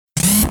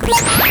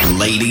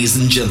Ladies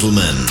and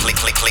gentlemen,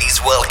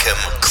 please welcome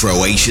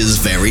Croatia's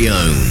very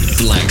own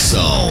Black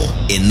Soul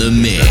in the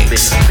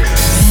mix.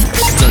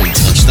 Don't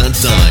touch that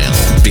dial,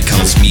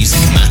 because music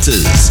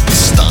matters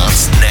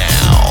starts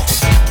now.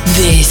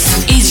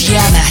 This is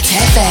Yamat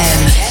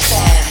FM.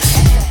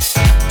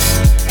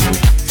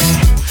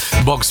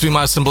 Bog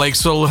svima, ja sam Black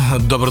Soul,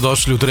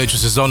 dobrodošli u treću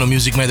sezonu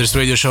Music Matters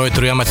Radio Show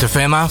etru Yamat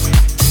FM-a.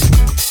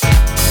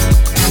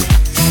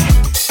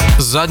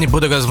 Zadnji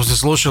puta kada smo se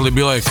slušali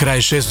bilo je kraj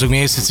 6.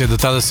 mjeseca, do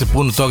tada se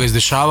puno toga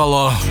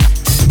izdešavalo.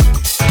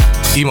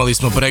 Imali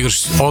smo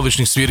pregršt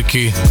odličnih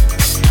svirki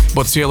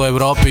po cijeloj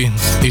Europi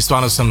i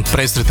stvarno sam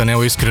presretan,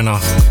 evo iskreno.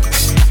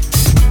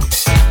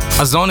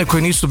 A za one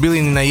koji nisu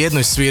bili ni na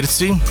jednoj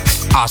svirci,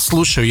 a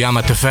slušaju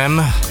Yamat FM,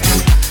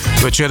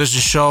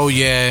 večerašnji show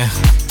je,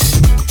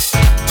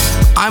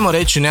 ajmo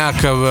reći,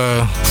 nekakav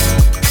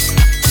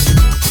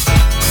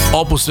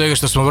opus svega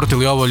što smo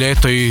vrtili ovo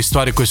ljeto i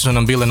stvari koje su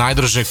nam bile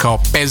najdraže, kao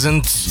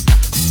Peasant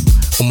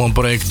u mom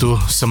projektu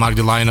sa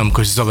Magdalenom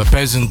koji se zove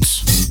Peasant.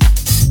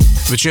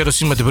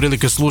 Večeras imate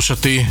prilike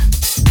slušati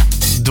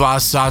 2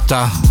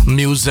 sata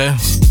muze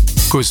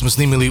koju smo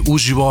snimili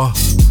uživo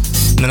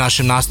na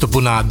našem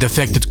nastupu na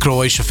Defected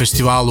Croatia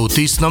festivalu u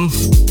Tisnom.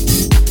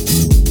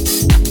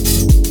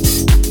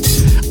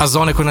 A za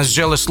one koji nas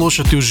žele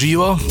slušati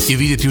uživo i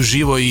vidjeti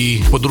uživo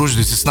i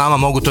podružiti se s nama,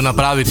 mogu to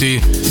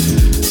napraviti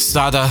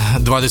sada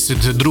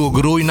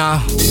 22.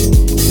 rujna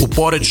u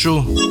Poreču,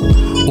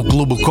 u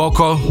klubu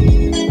Koko.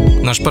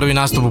 Naš prvi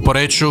nastup u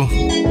Poreču,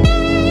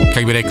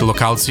 kako bi rekli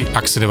lokalci,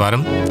 ako se ne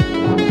varam.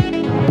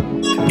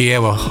 I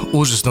evo,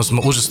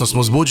 užasno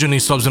smo uzbuđeni,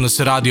 s obzirom da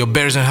se radi o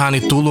Bears and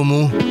Honey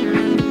Tulumu,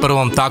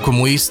 prvom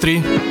takvom u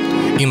Istri.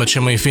 Imat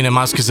ćemo i fine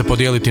maske za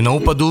podijeliti na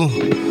upadu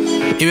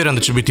i vjerujem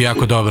da će biti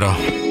jako dobro.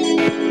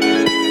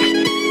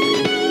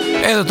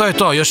 Eto, to je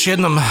to. Još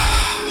jednom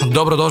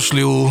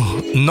dobrodošli u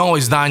novo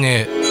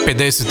izdanje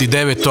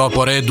 59.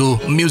 po redu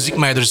Music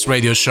Matters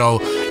Radio Show.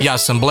 Ja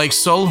sam Black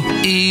Soul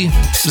i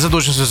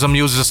zadužen se za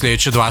muze za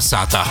sljedeće 2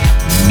 sata.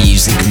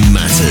 Music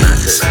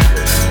Matters.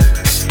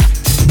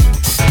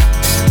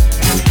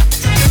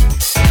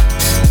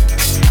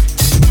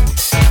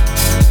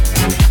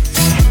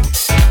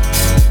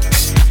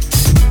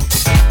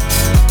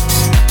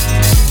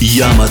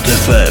 Yamat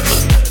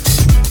FM.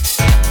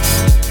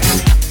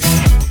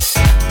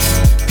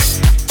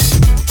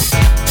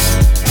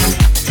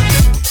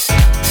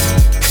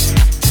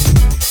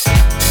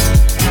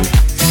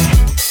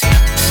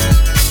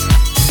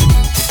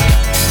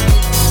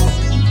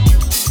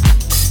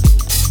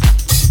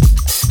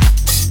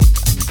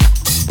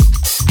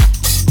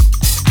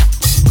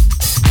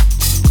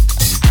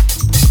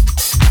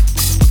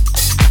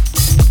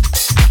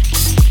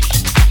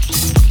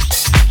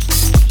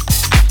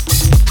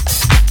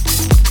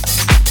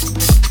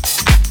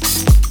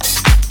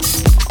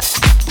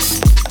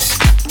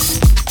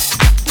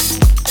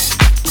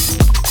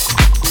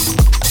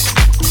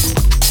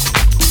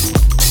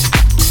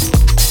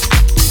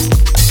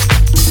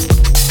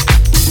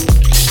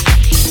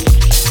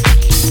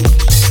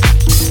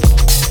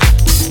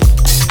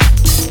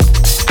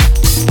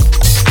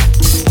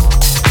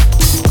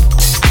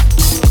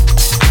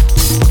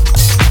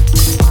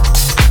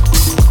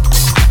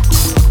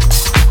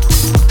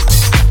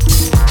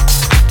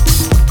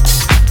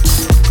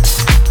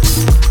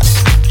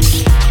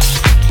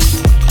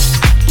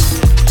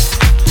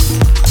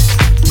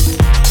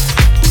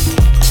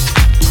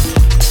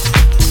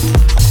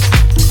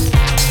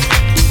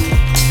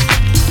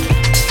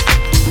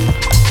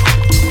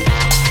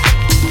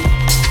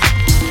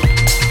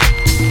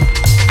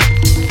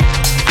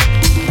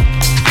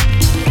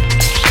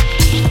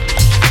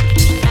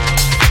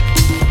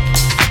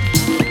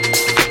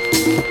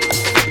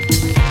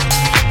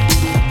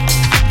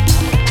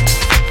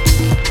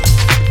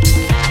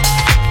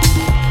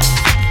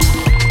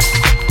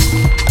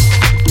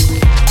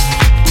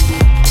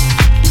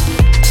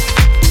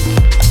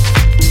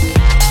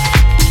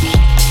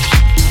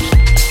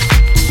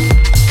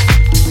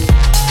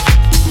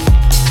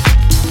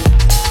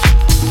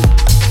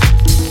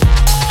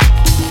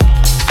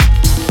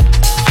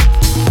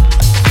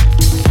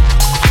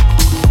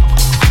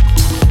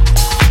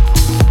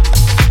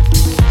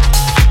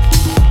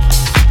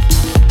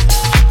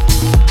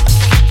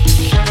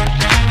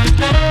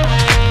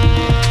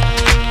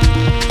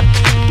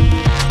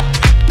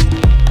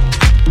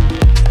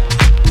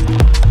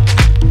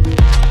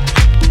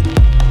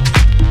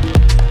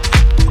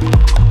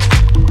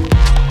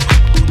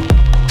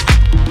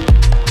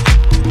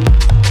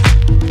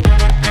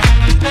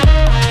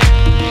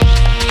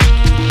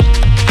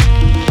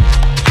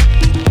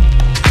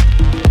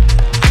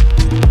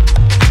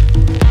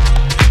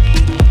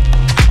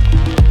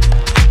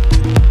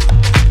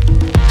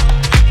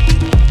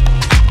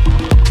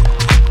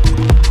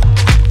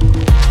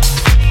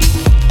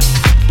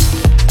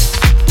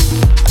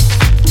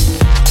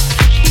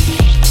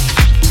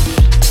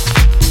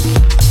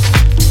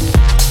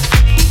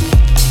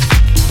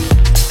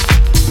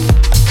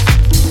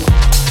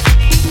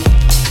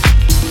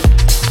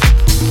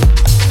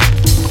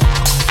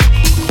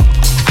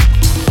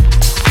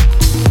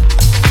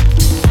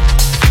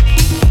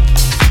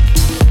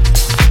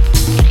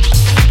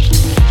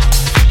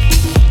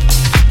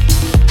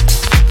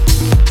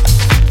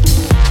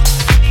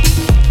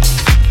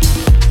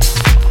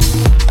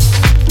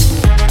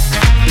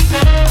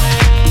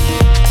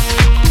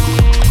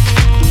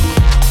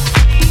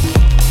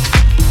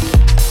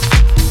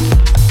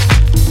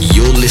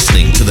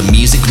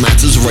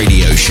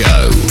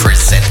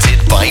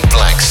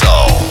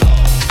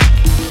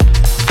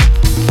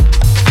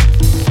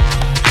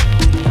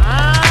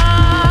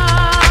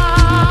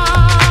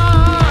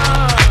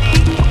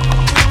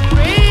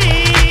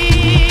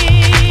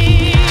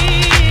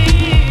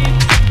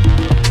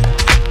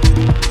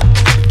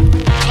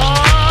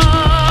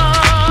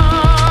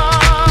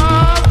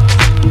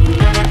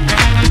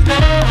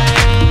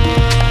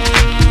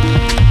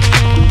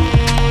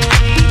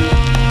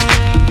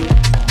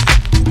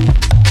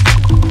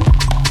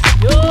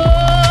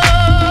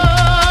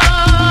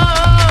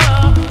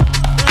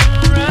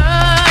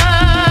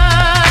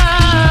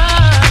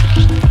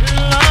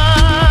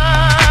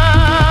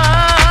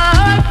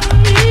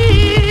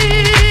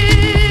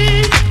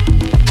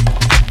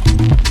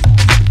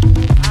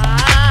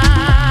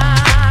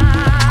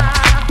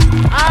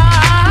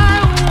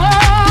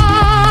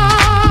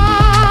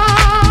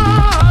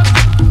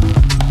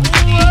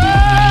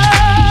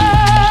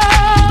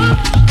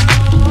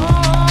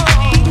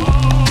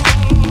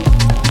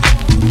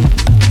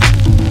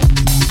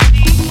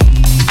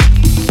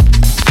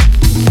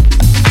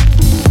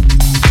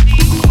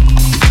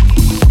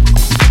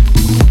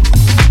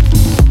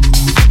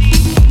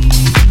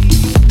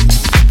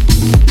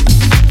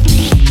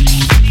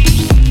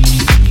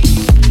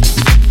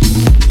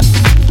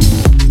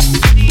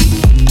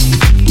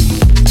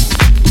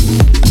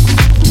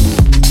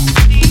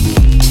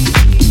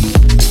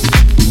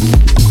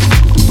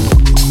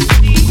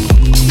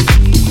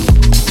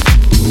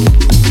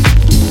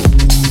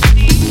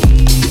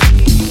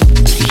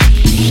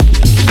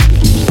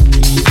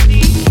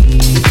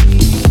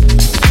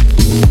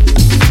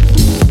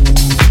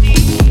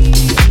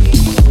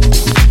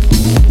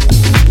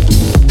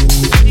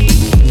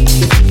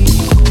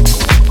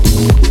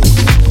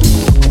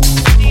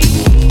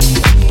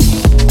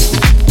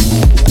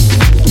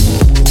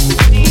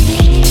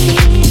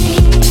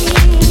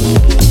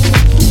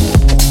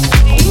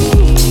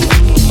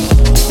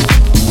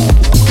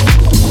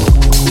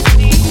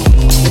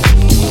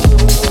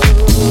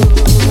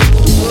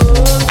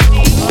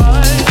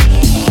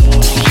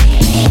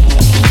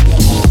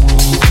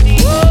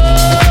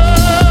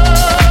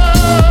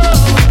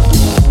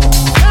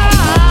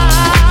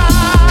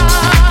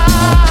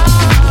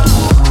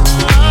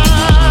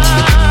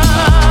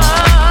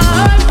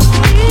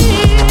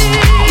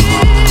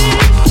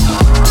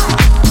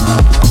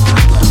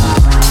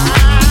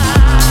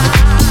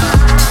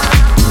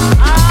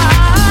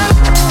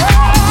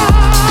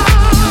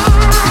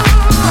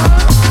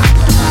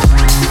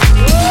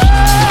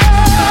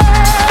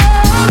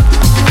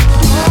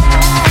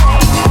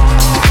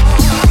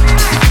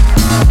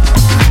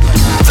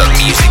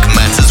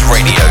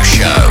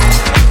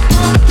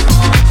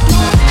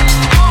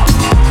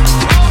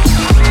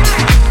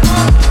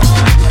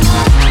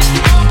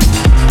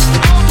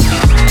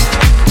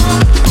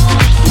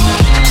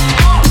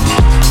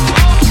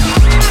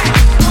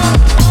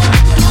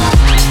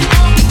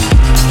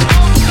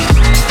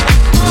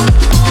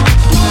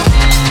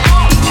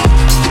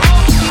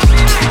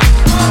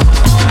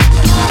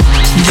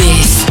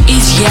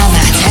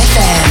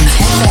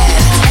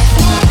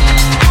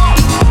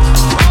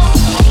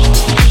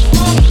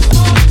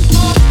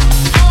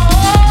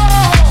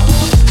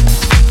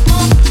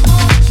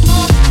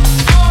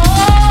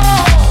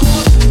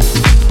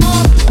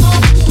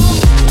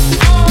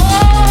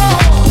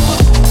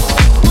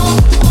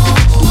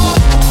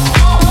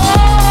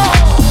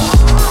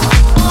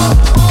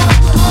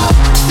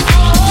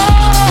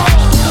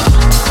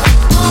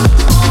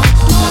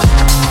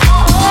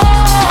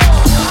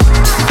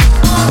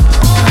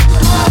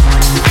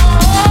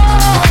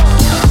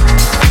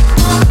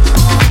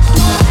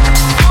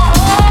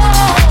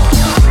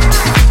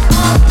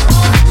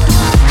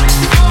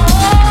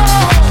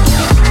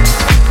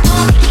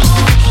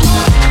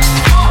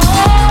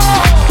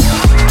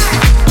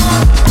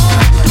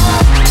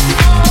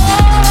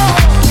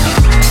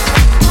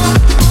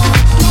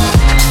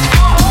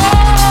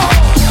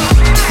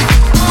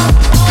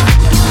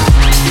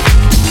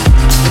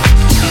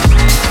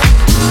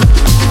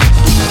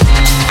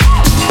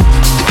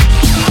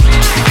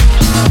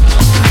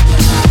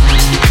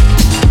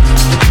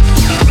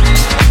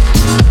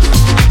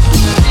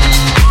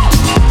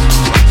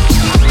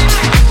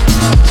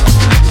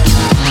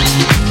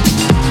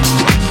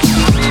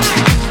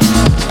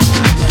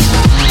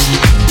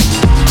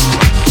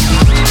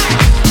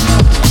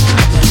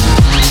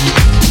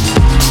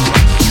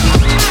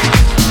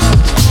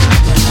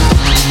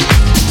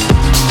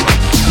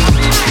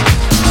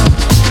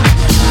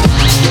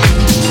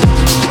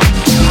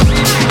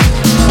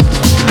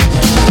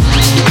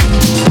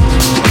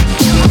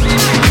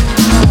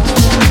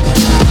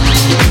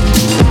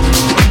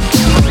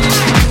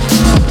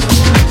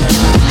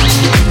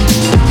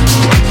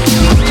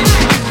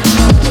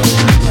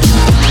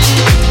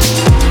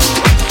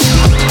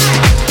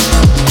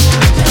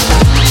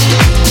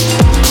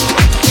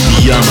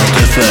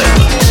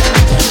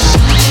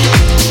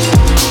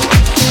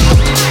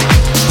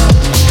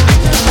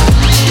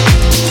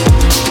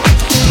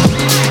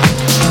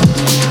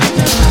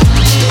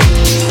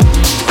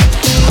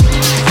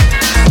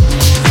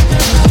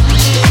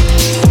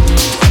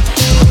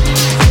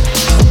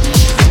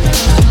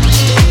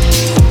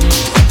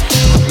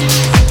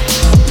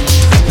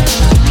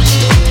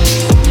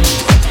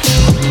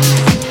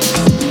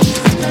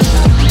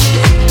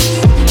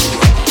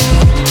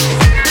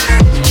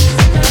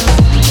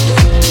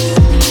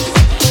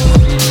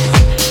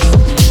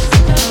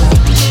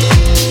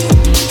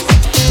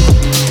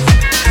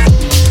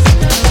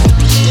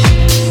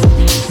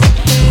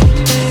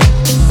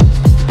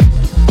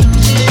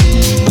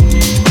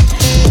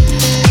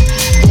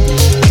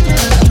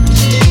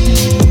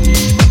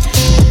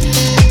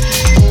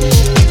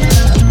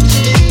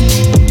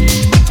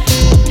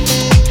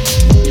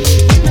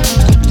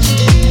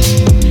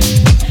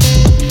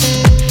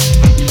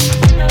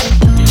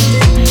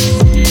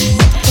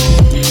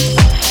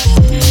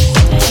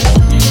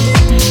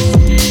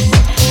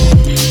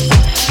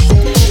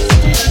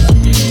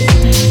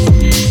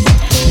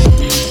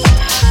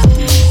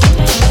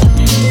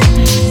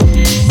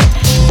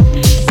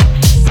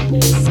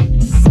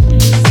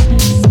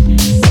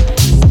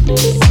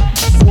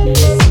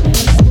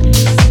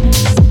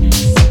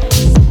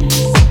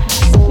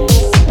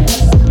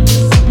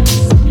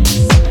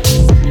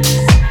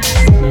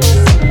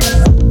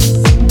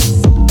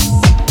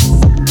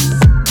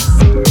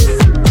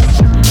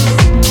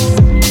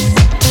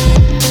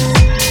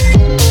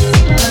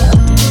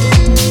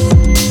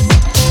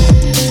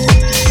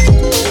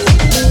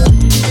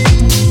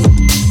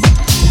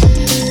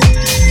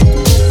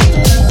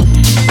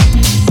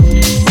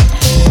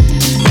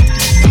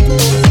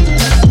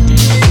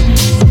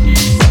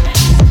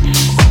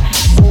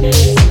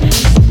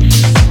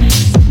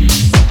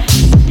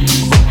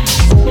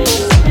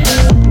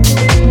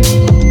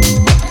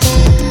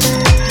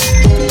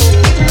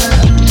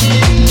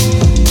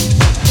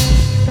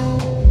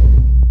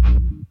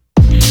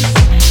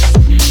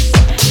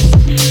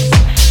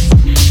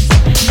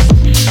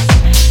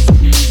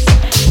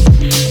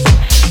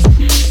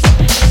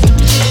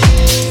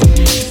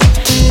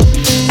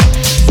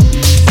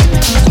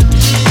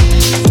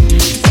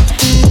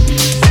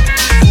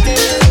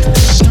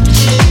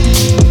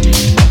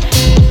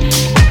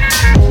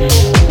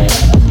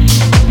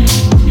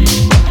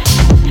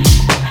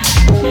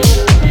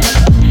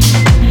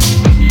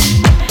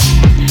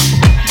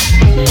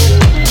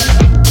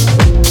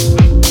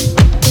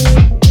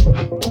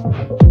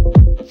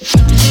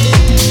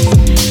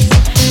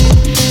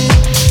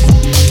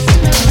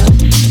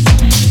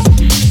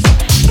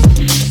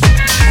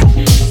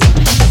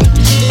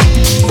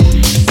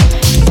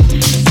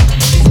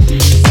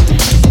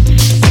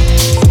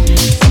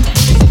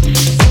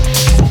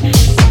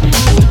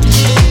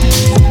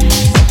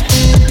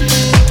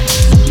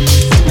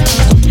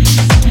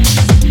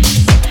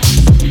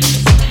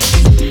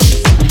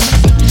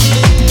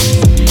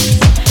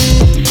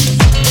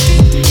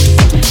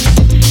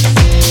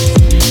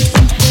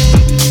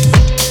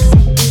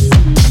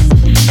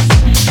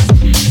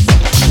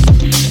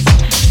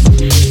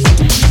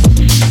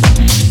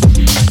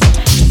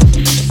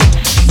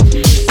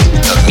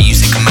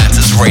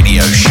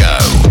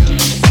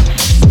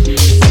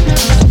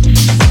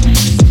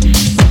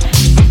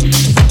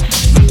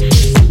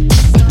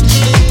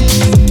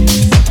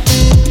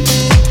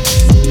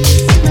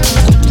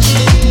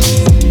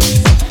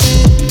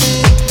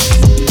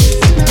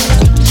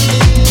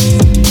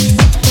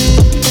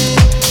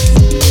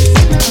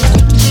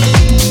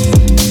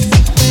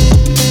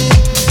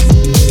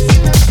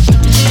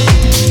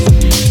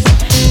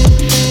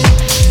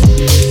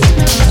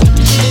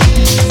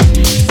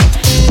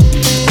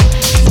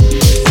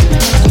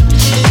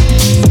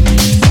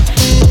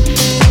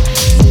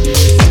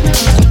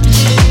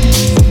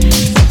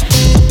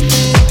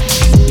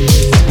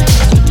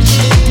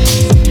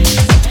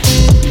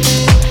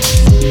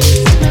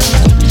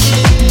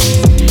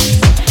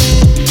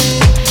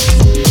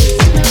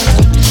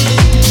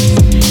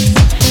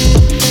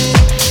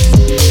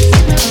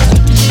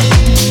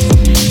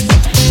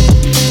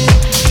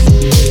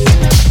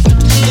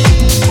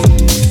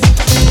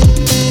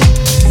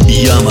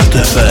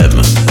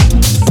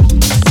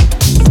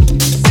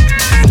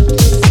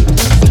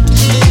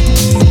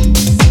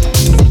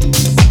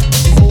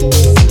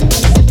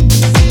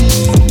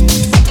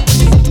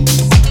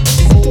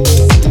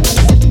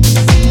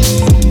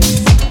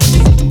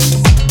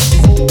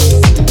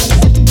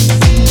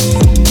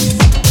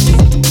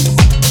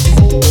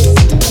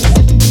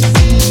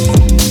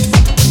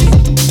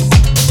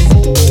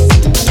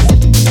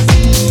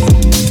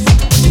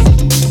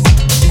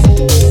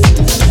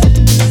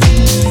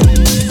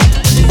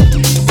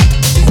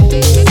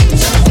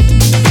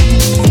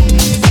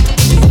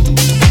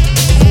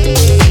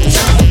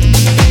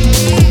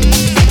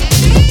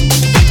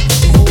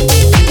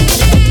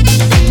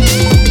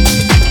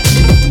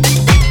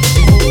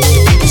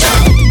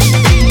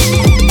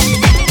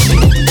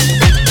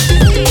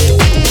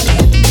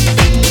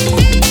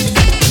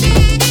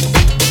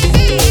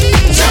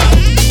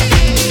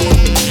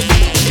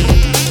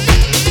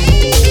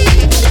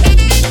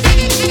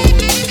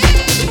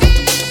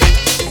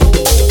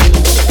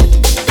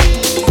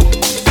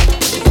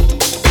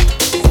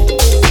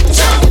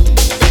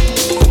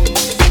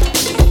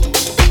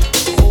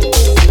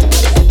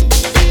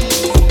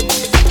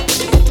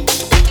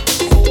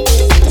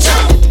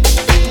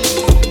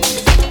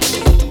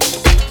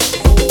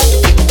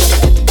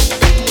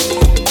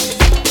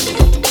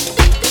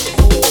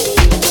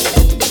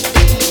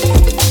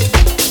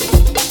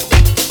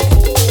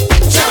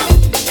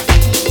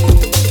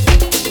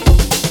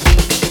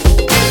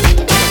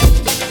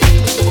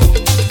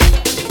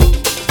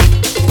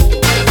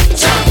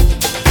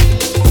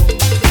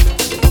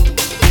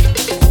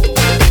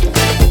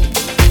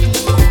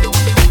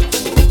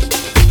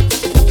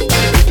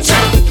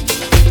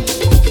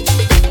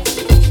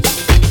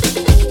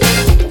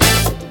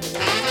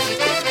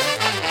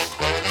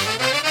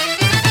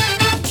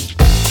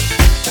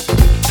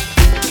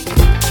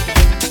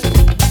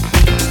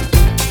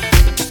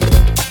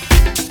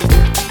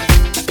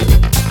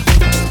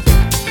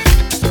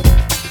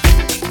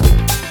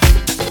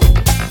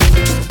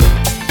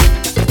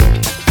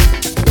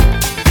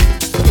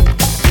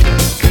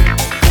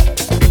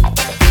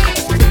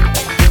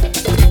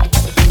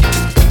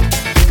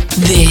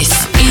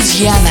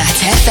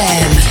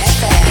 FM.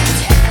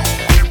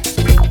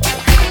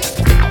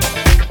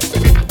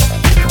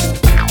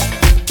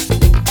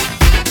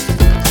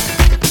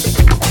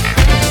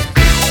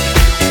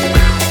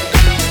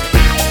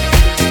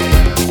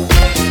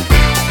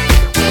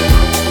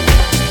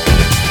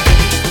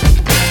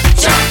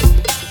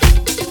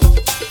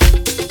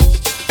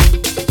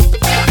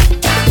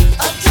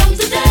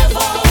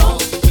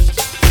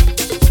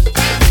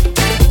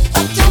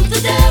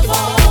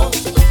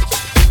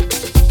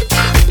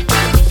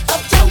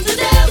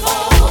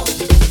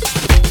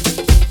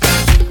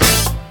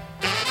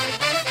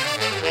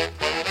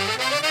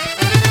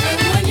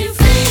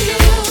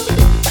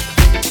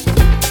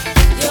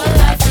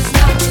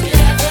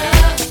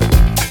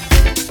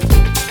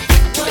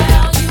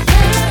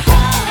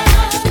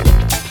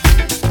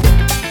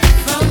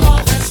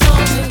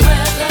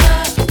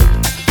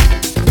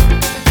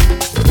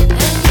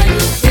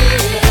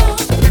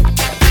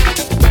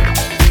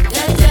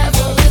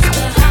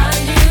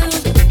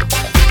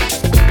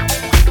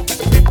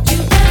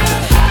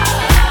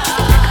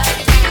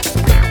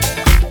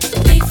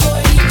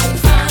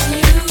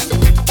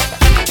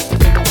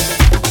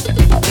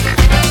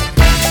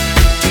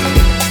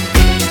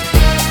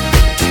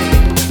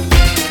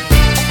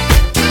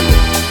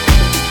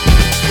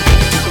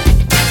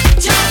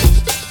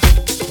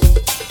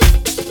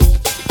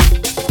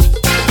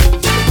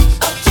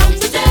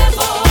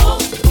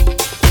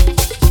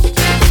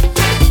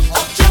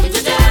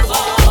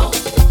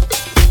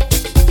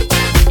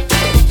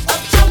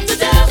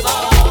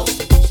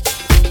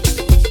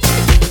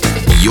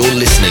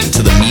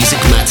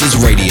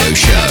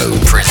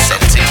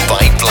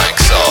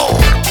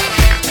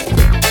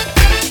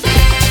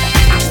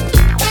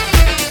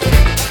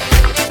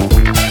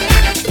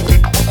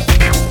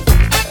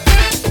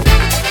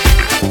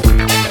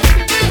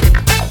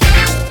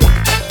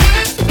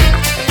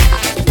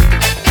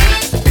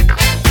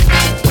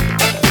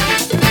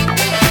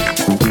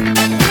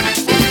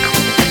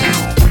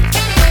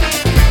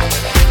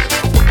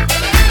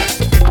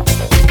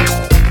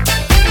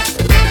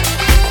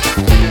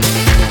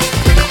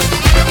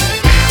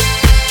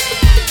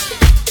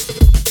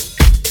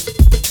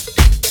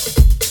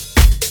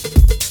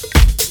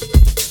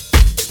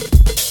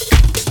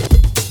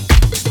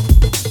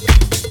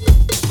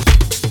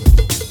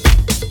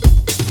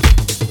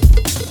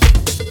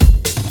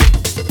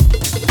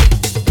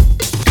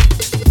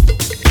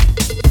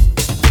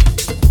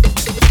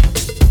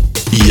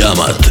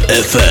 Jamat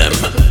FM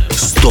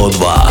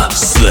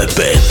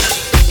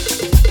 102,5.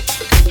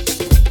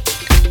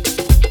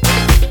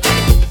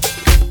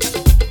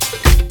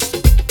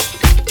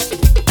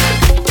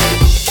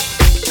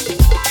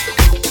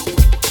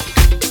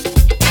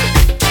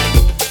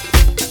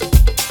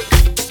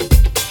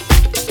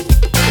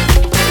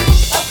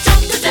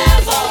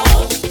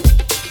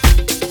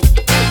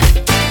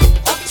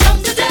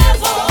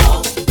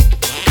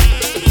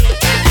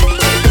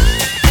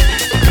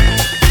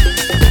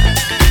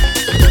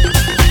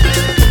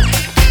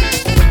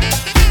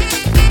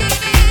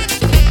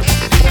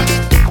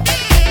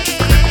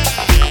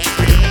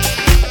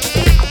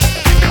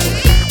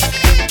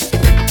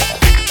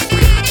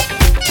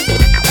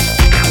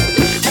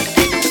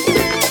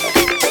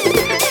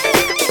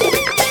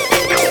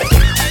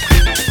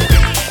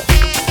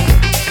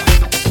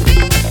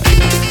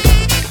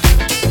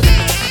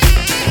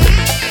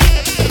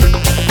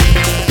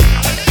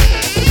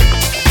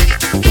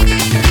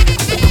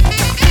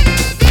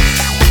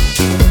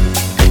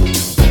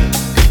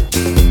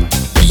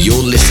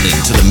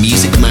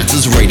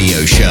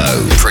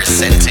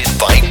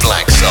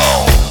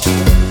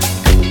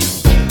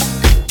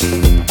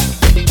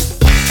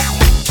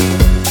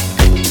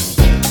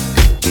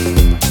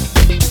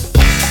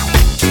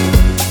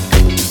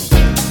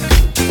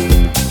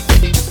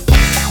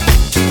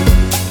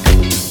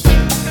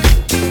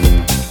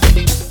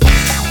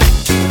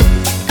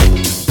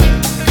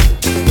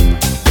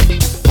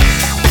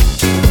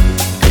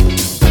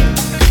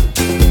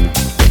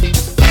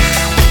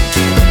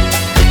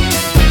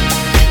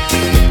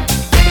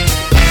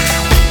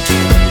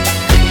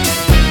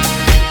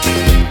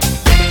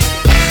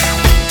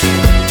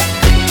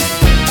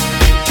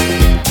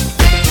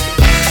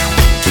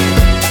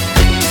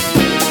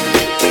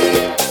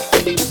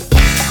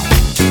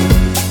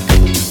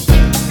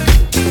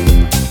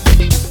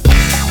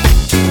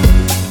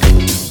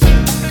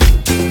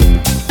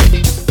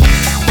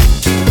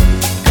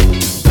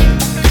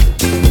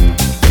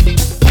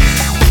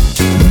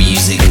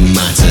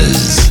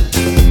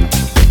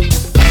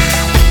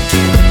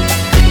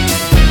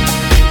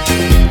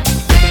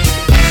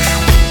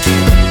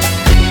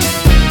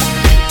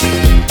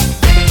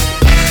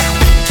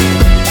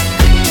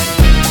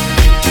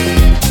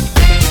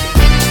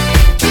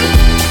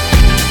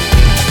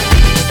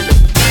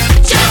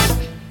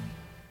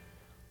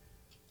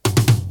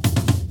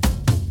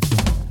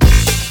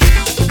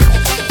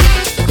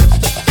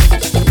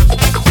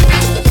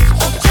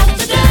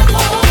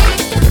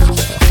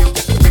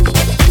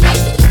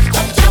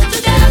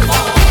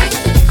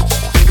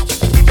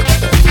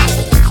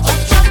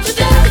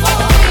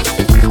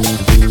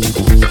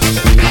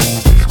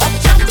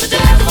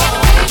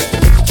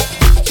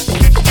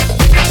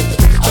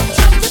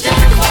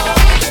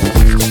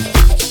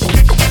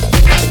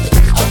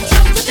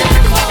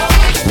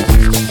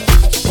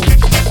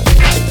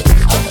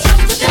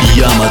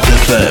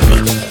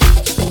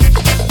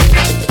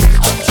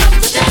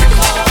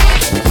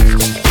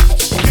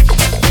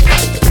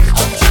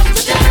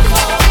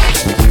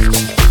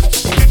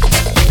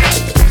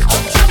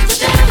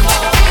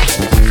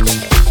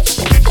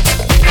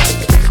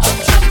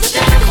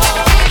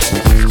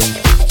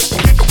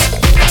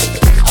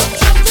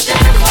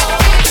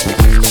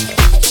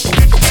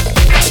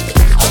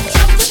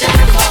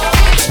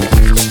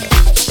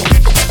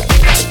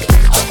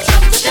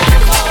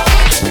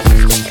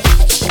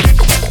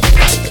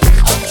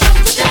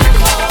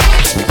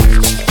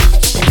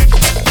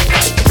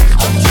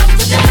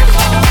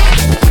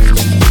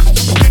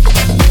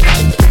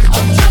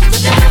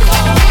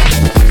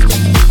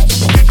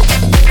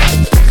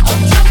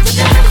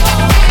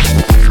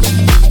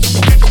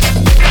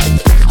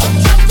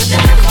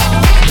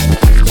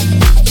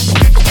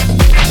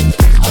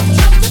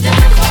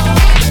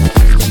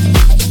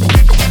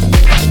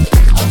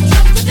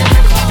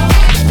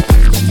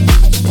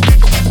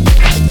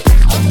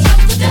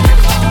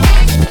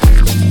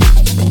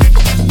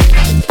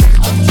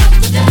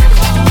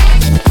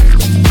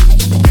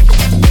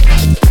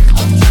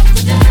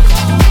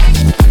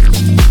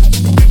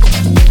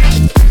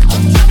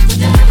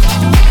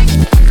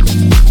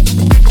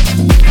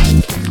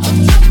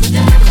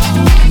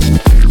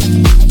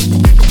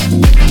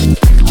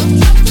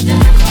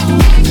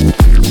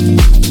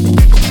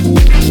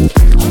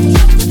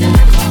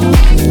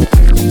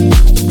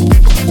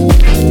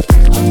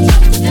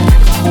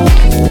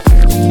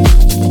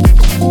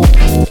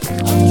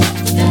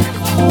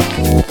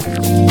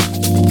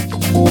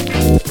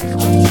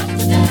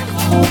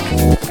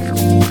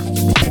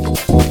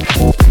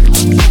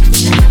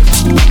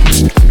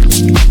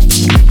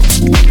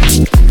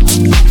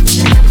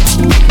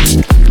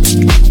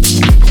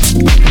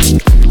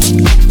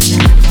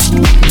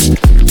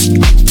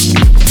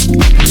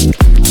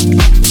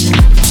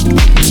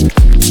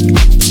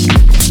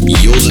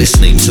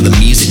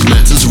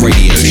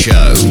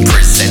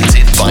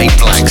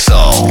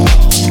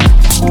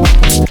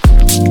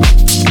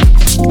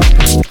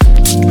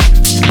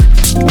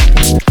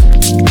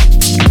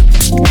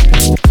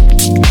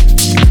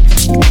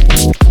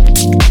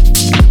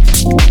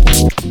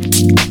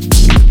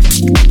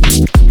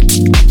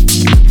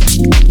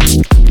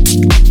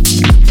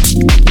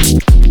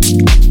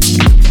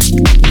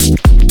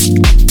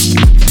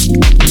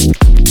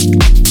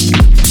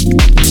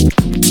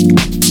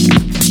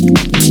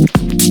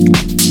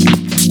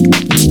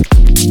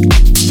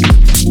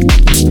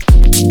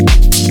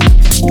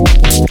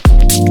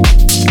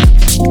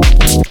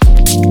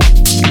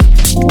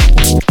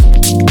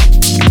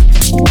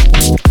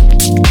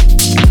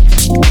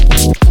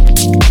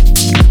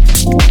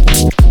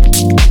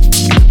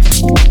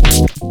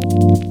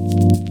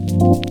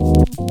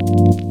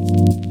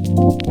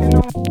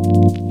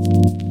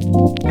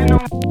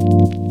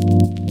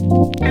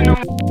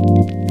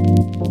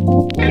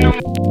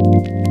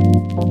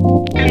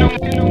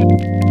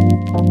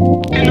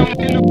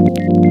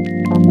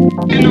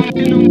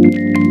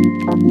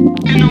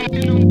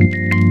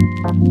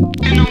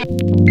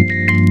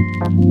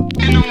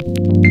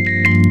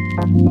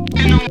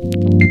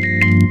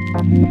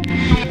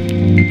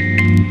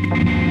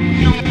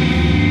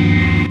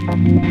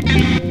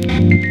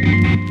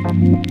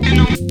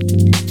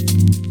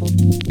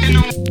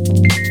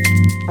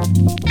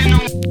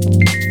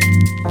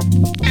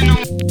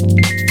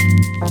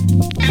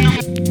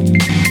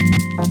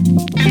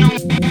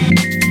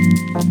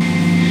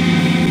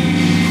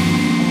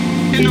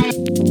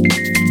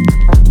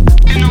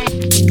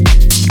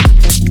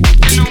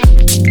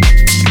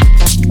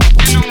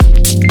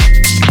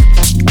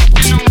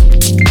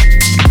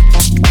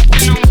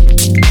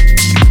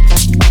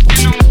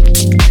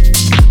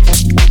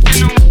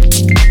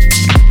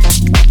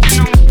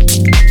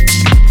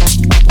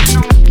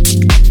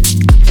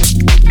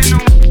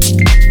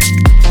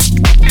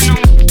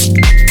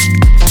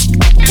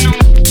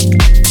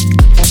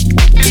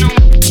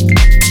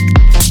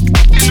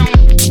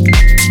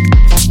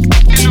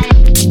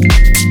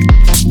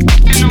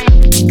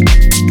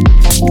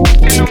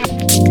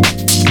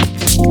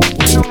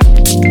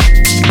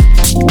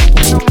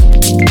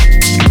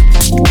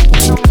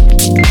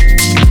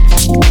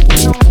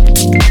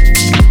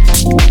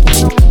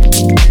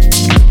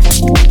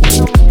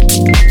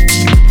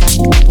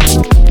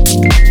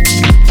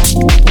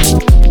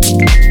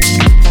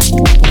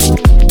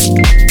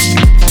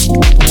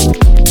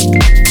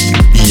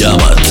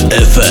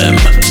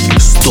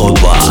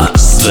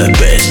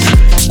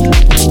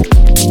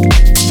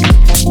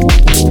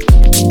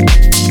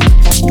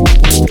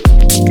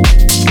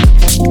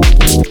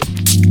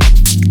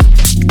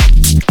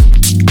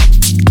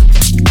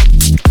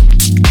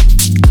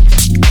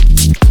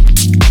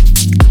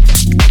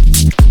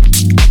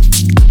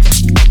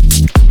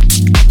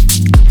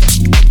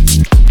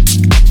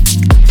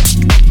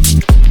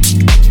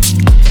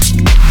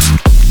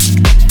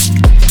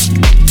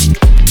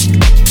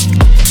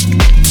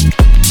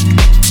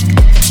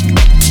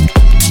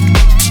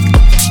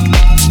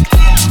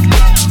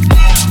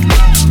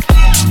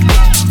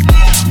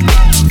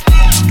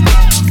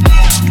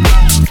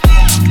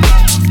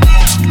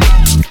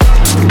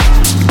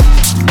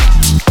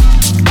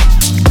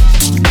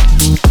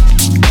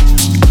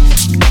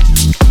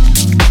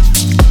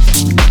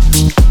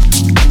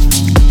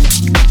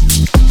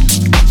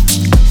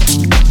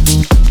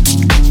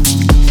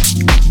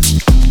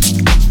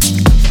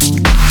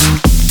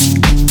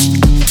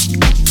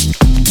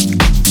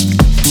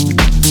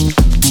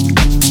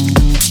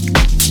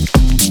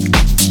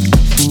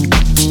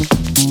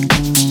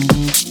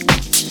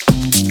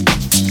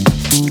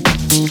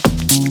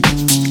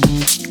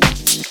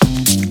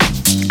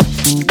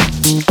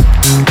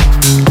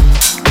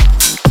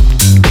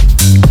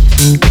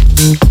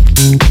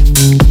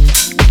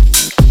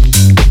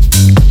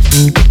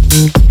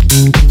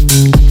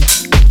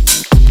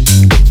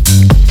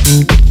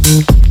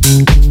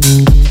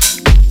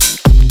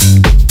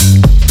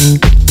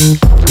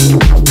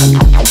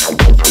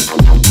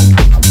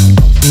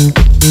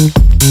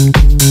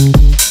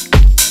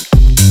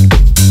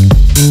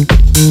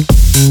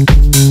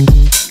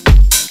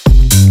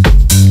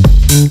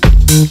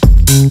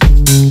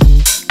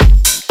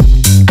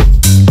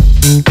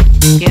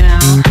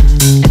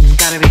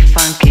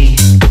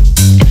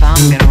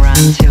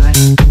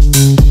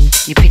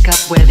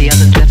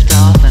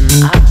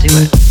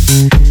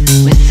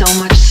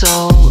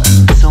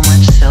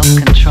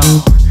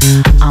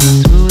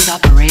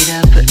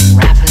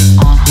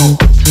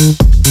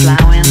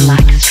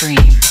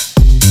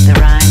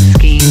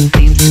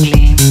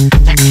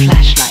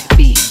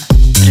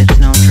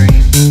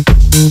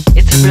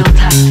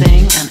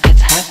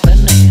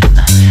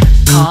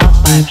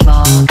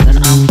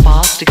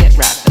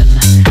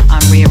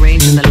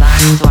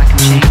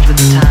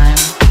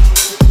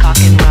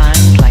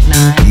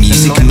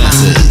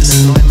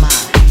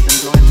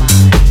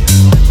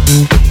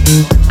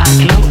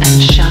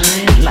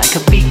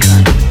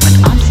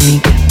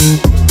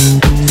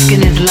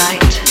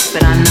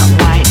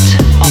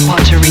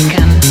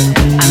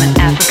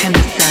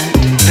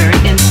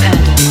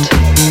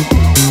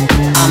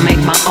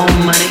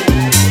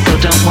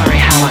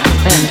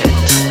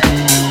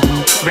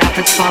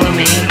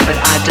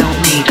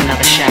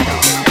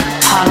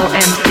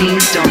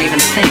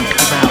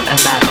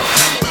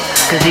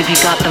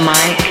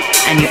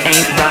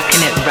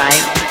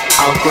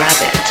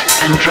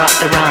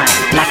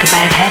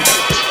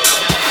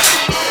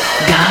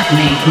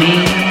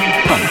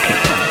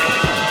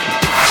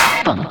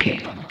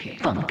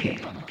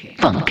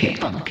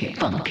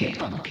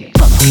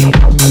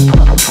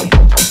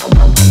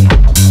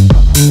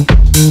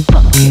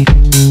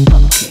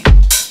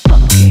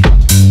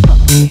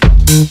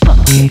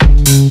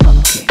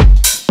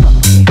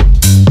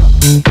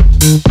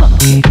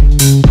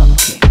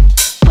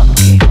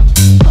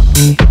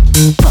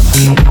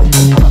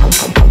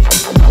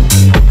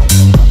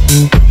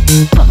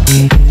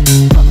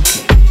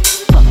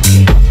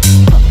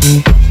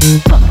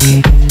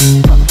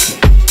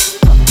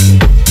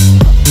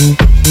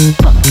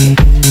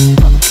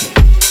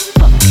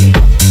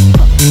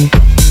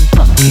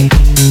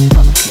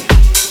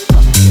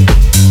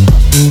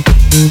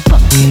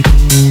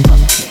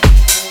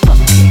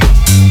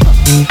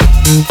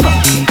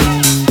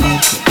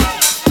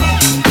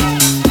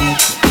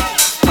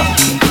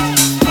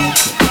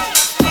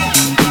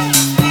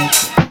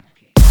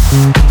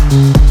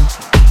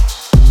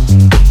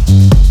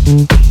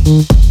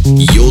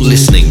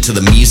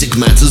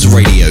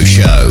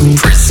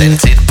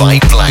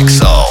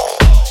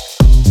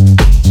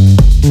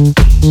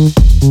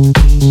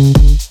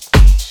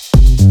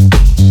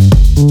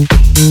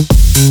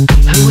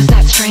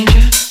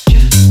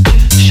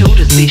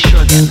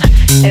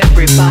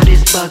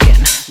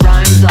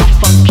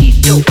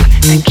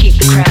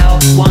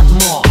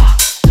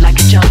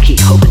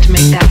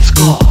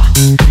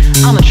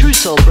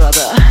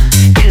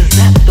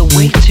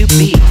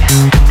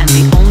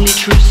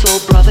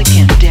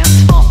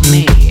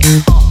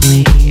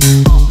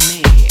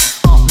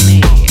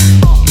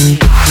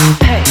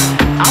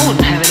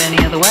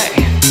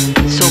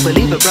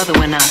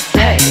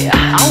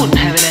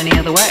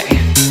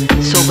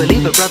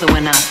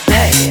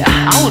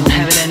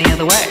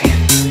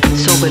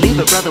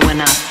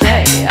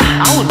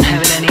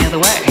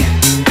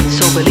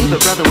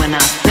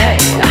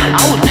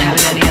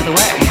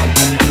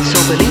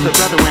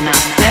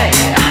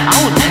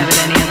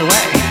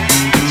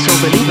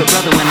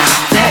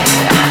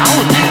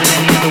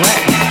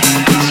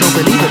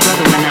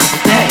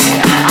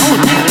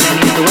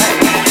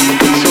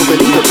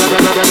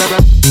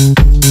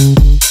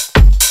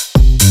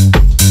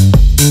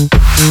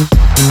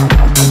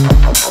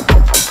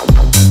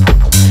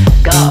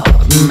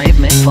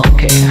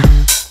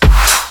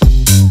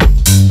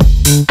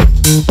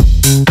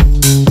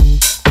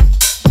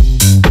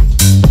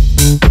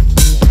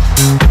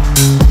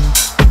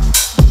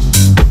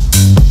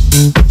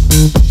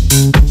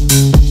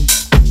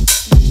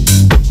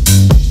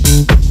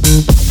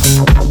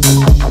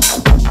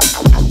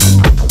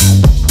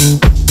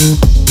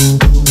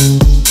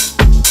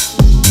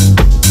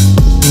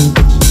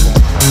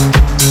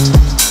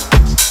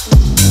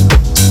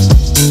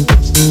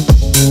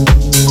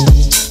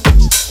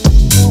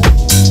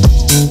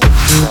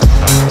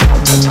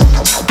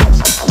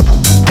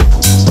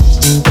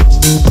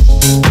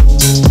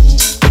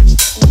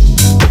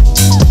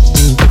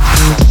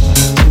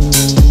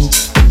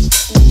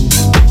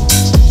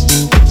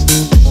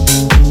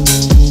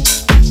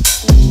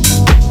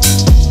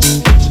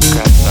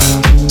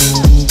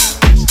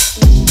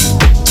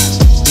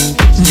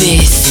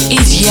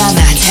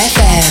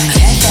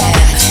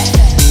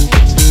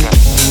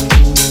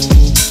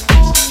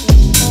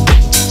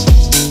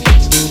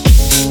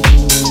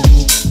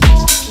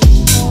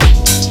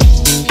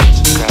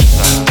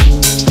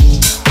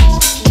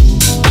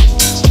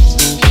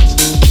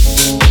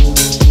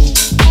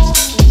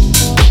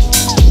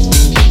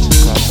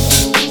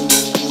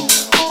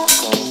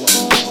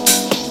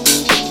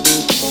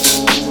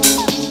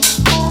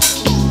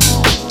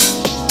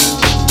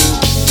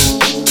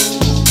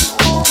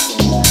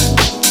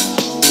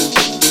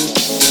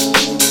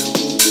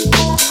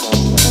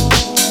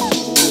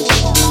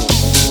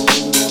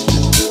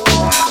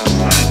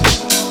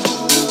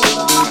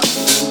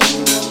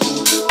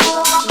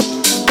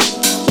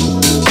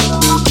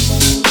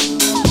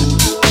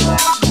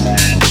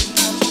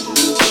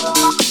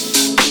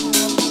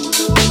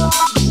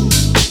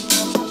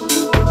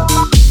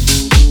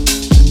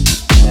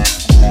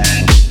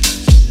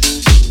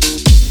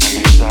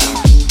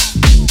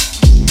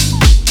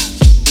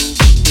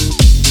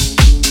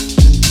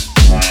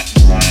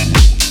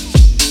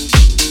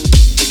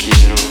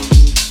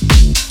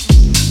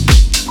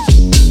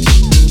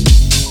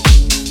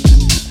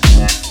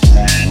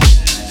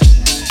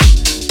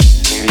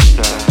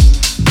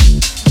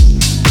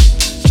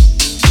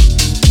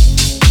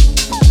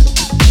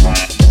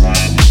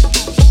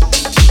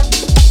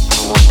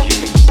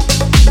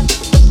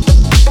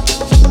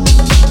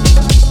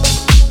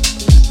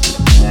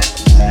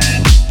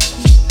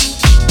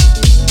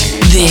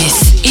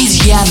 This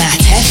is Yamat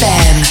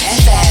FM.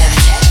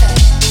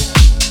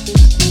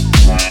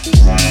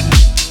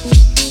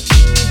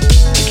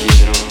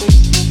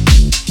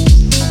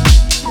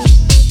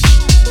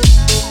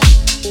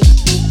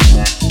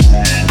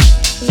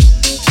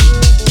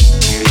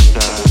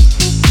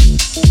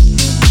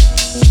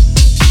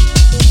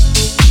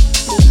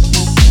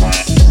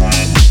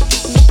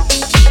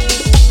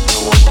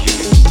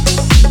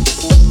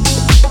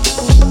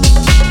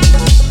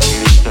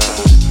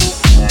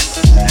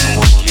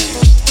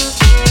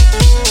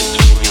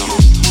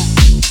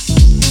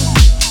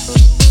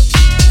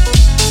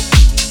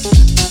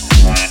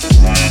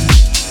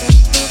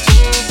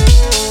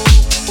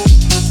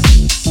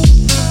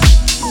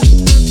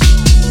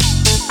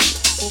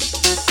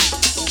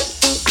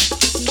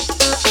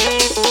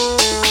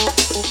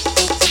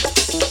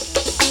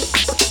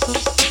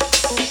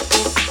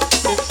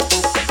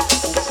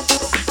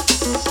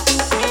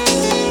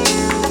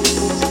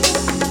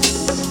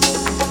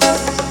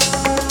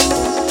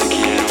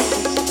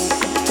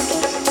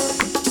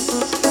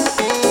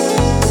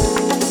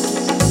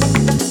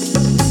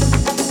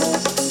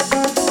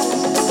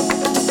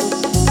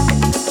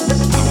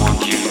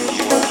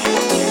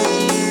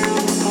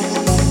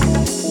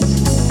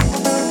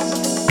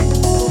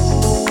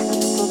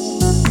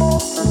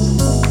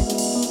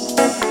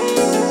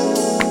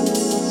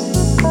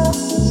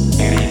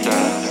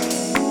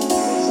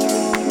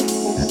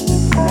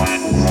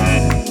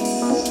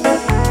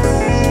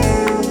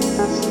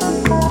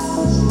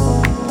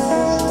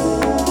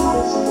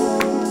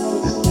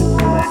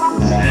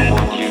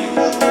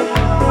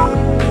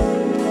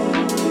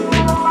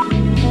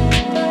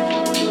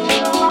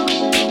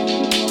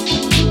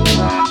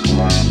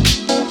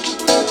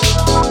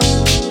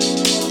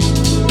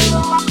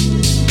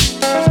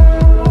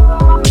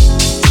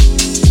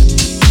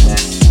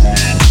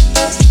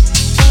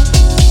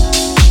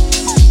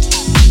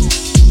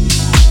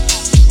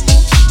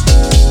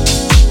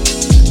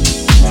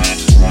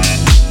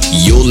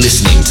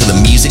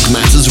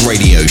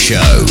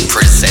 Show,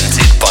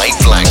 presented by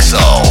Black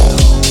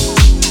Soul.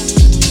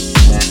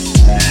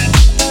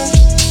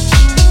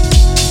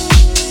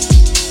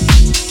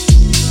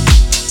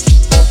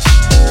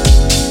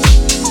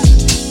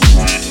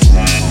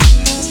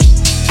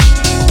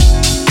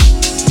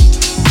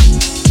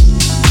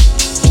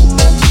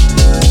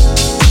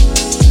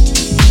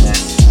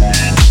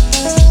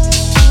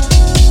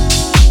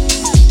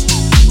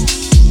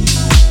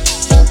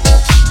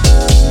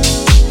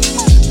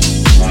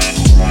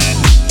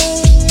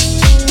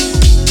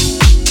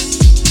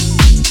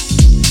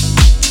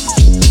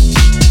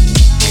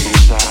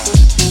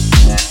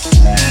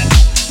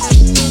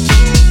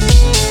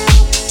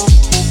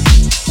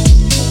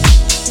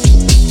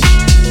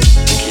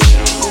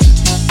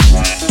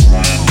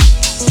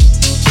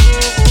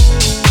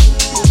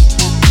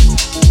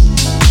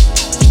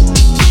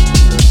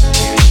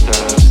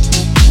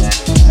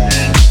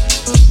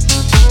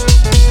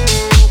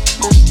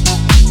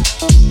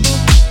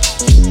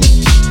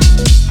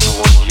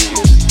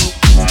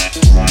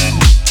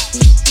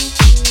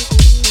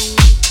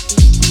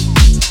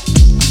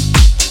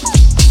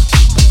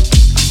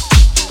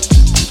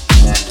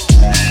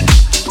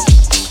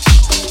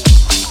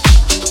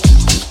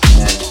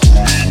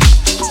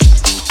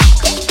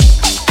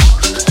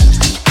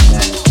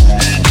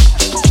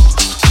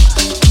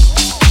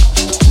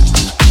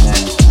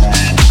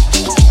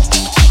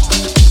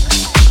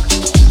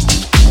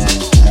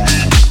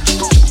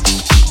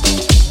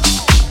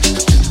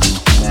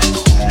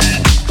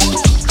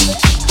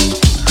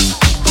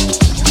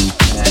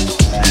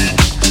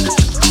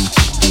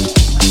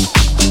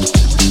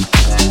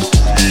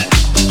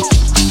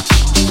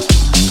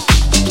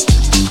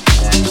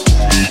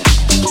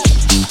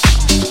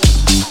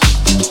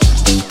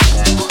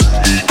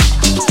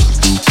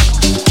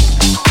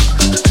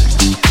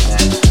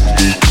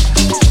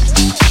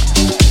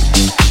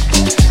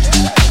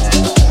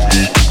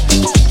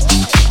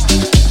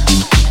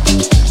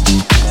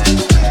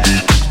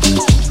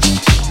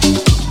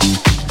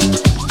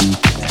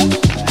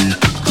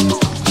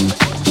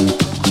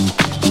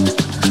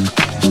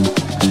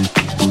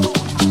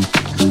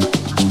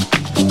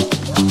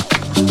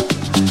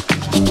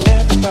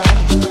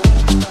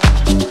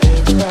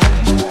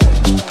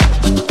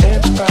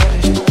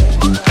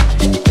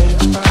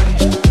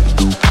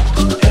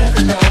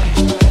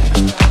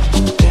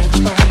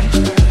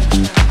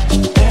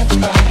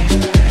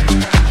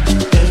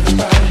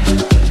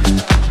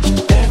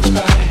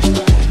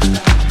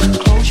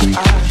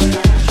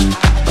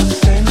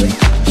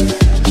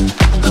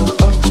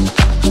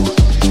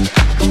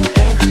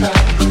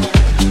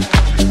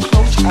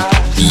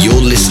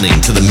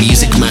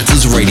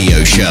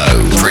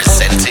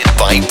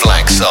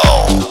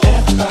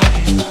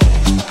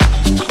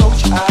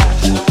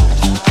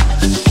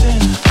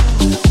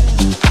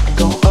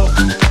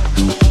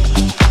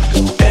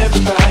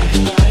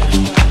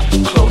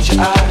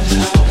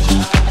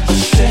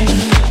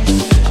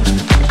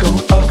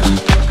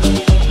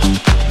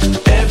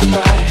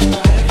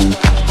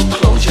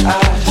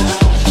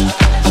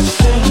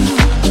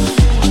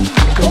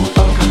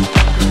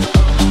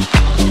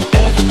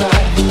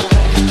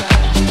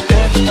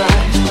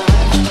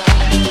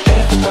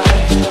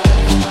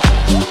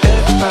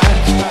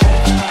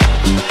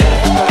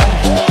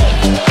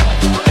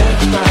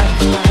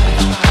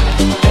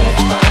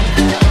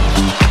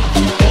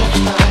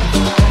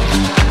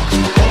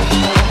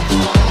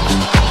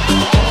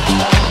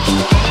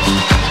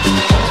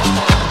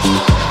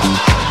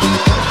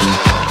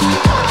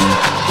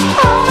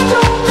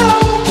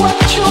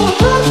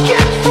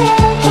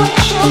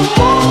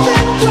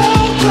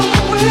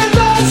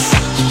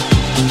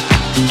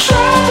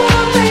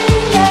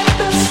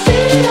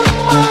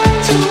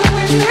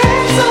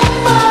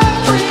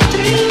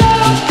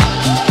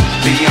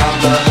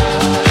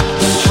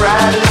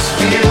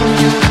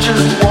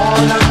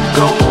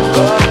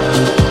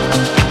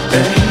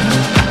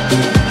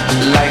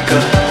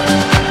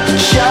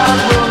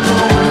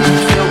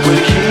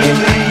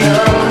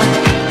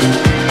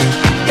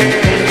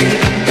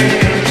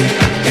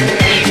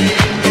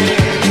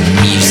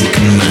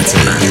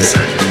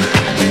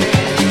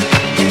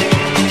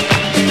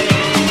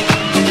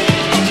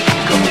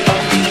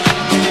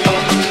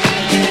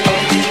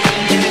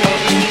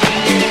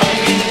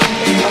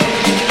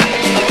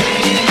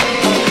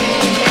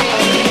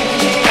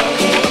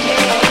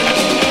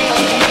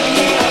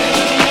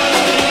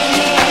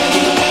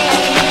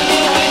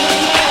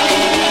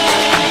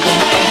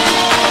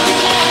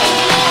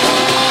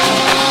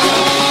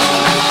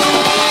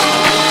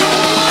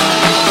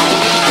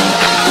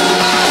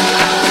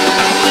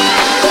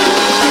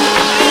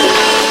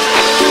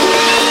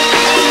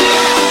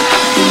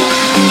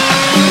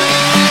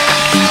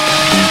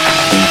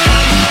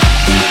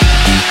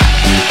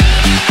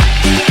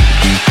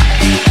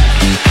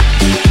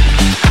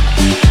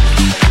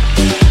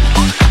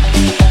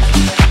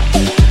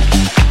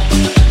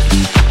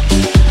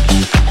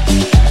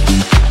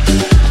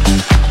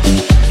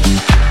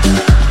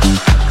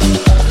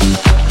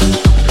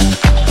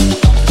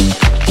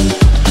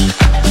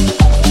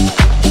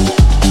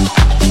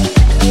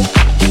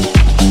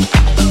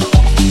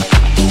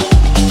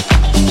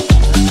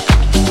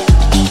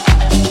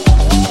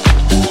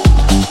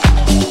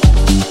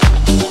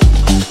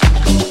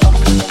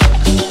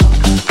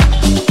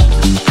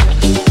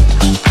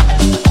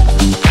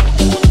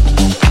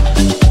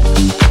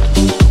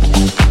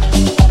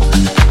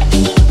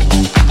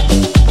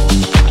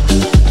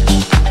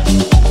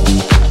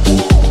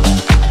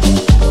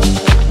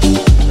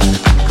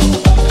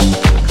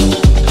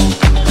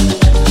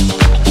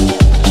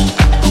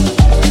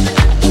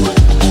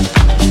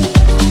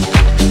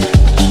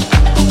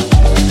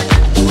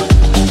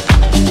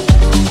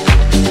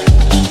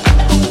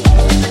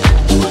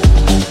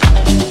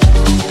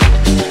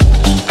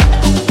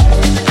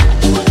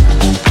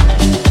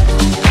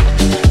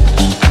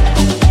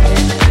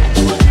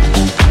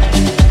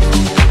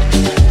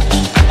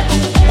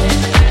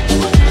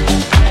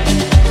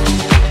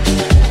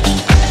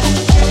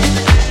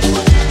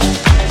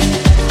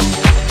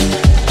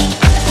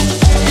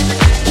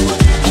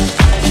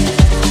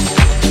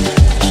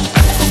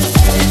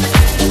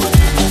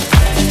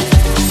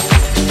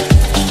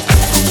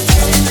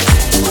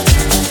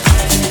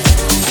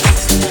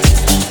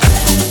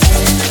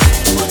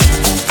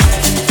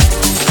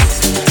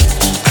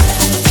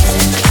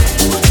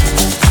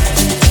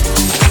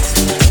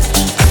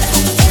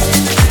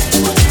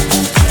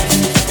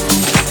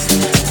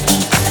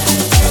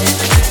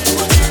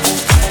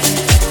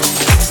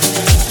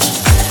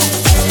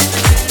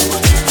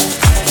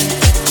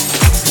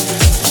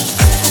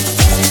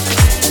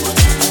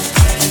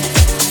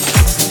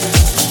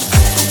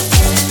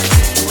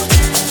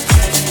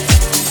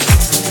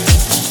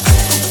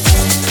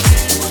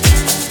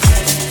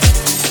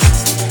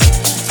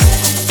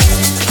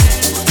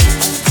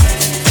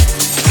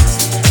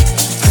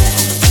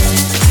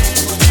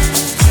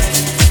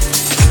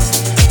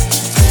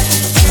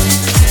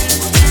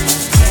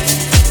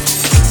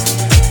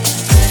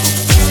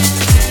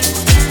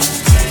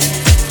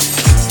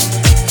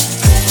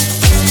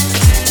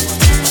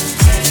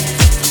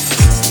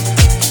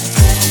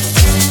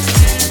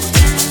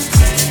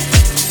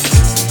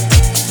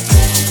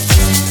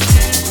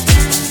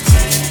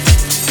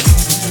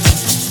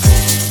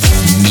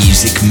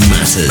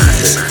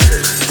 matters.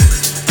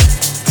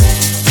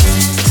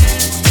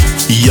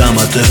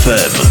 Yamat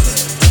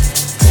FM.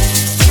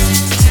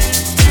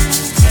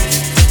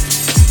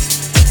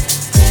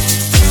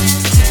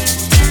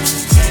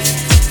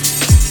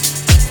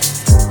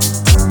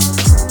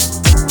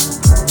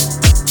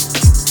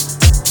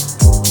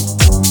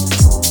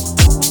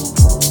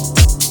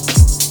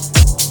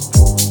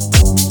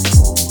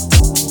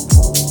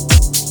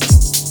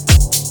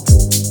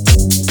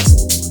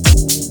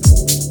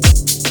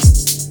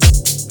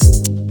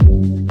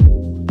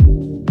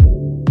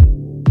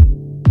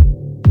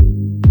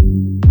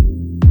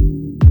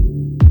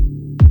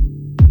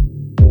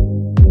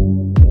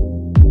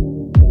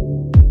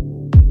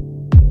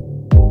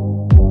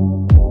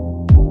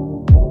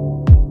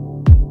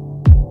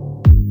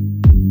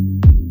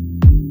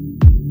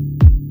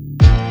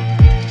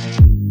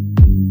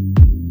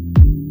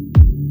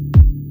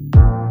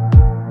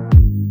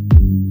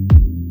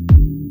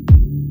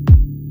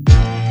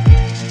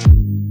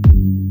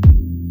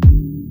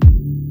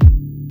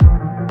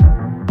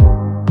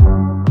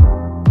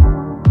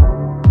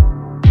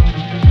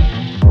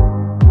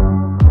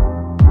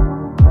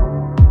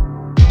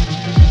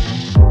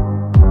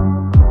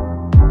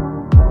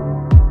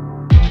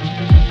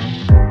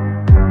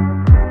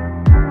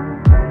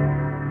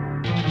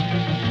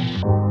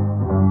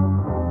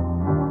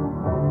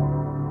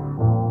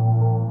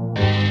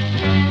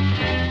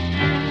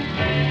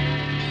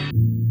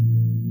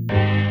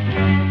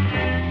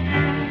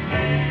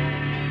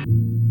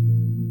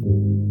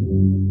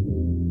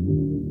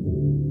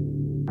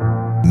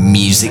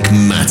 Music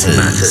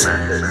matters.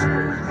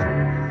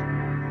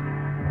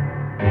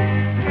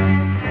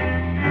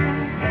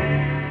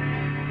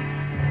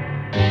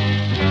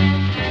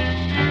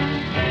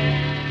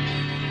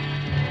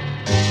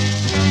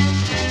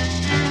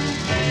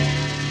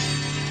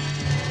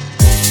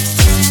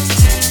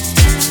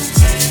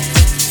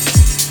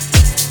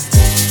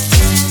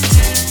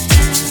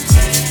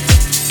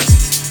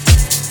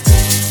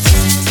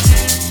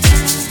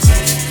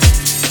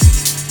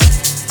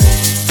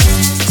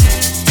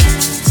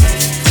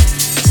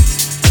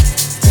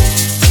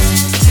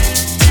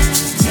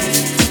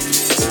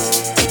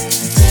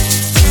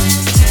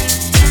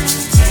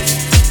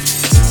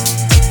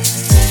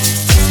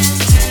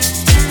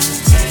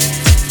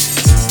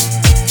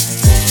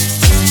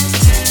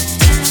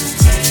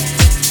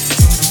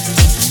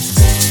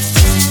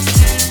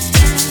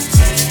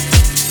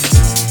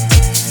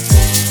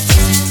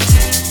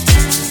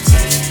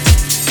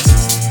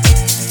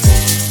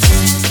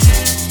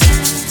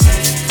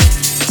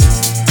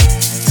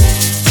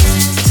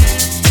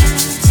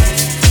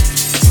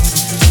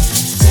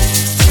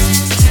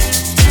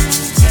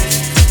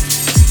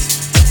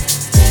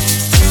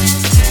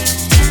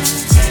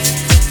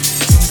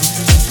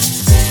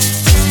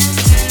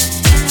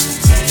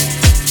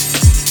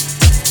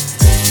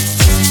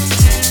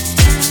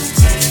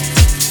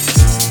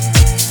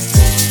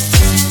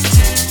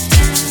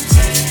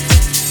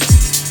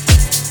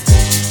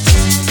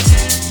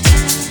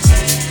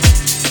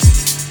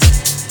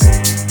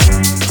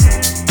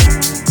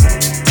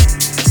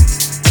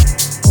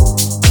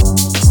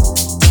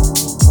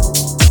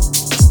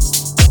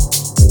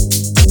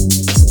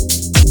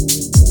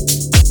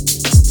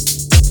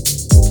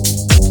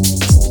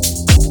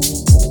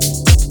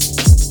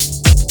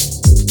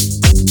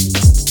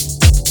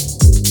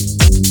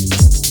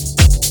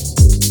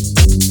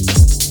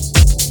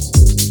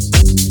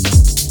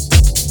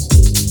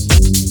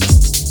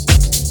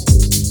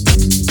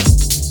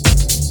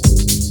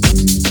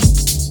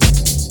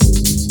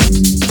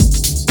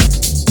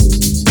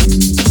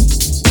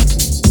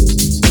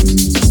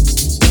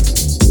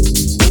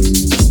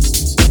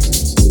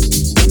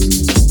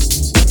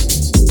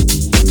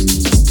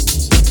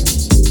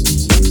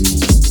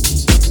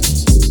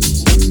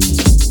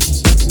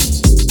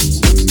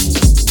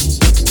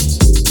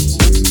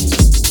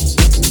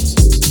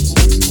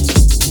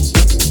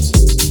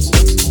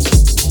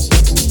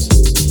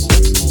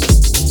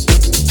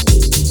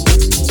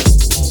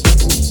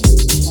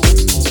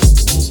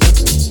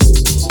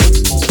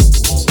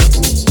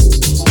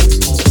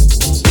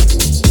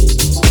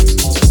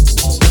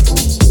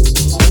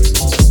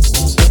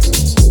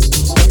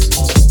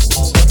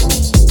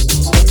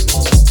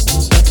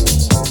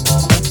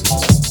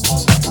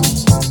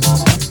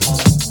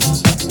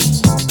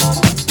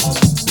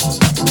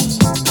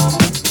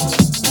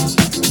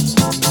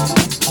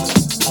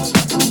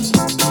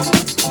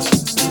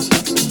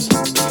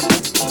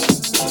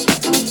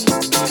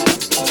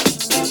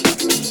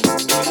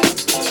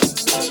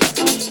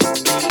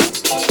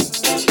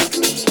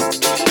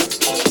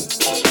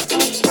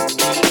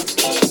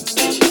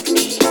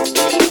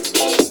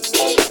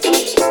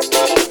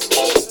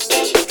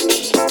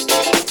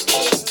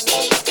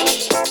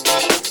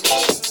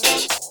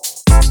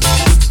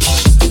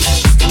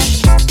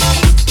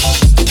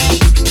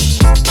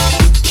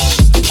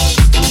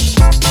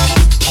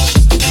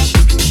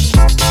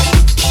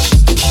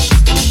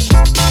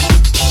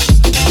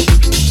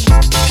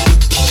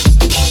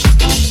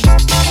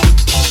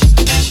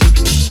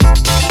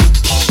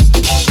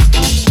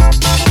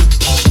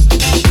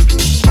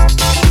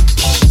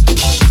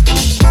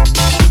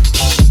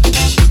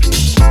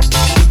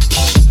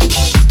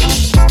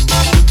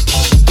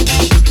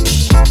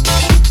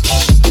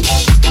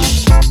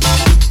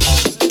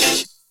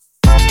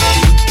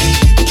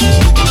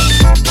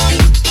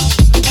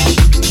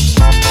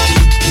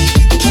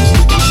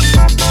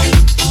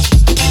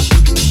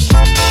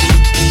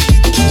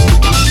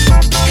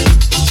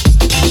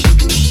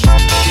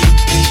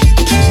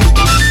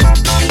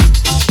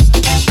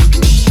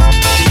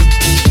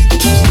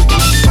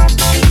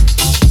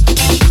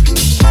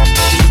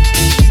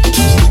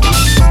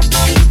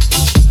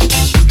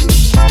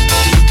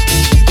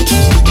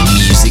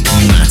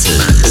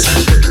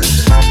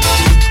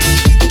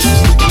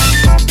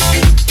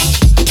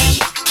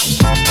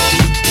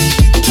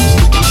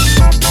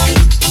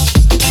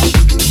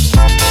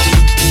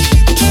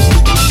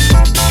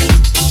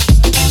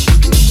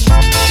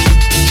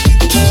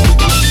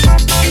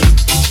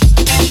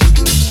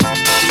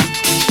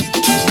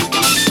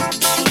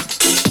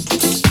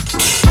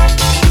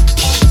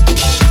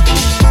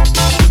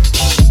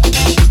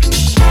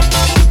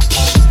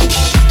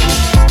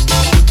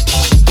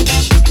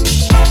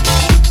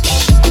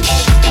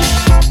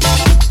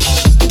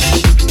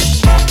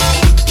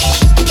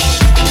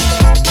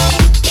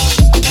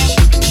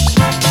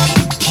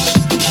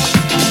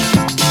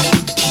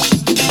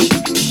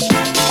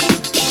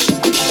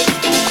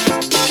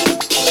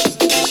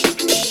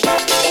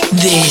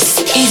 This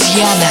is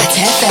Yamat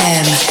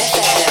FM.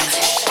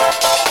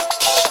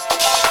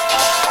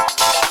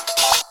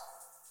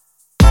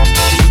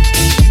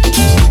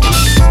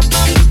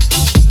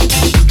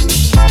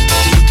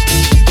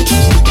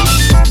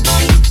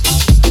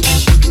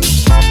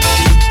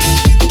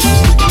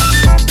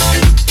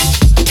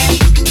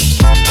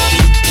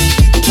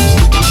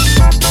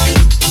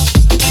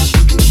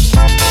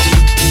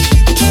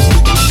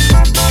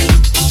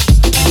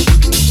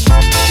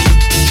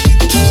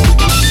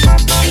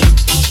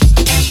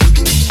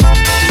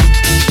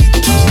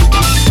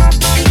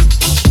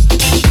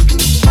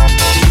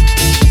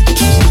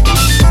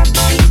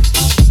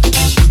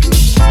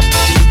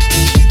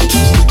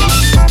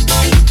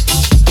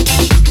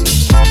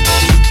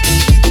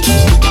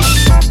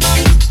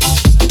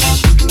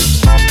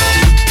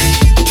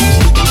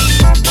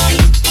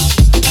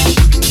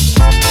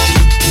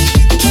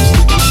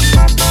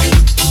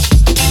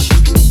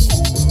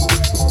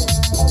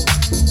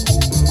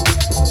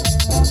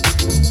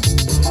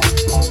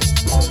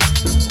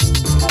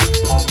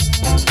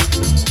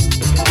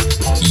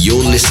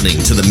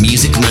 Listening to the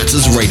Music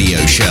Matters radio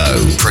show,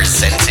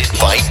 presented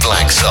by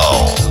Black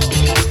Soul.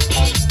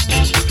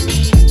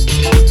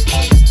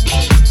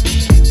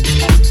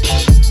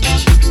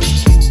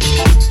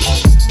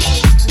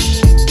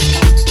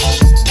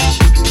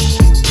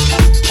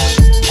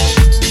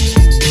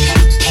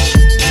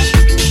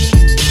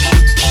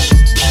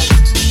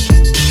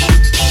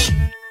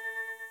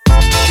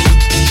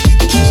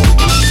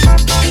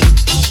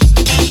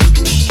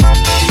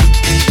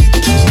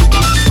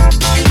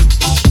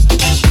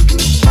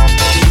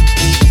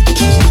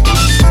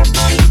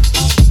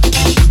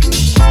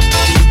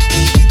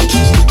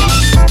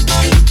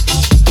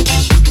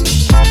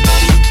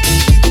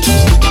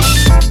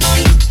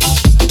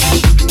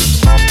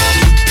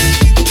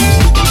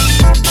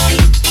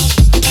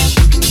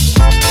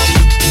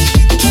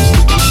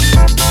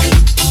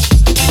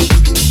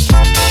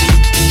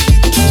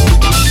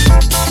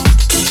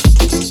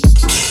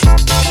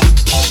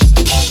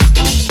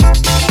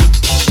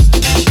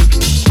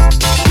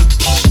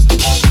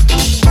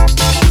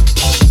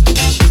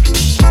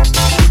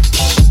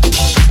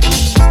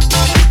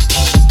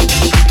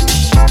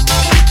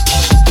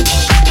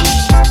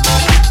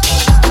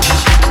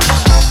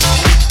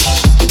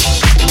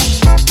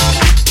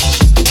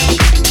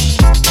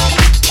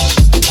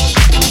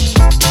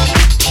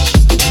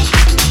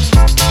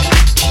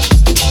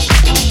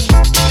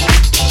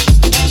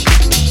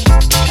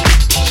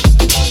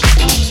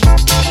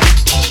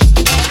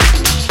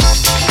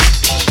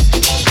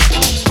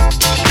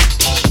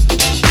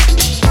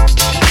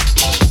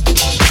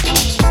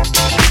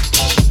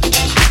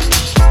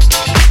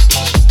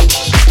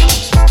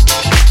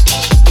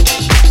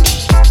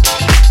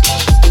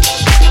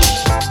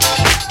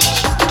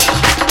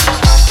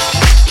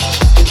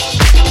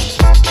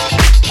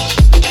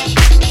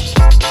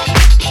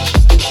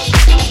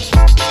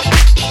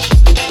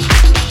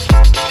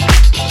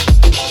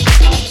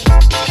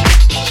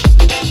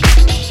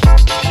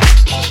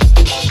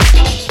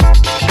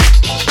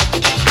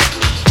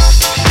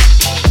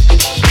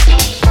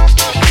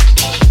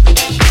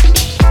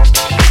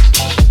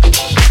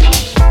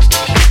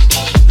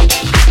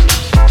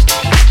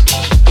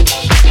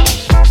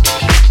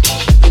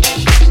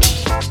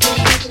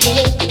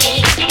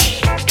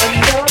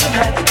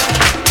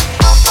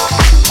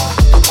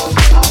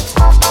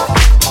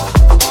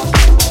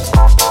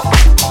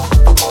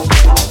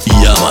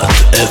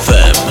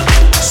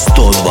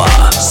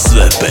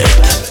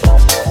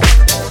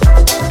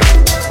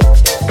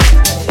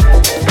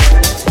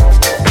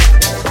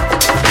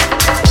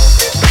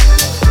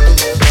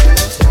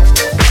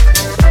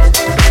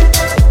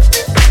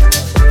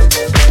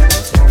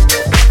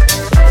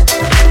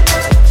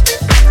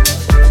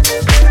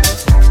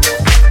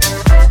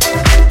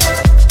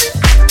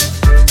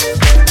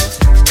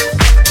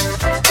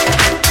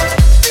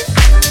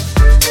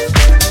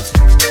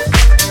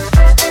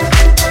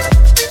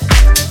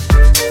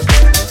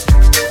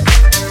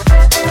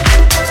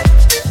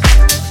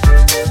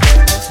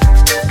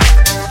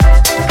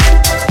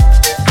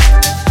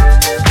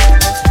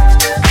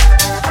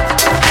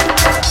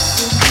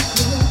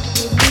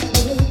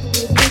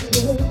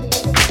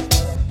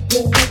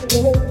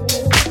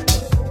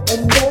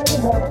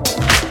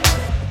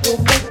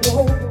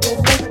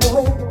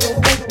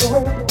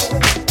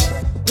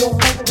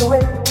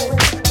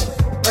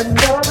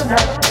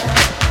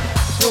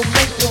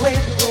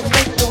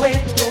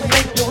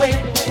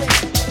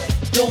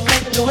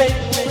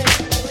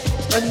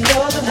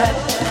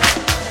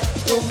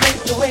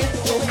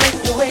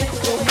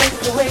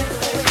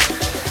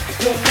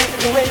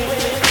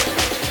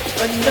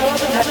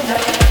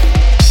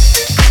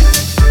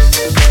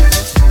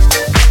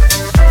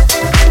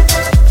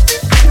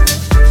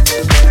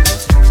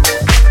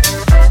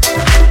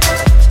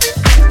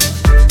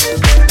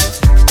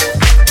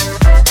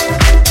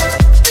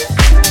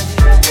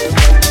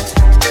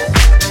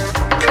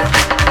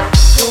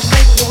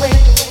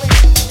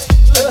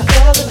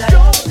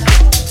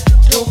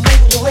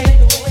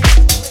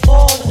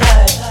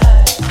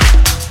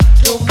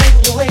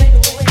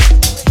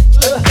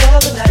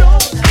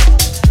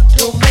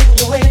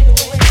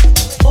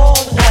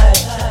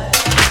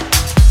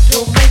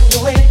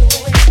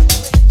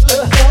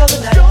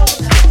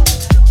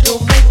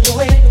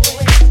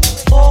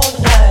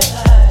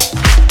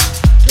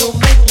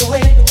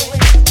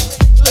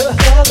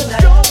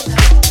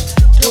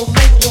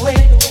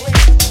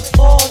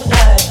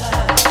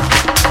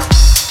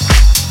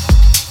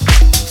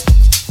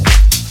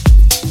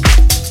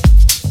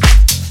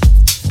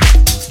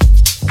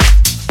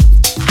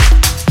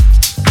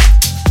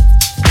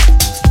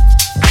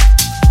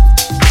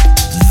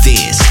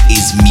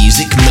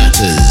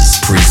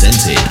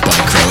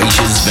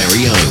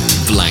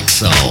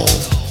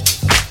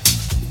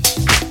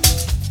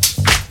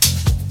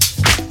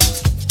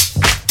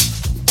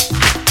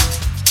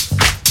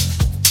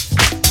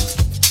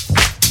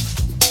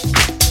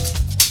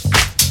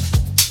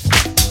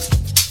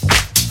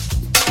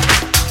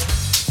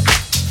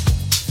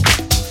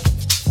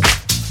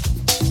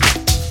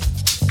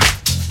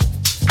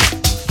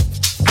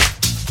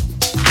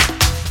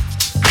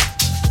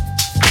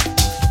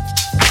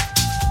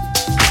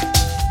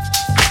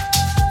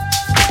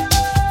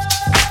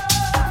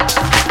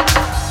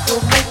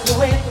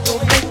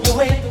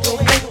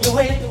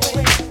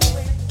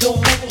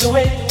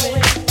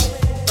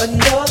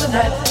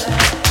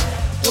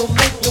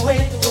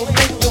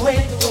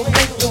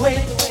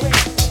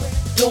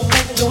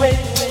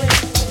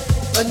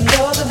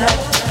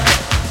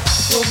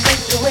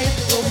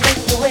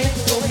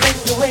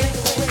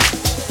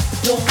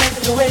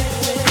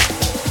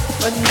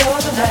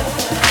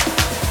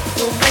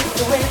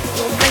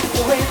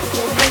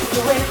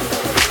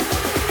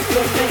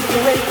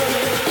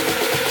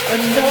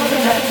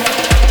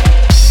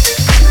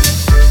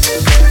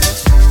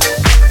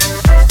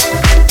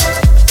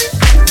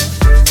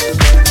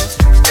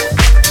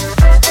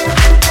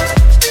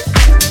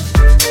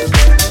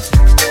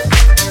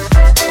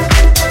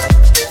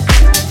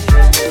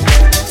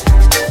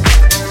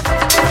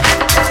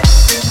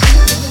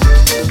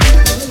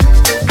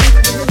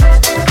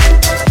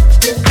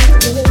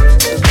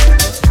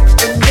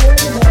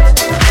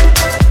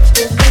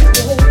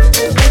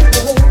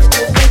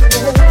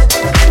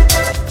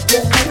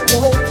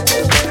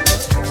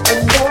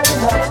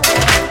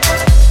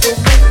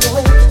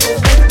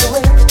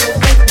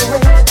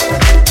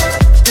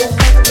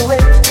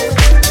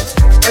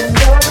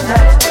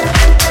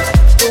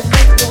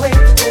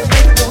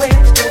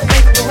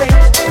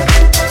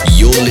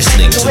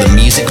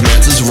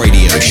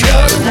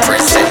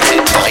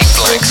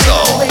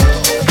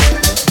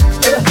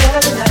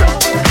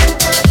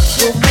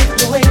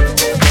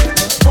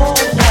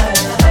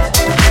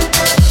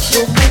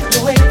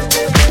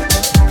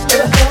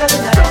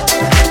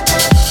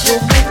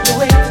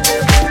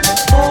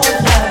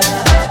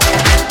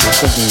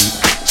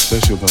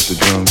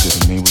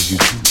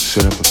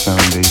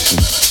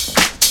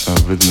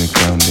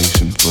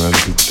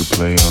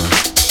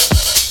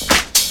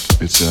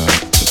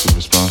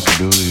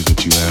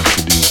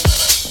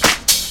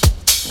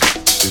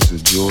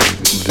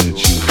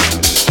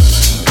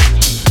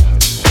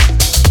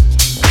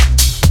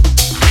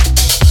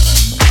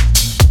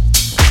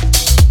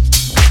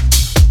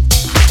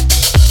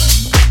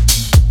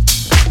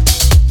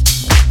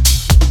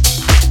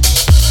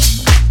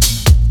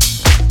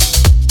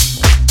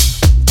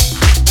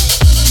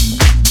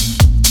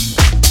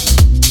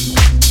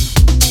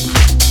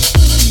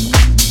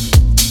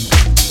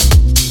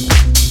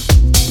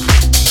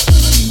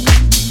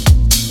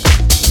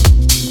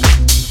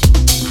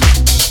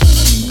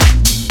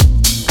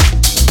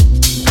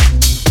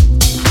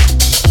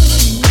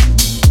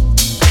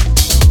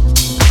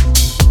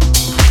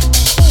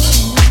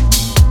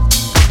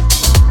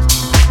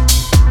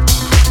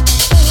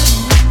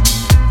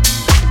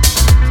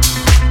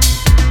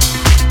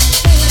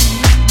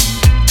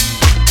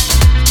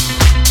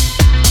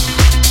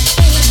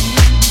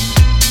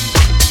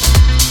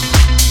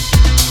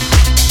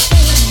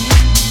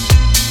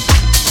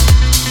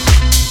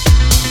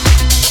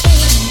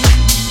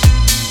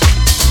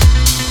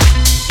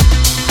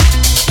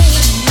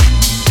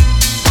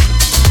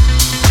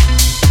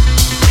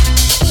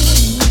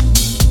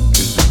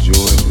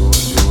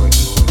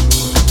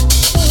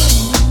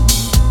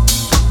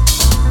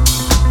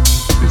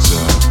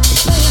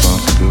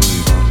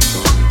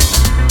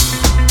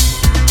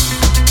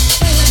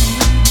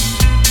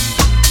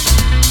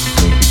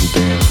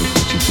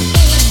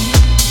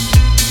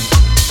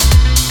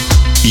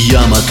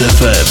 Yamat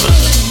FM.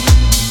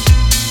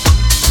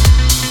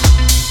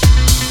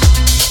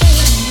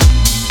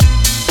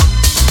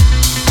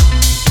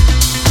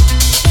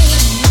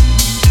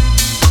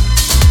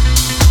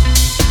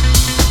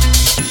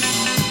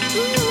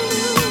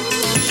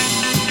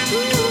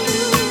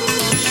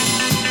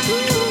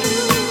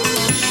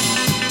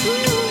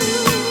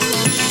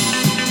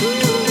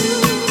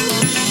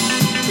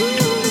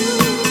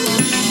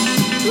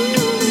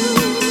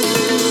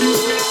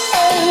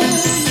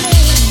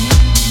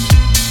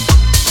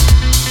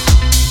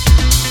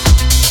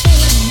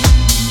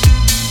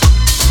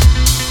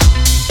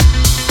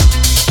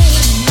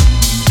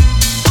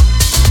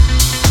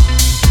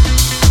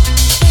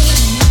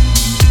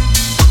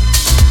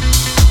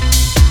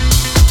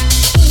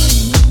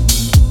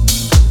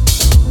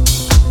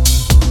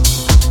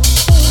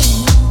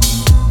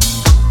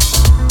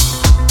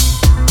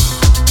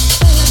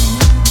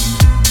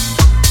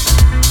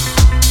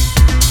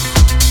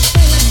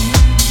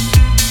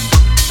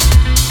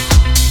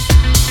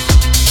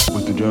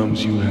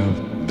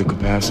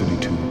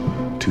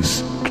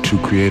 To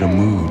create a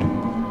mood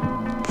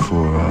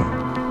for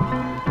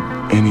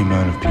any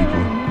amount of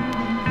people.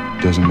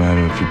 Doesn't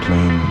matter if you're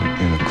playing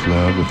in a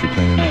club, if you're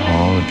playing in a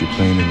hall, if you're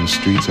playing in the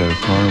streets at a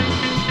carnival.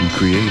 You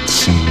create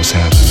seeing what's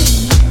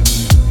happening.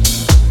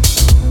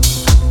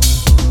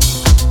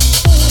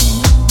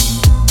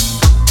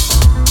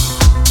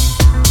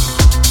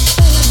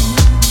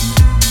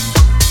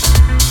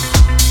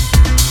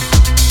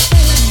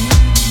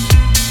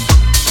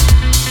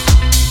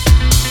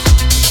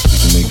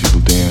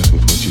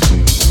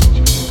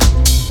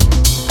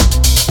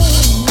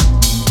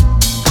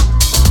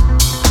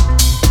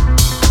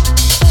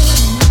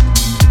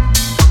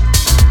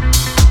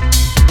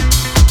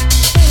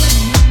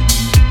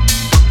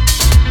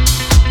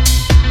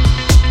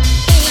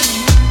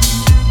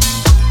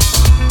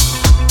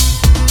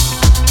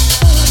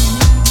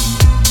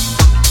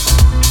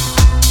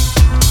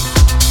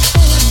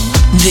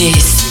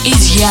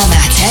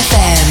 Yamat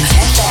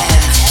FM.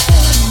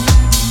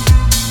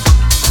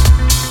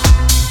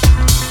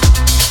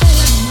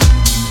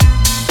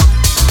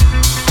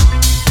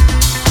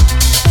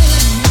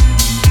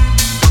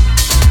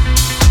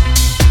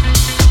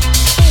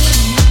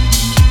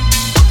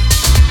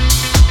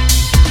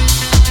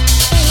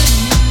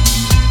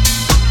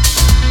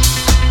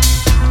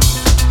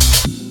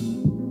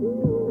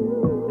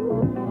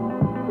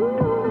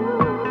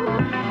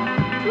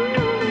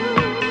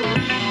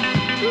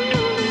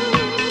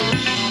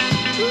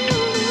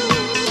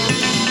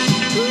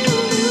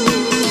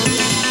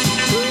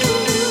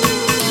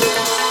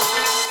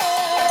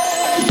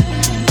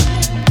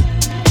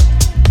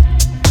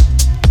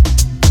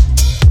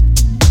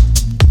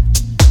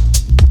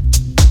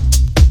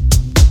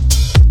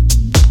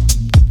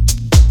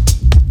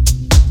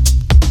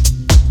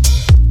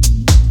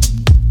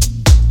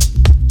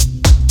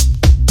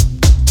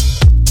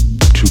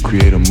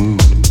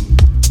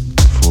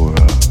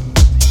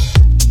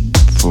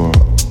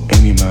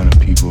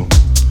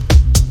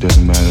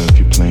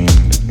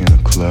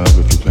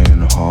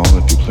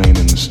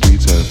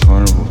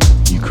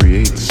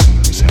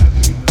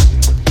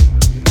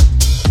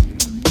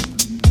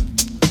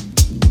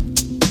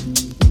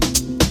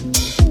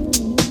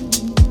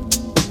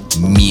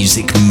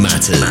 Music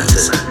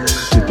matters.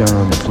 Sit down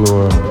on the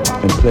floor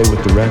and play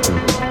with the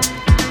record.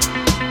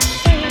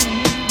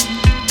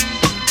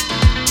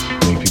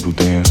 Make people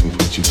dance with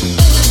what you do.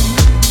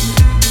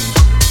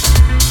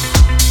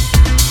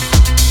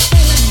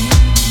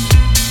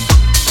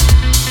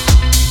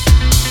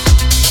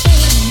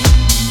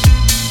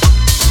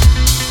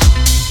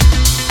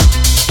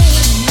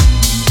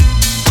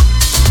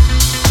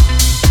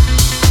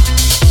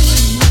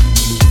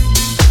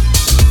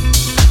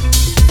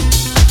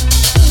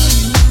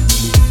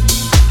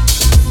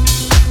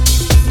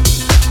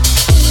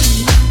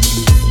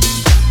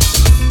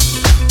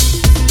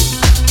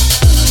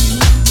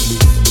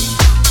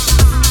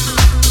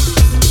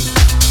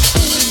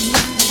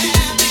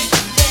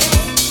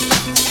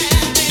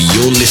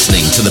 You're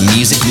listening to the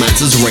Music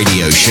Matters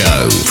radio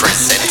show,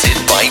 presented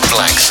by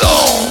Black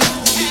Soul.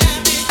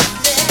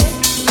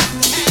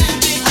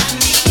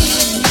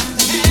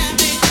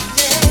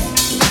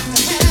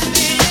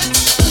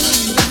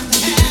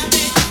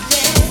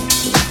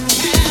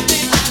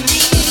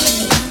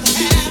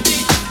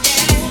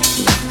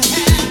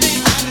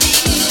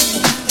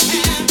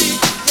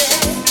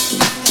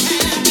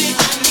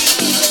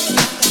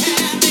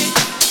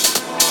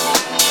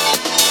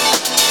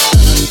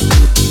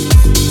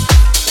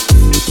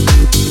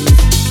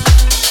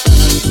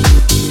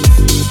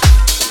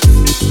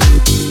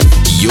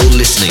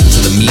 Listening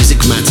to the Music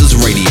Matters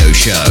radio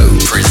show,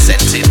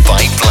 presented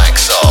by Black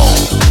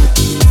Soul.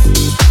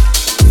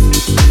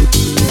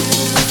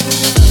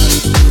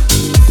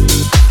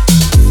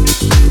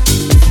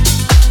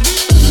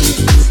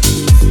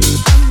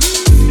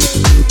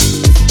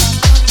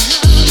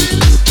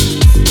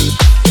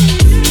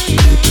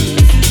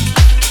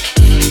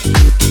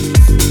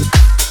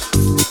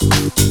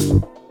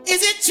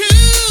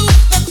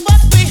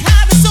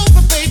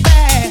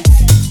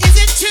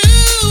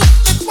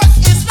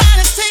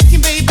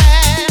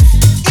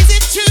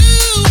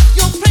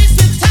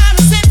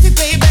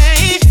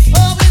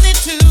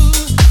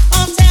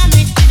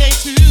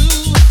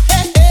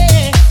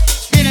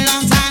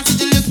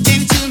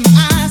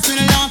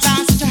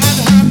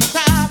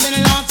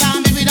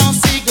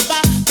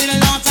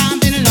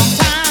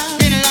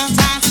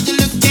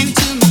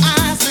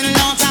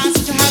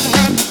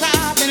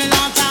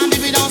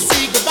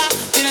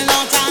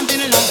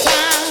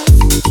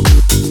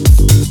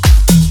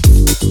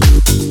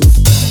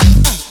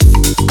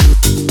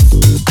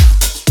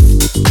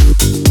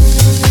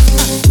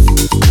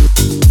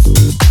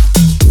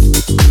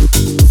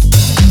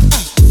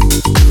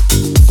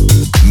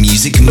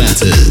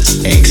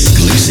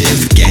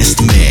 Exclusive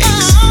guest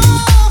mix.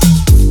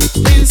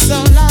 Been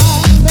so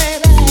long,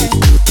 baby.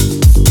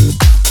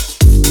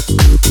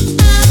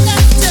 I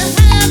got to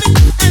have it.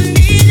 I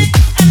need it.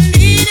 I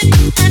need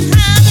it. And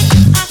have it.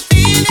 I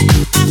feel it.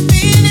 I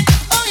feel it.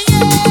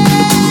 Oh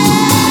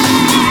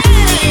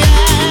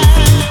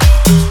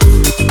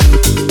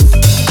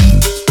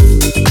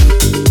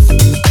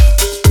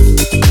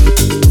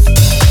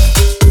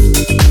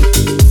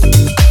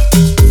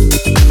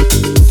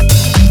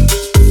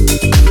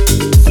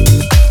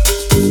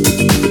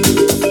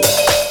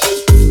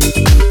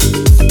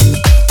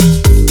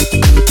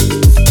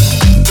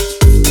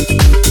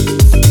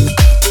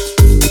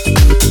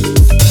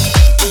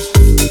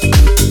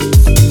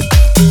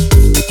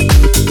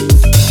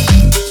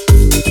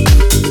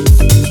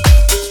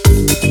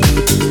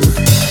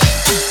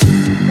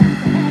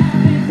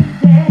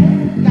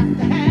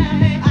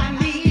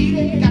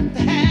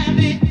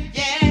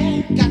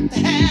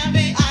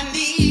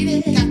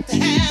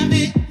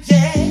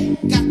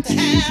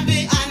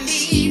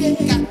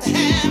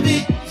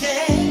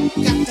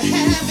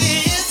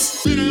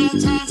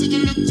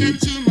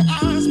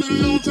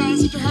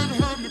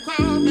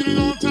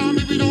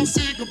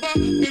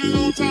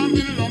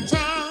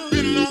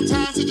Been a long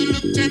time since you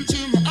looked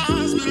into my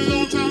eyes. Been a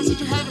long time.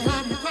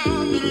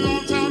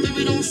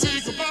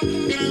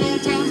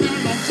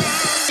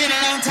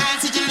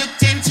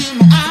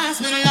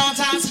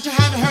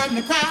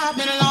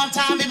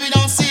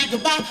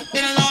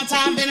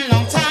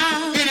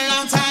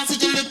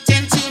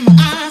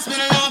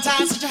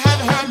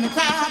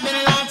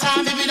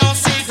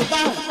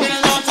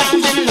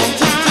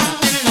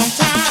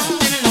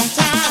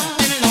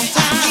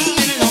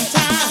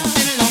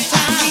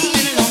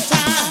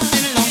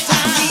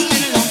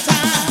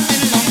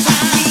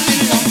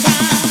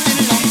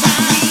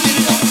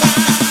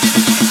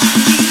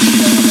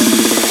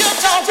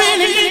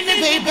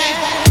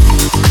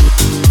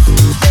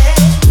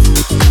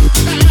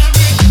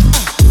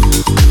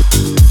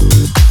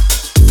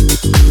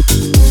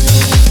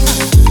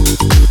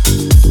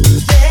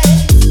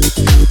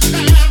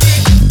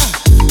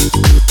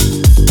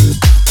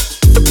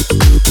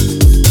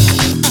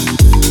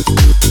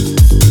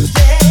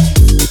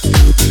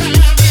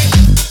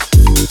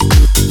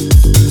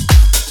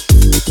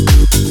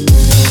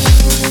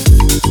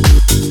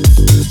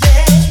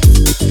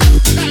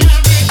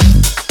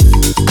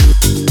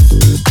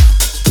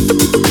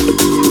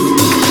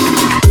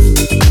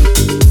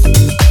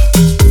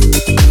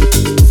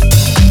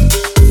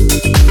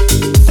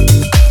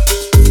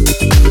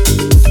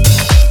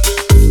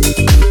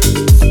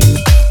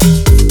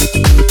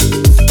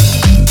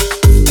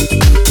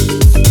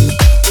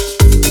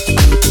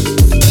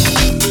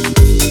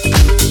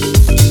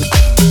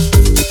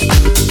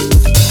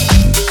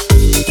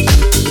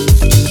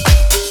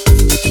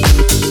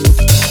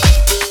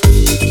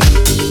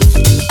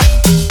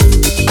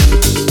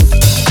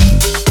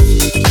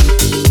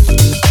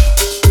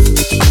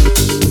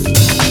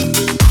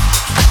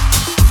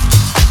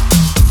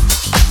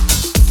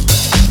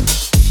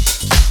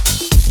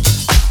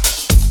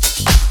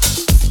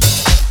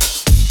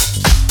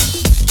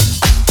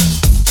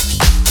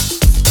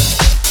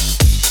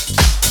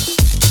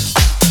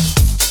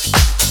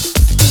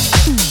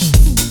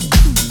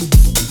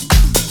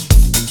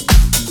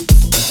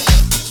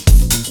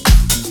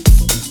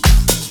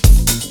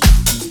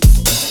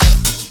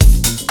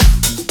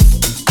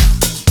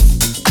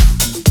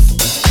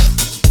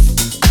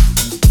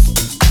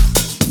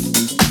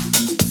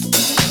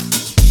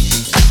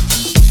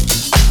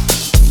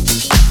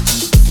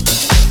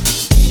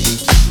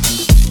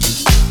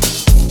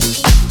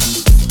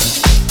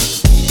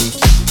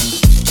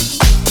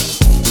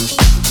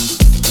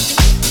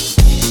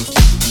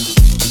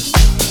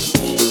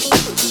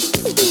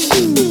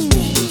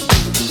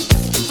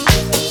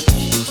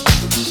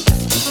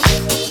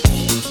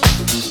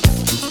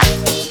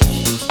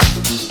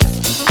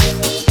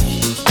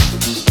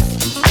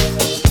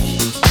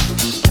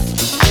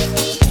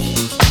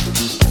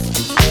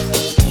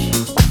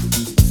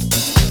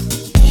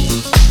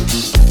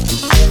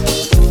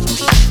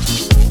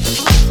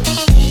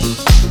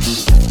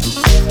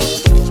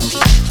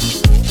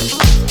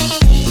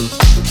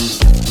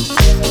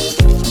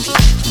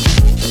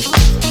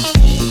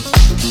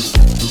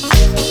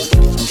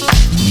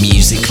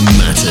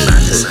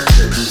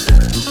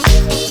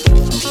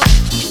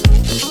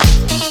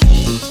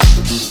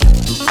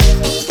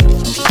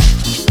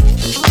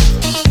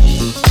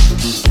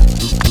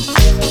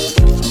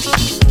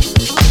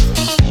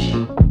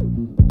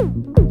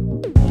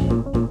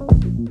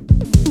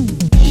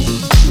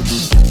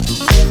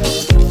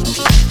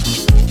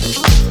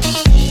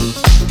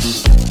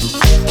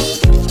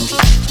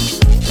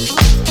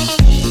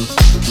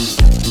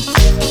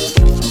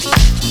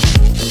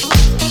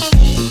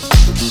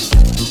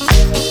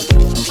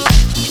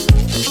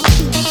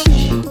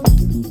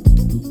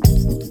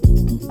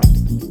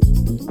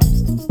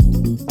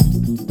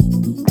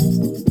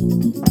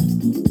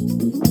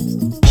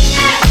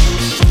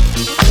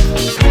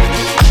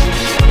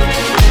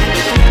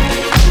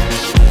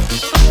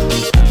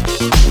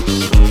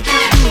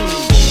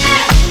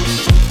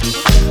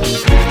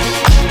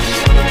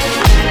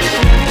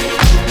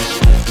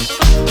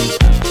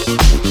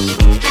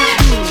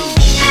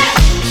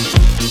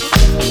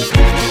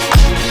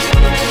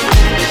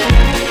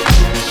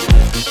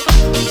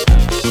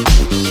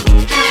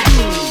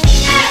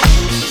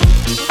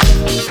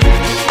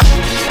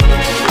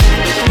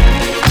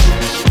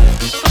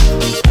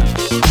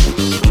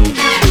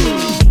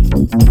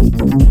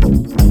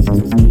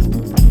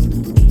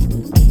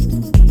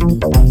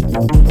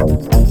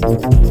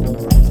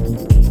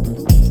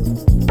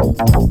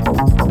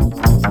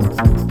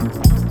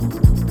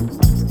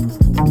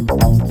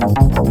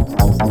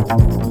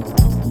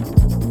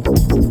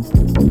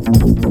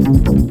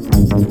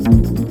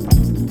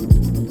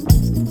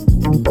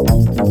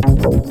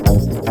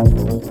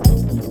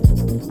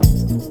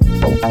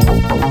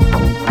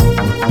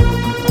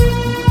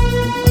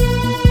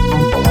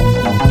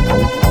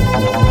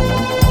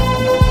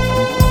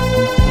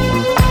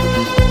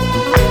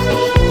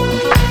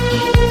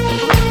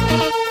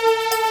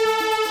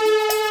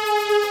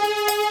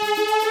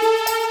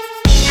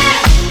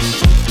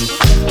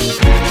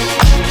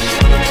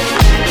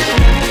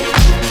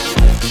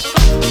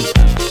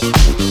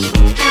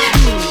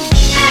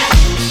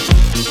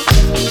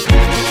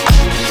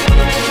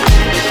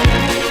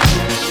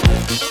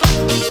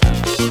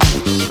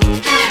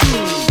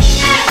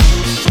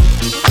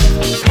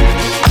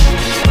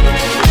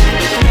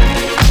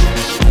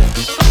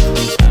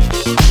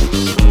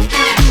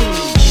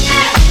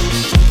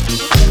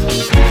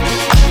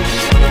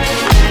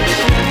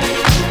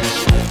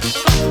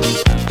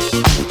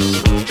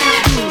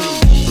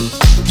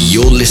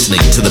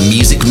 to the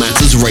Music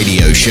Matters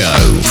radio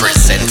show,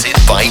 presented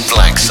by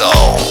Black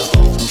Soul.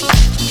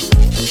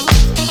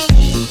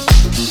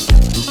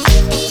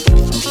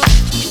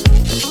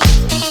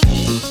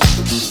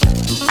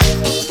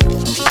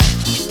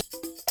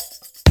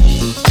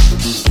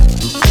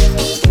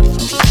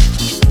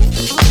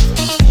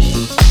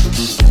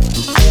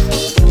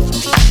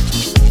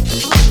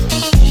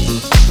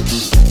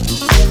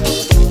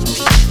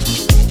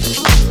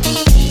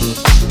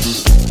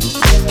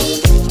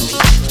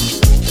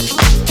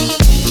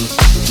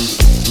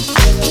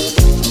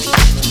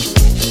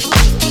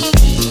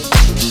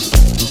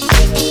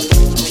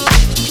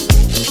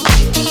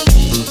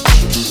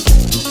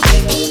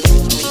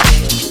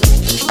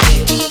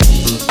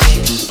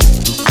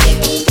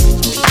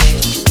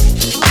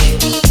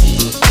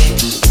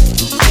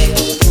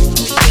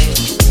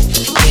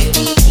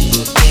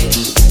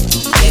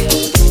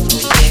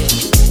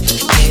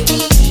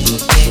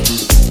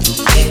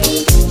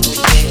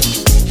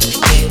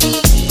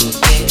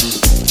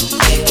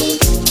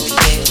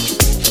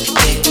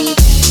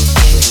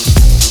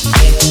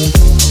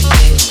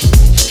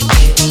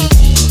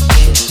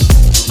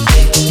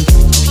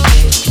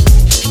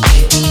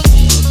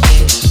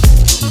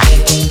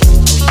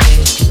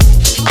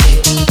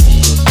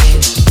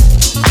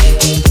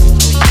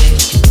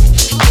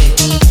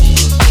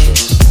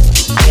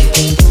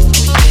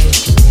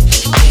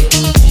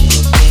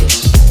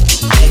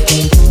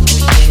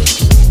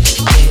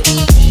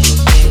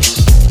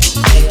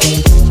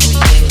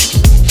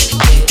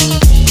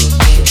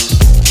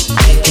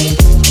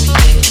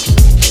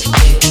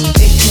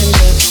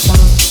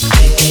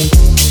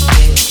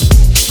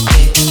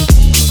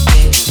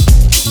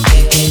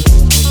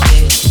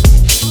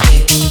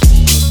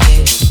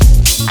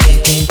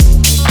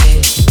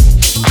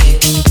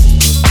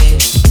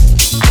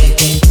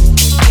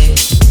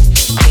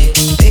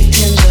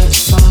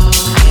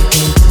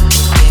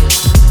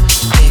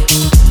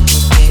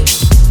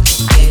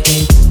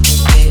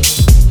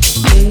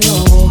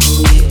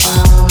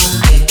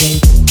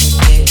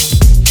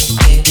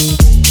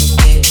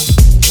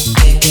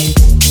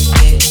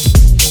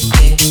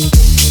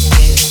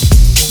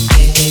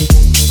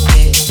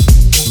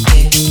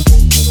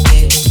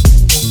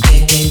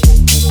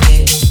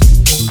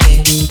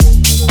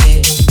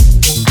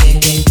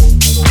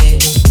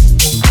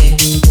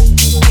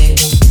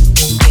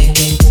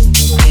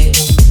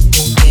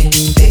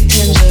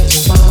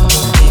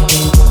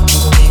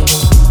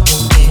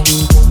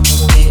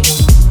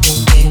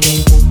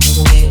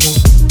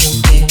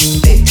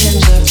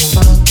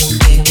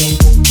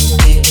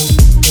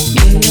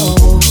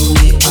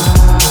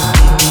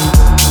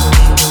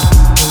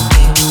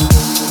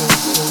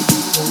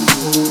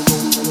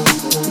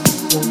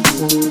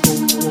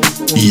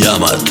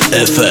 Jamat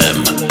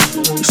FM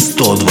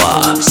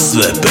 102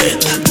 sve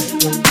 5.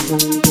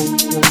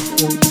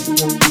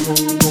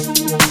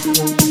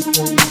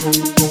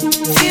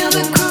 Feel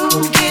the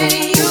groove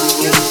getting you.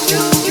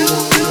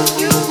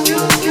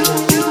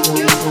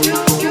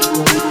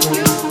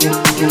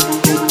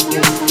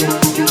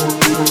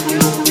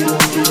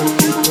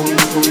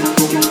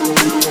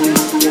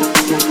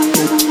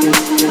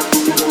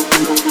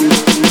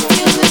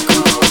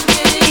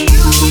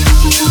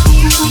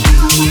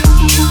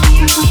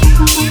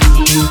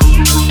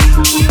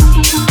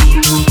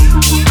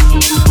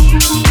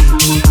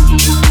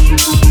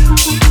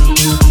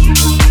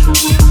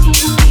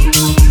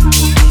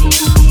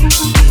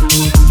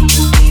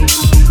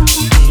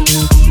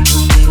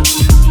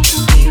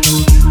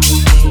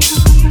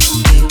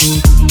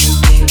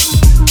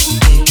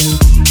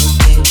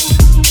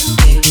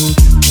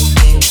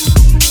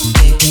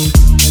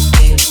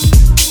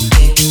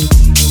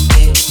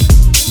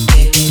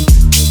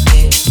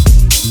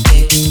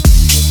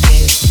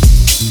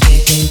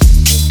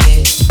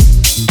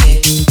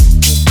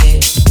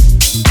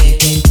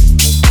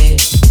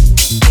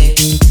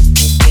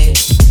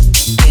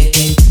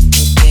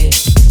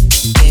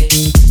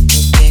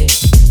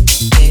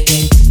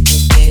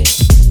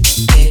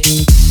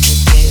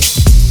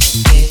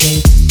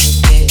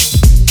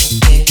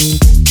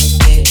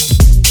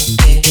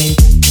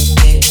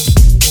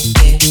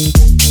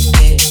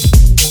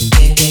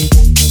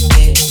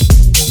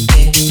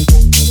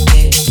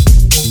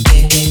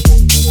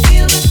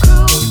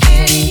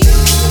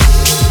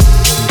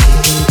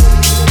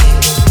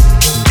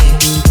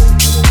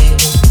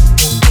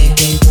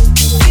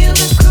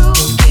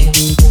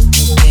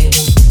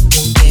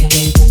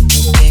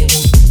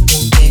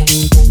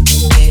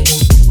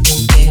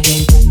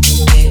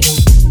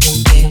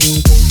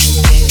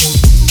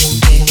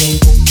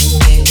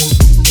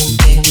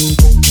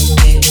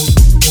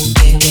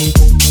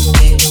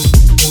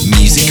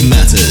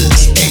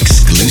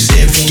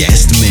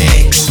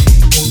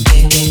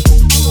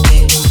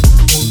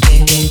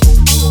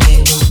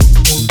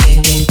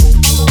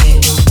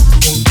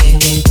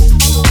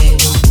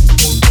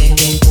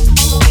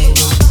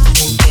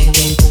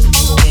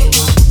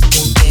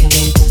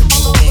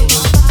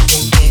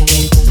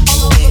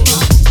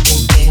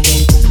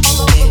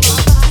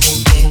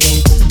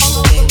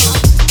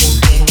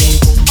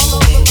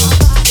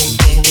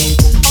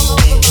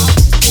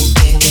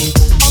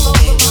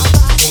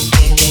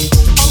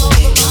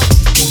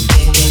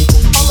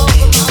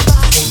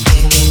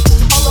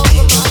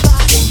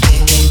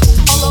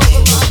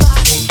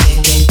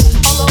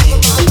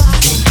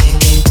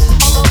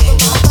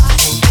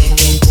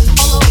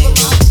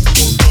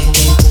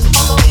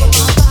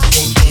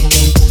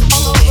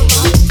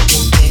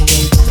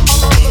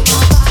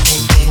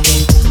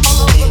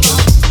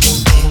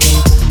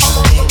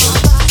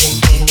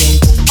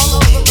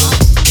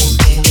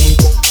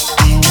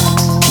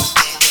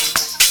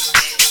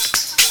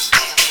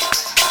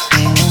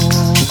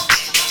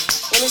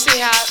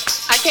 hot.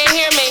 I can't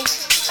hear me.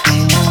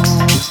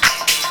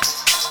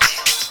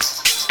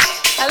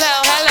 Hello,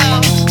 hello.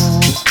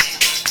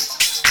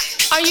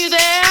 Are you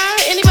there?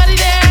 Anybody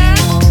there?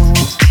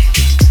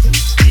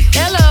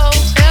 Hello,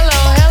 hello,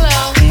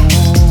 hello.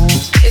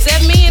 Is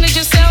that me and it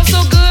just sounds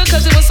so good?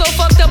 Cause it was so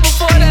fucked up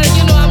before that,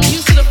 you know, I'm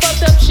used to the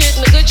fucked up shit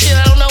and the good shit.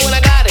 I don't know when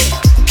I got it.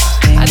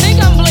 I think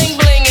I'm bling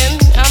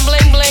blinging. I'm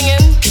bling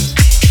blinging.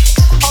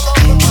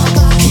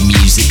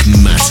 Music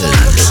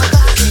matters.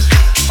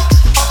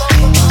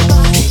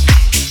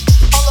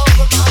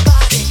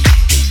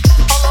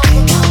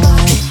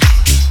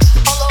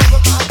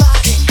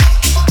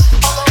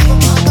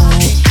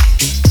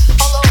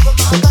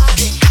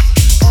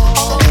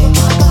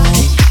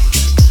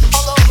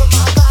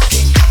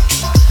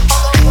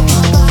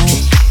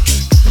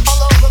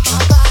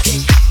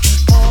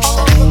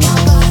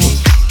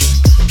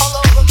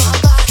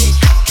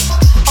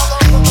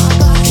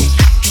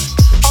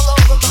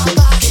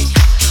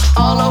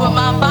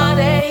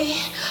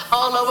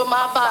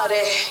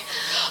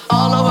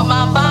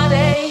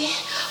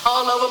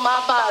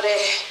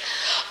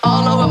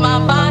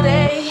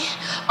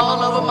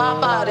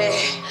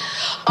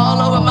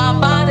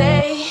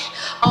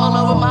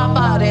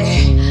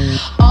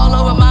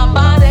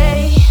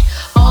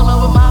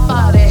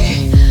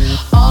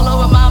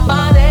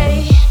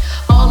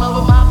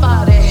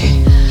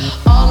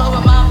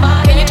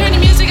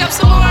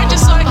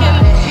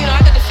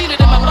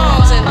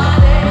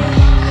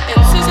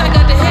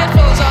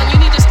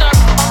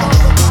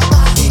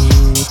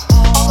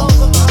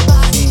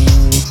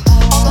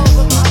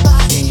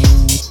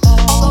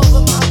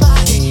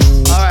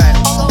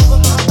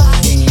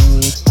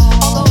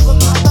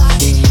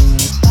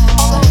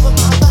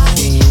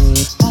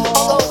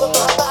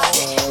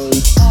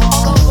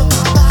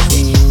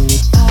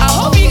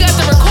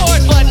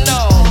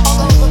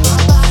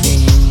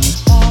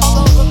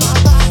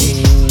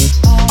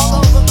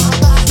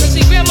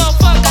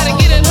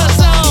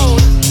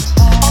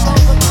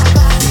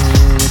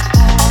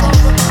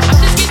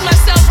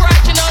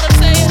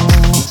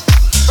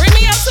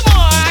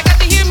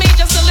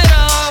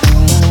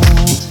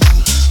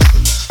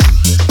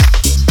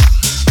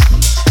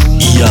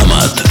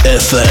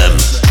 FM.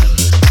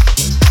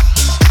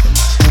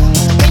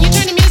 Can you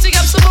turn the music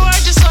up some more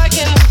just so I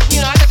can,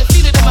 you know, I got to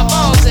feel it in my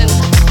bones and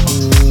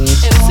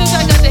since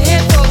I got the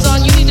headphones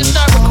on, you need to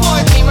start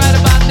recording me right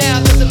about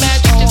now because the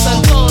magic just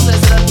unfolds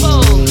as it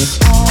unfolds.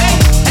 Hey,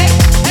 hey,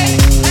 hey,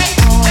 hey,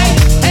 hey,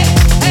 hey,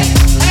 hey,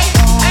 hey,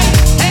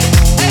 hey, hey,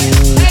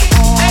 hey,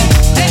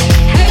 hey, hey.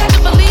 You got to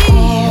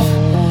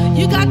believe.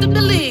 You got to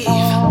believe.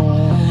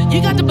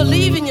 You got to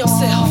believe in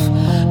yourself.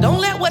 Don't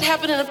let what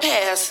happened in the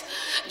past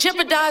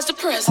jeopardize the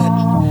present,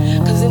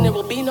 cause then there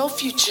will be no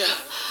future.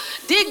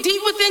 Dig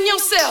deep within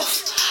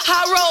yourself,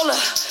 high roller.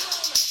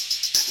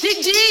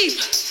 Dig deep.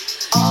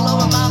 All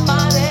over my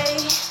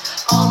body,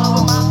 all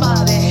over my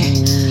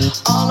body,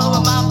 all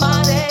over my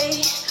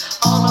body,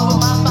 all over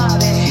my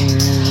body,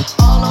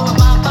 all over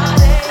my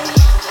body,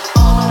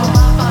 all over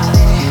my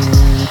body,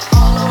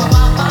 all over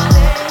my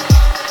body,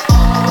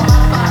 all over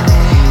my body,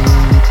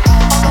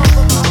 all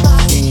over my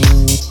body,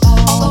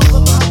 all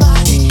over my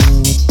body,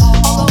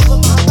 all over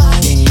my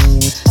body.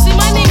 See,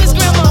 my name is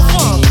Grandma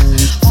Funk.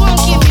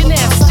 Funk if you're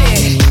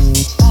nasty.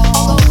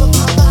 All over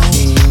my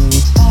body,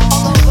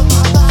 all over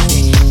my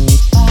body.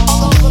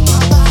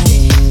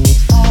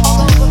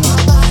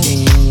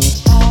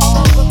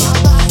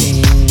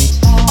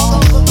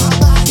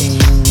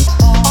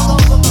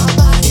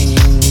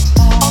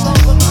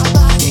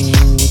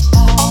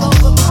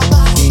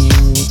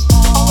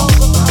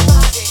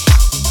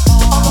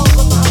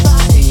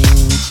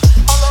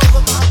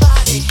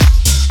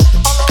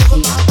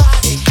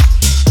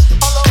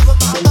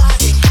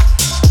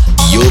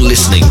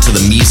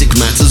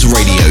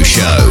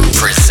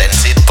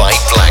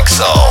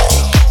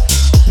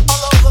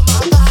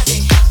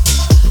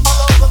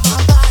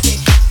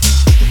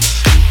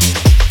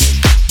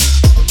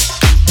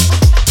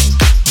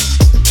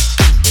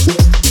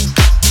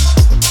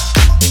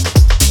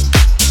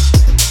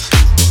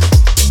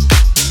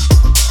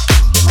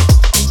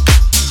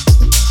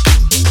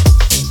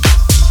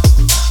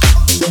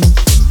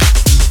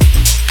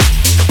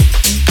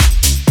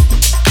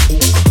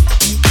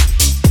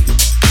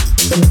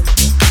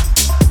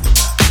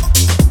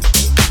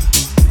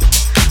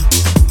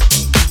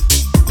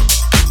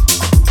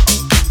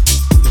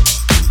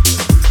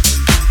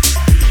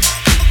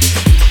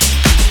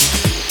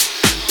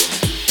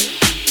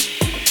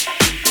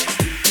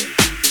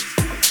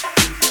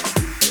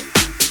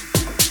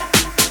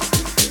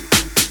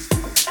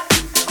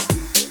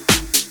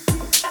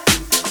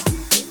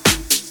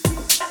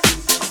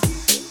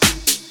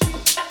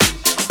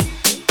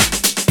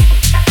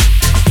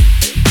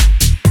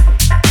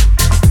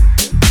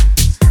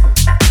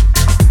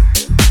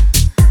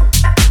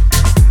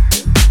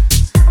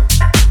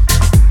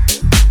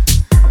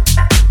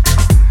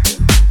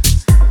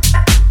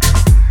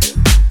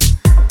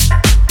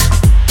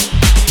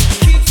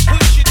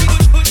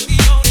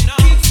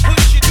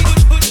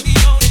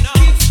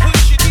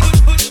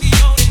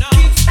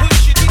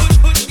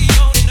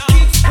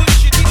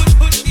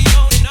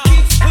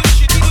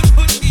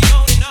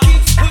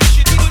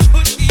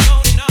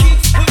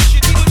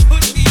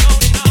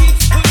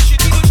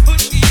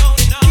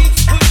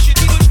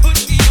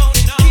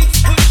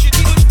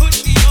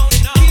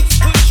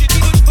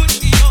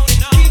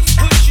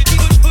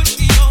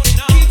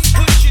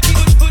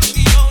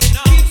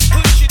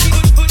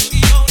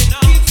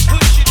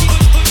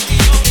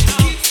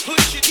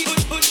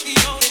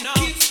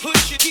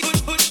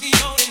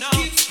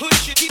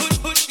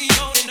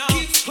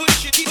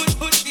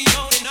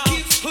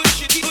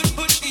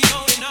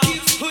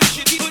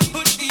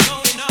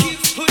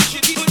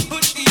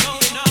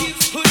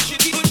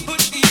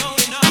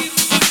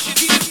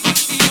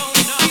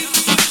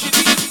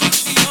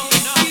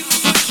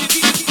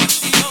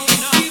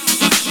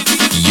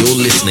 You're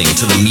listening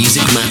to the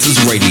Music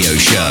Matters radio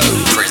show,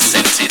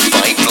 presented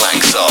by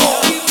Black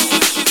Soul.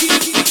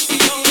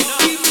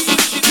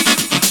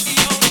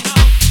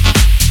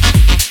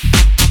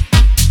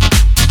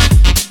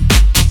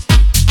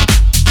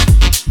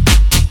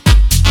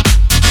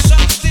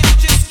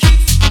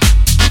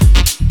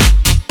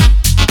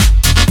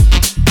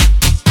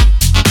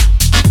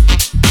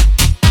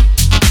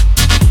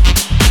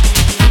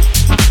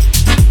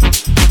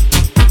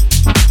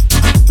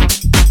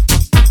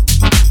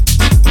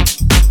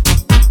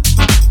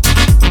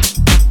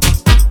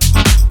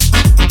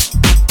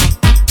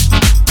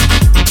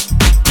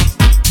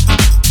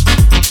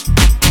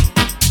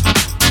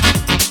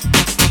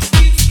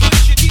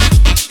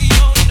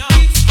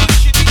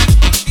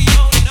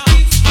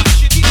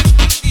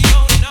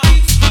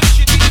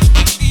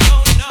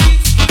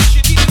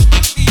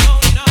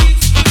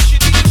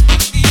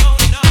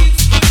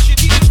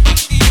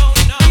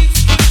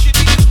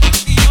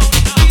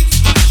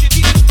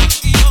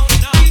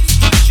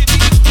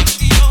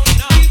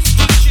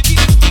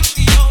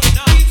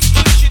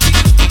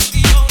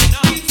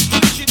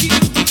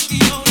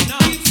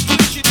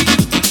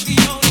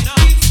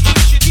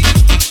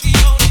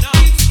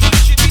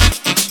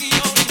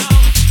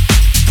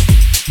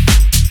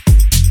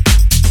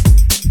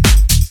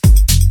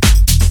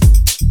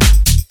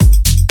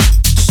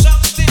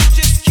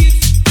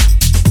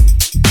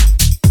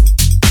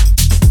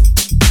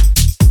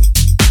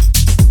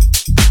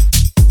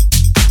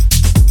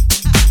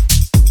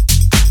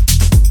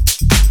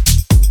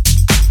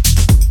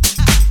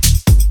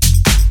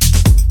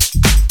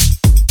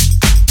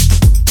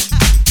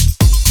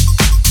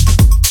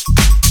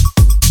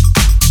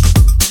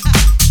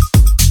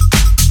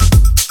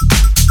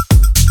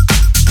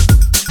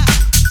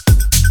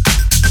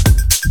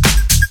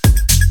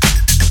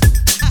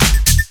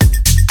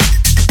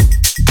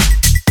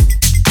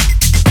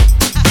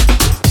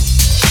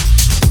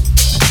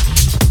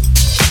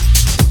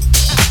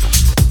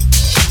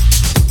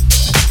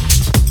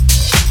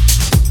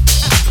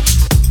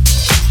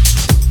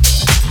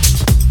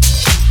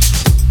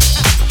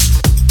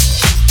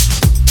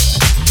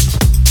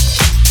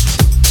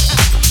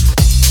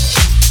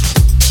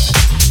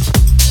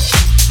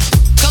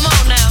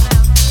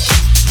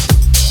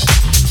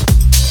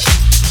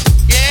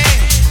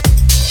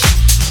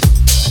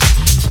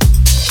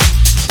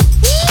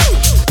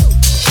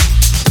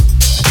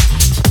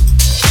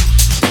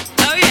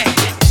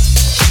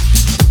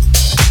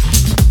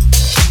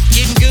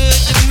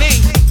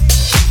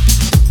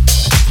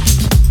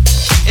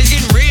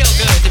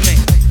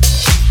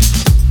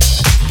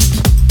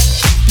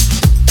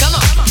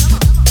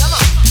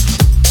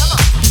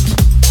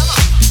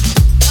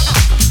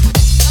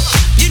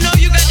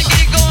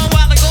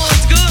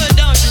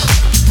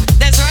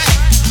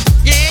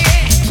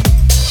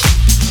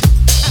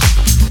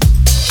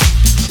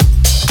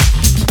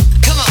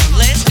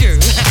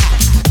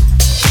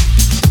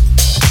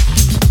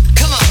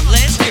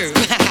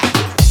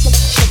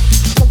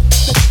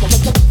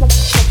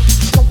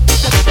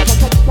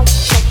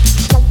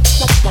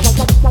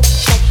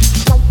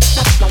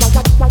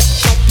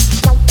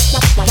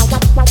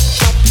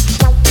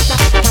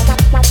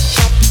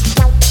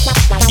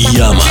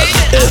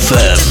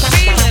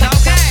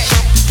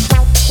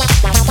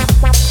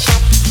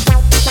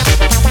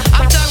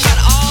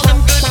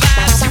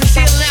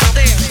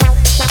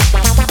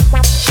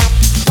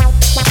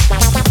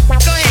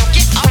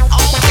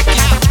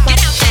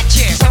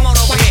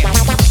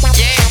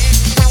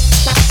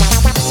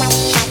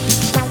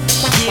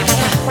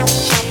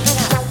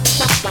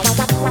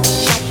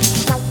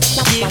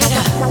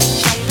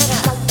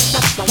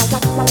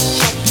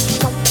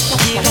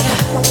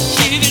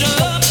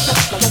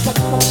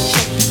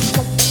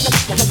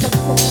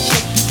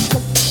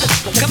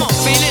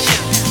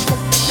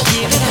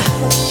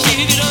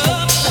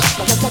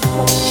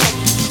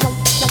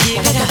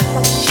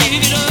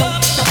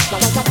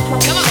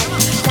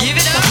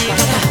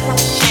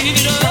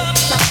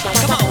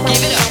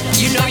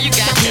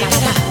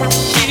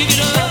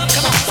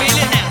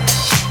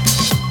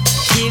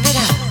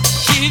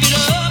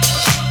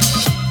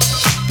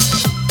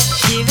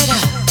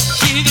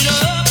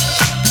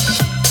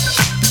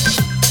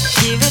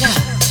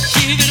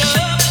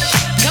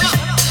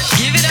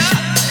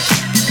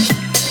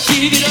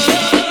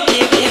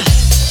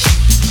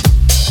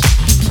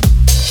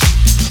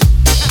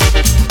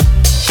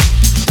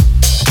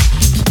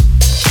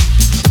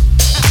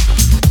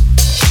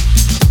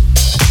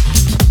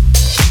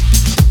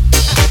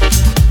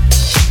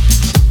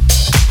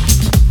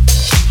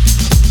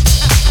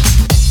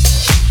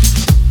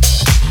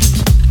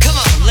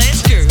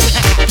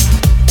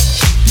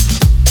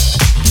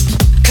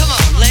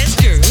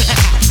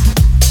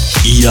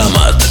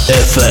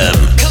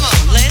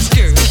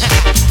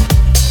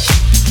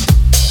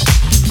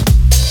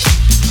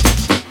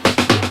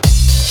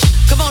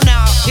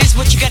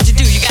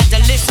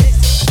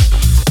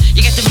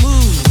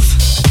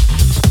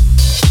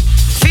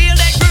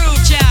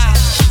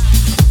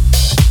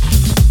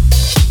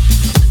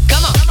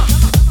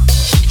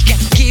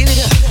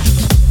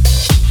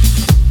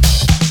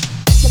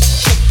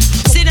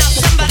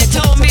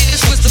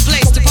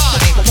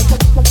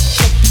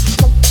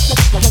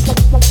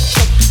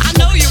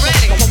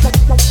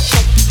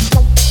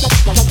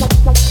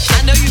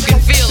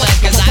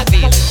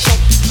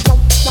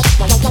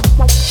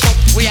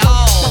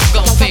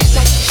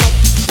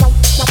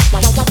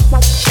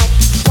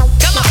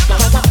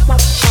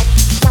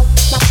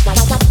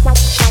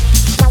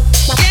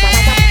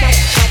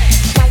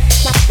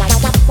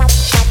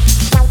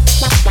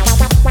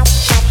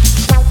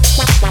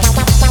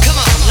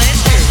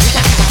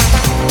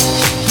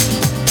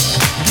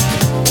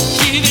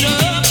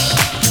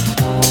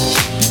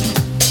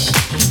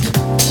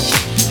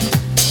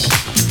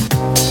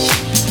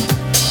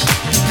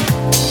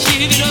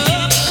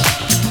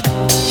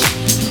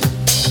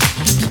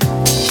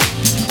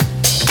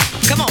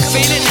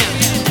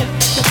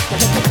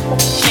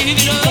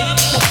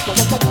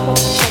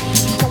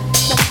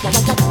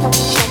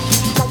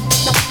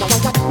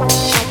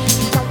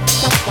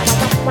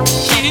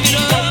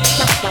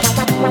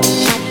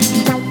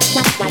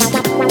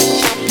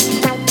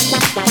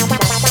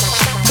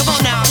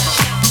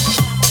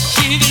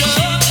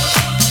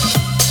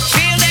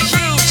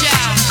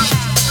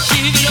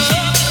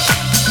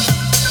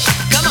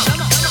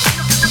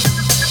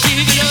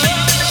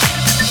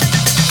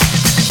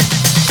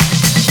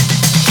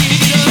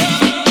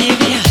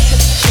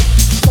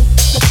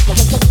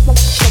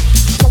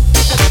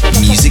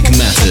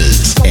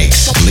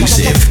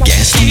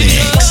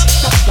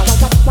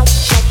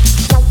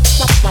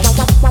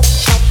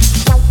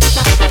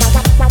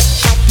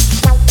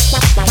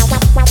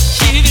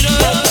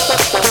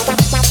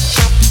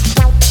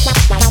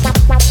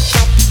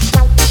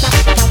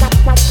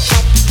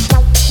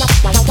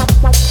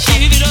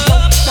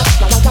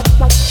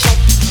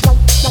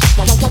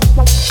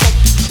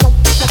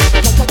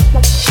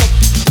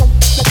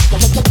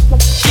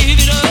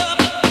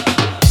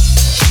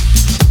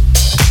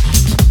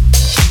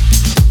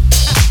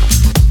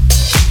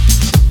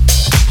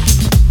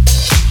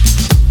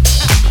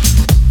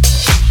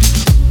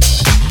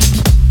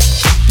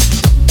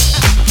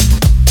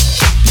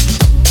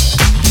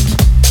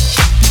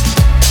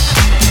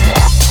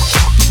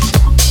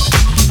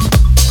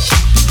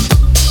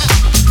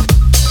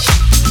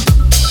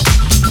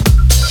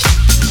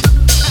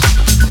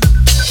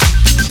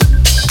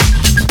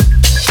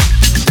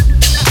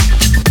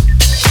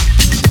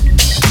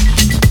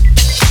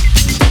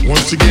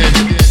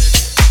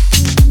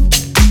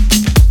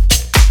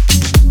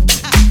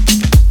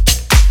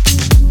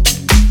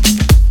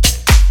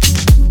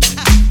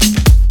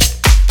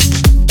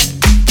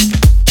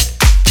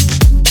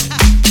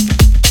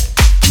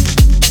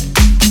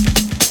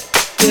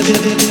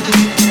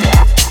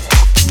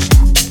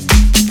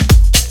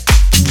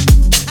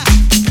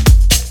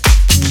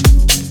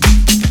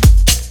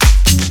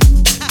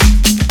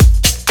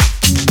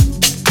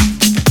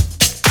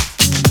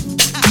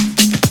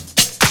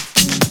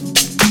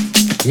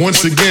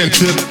 Once again,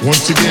 tip,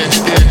 once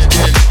again.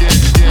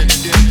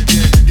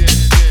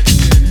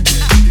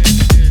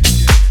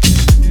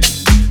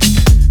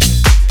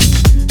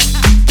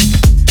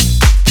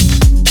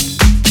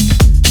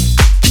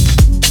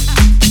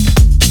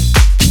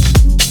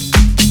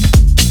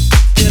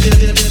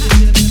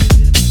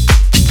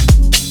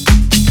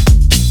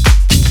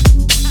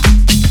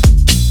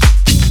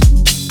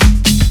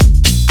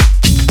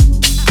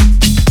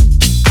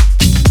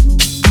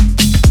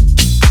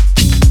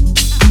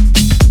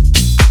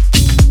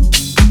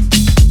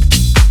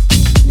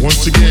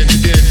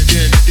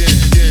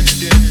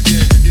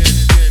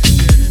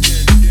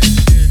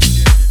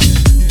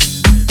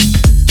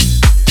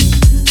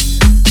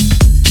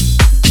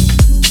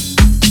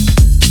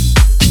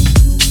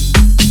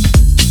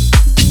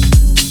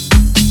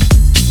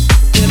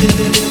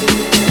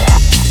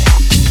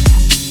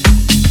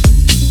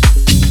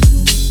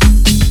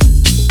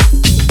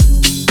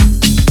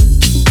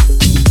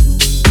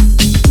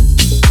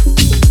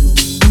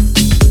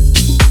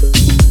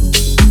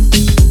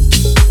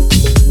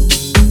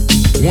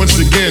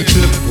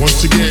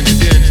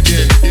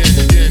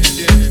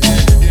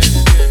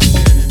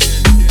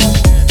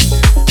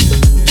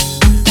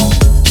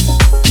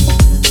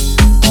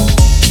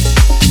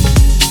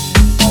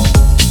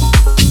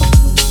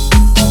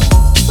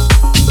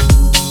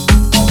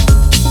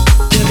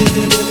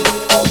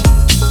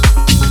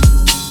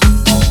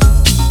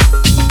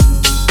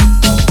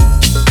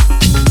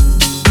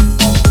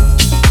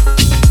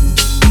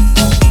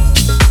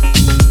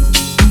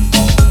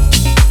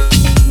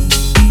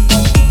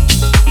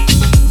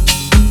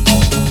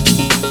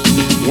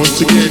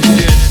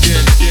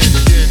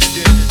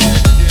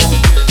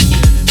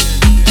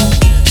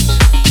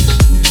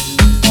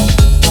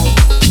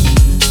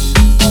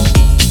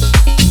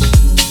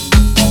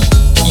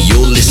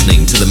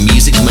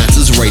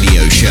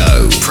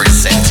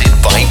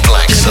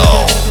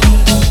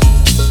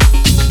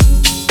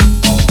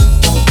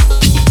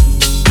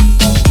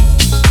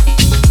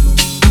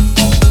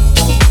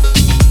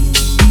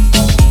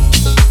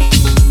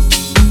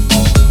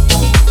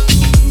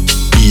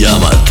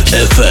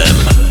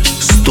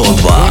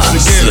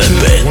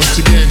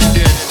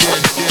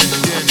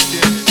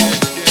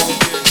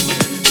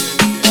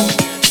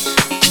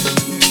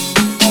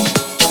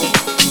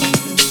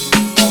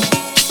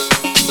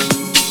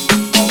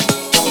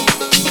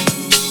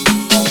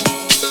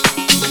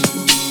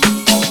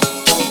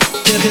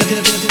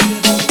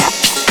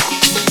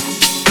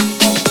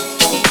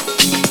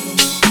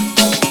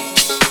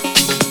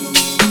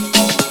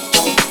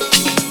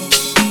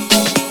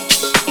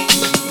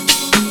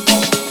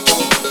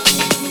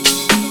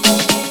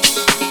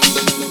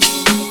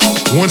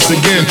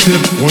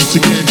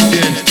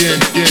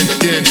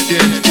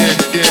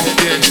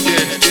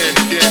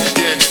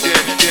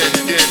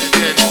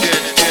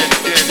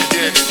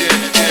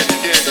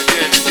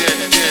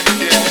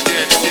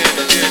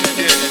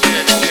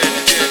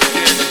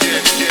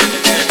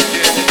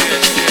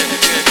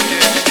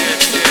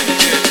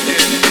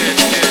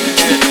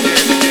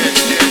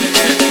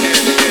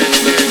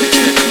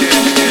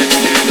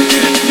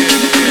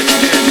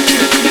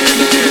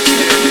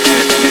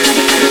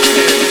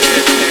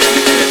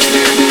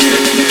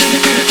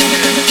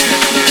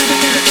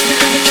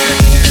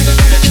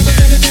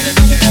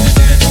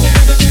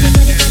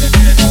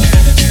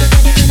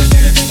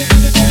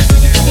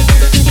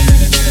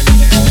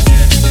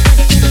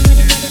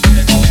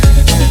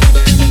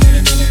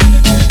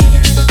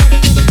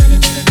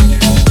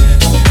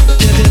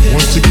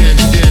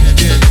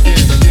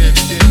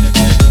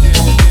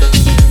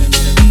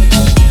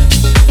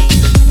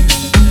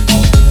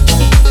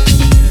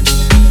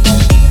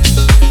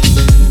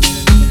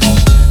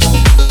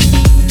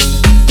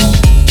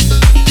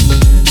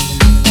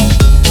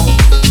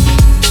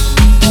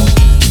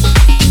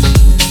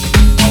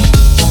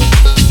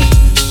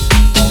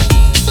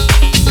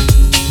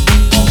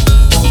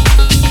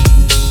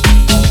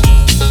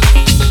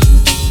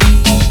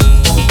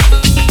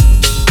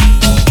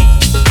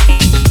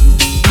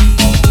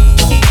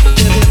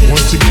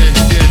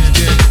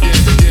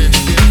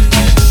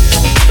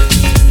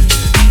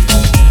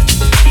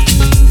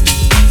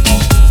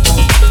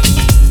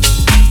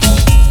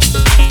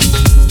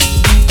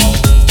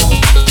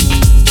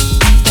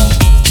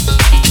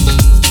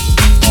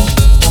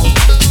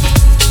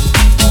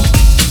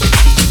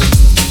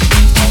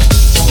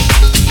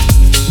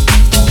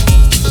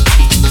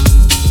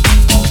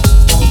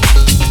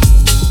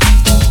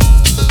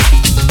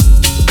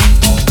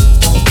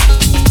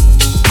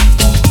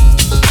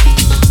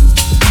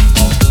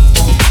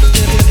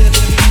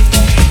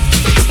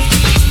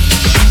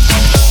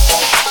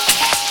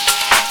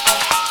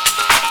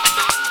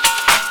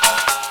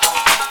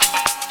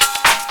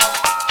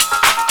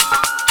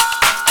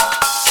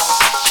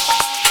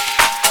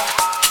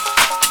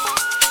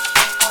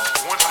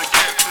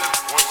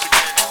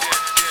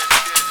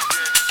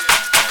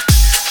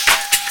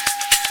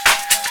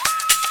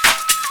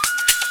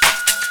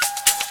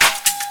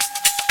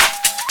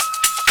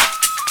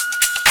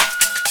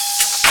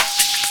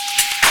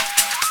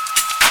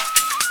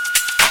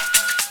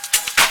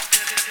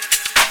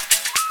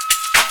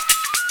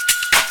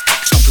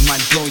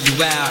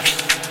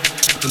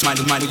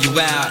 Something might blow you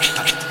out.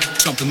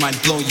 Something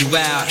might blow you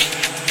out.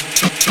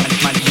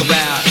 Something might blow you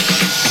out.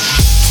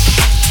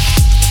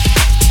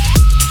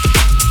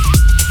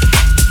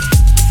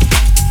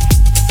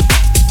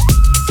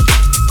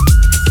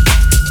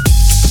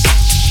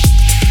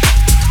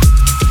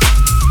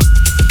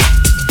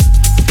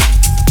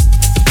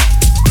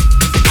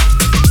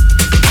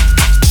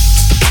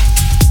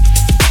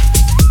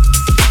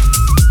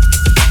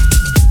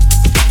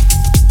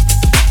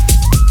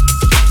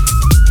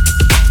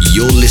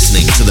 You're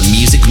listening to the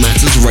Music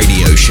Matters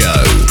Radio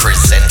Show,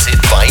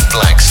 presented by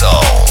Black Soul.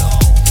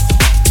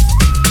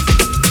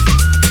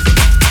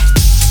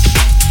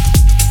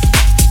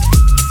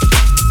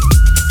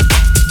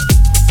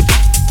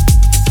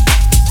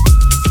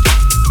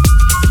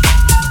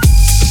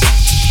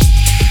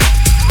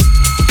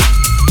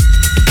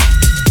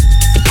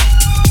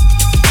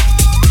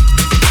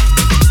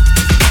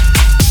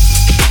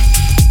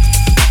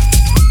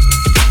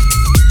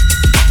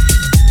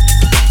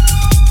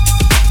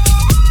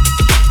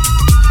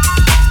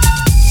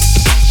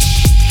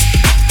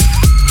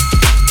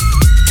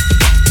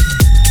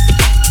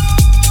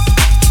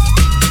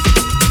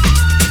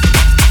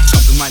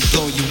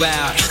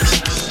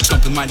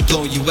 Something might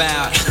blow you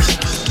out.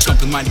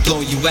 Something might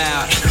blow you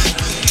out.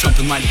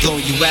 Something might blow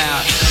you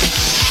out.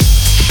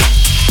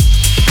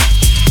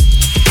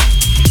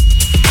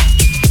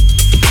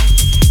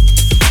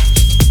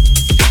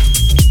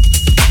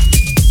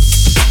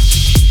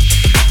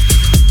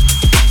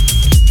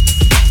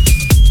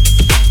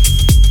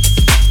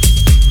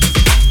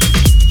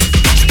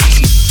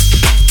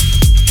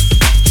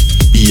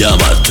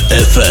 Yamat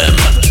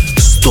FM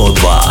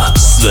 102,5.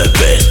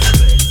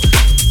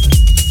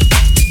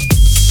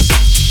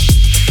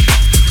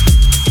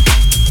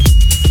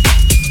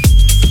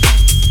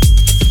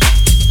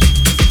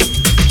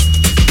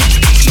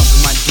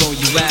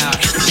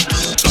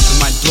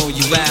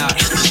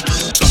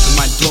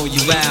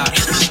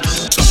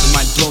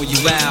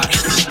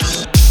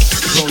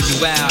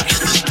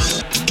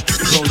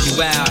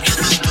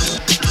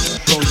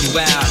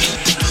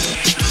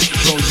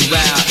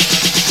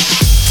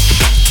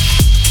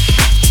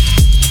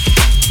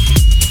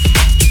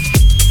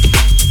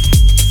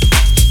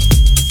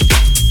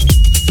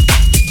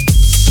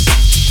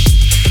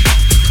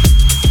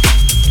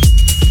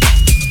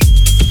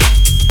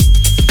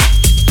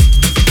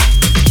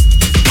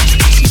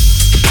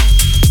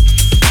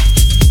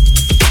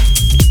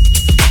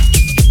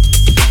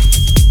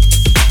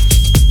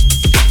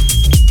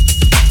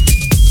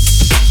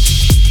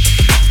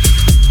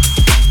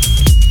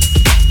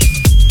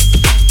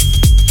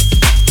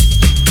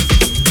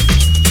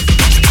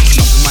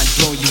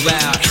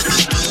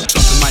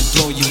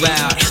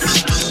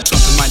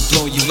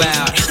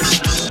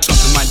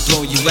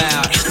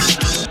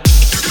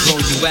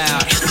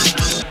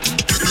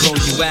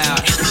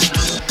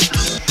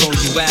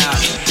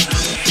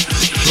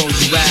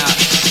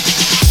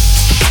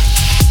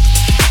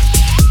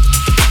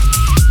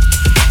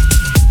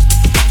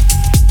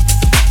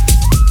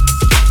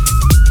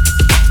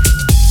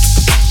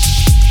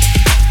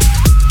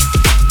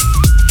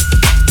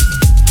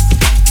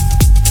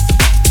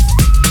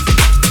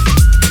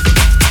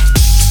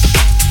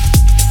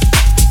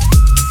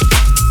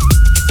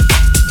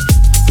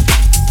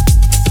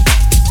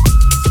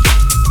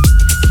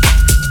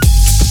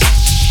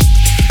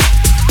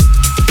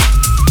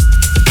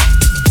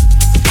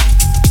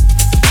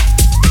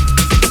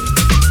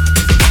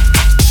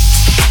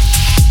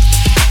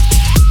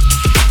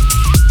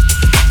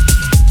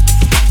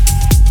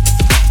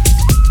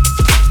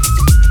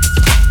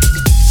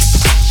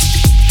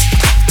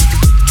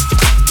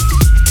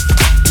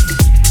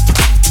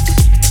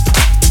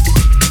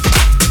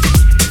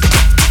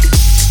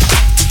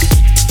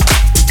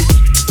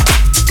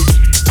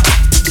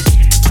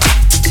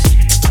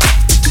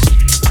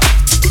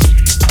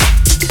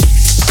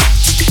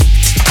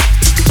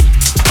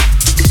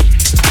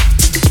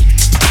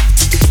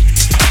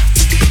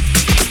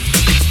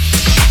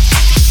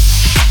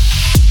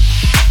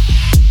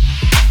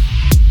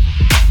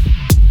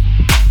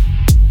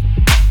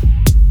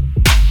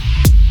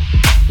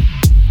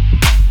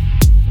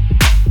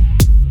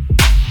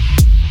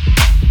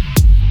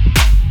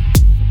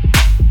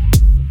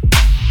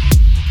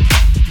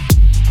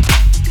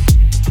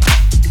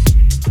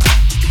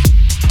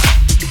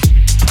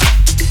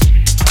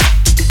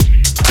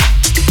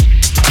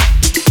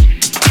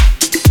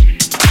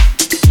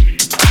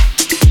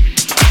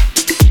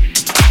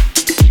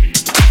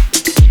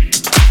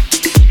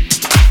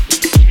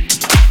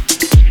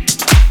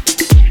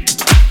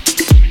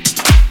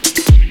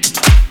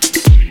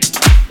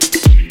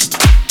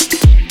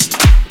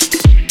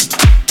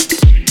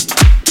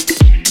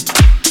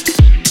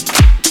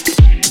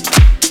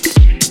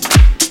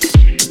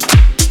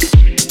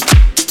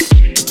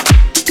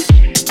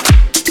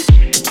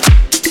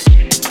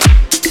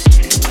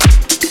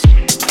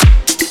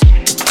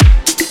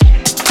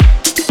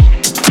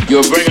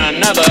 You'll bring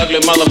another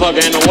ugly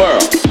motherfucker in the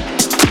world.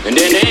 And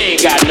then they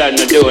ain't got nothing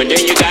to do, and then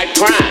you got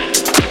crime.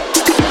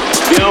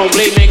 You don't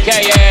believe me?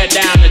 Carry your ass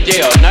down to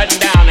jail. Nothing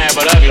down there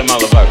but ugly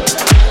motherfuckers.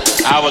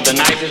 I was the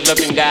nicest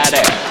looking guy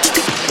there.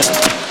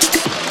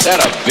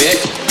 That a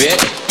bitch, bitch,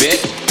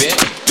 bitch,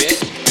 bitch,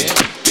 bitch,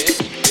 bitch, bitch,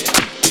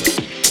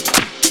 bitch.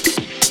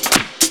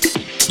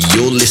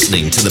 You're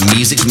listening to the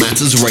Music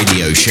Matters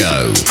Radio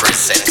Show,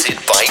 presented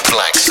by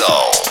Black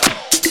Soul.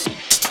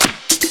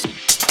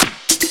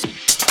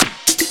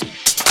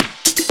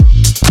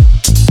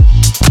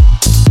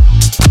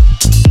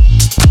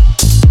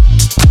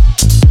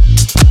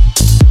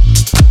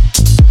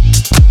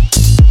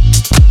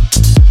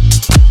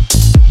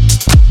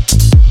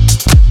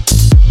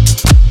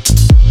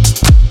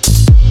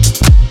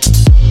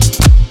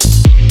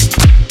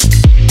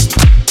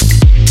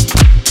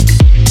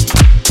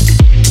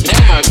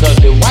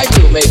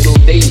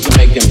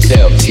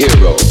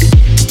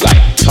 Heroes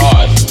like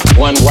Tarzan.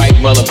 One white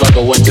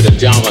motherfucker went to the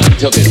jungle and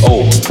took it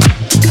over.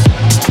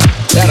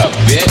 That a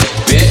bitch,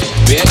 bitch,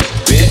 bitch,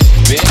 bitch,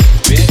 bitch,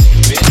 bitch,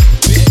 bitch,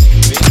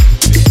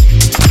 bitch, bitch,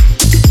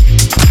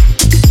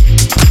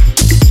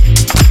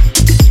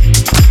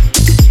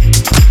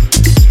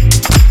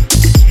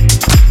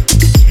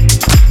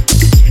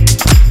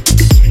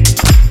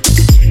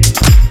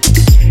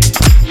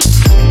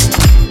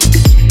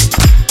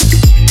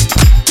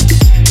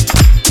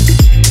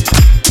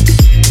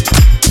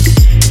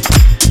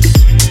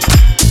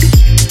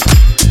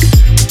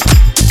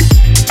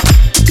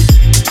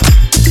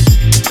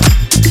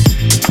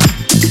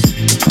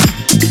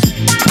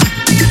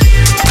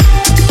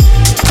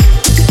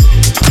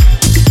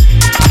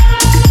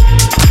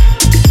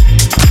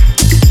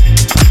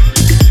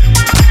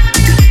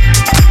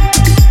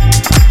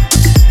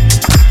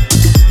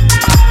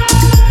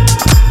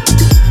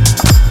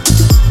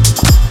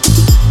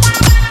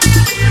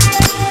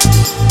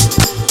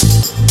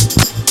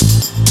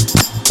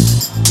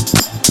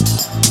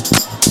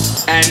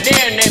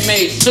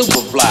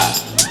 Superfly.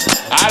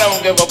 I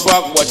don't give a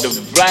fuck what the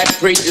black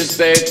preachers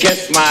say.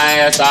 Kiss my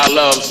ass, I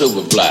love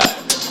Superfly.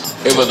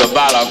 It was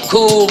about a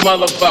cool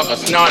motherfucker,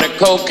 snorted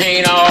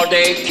cocaine all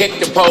day, kicked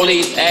the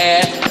police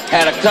ass,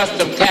 had a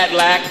custom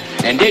Cadillac,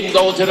 and didn't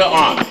go to the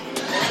army.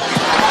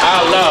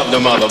 I love the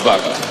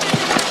motherfucker.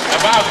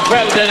 If I was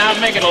president, I'd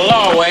make it a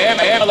law where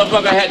every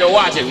motherfucker had to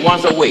watch it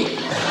once a week.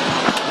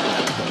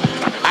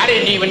 I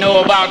didn't even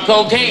know about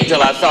cocaine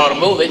till I saw the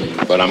movie,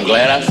 but I'm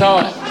glad I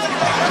saw it.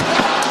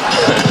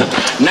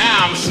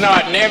 Now I'm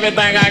snorting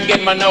everything I can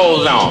get my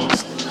nose on.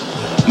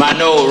 My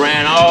nose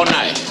ran all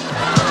night.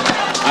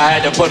 I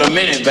had to put a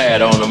mini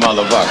pad on the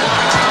motherfucker.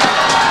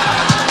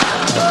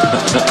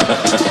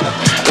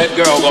 That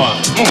girl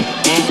going,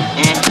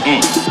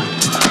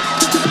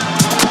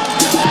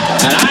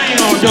 And I ain't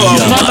gonna do a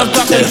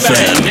motherfucking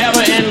thing,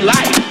 never in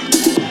life.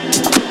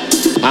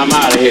 I'm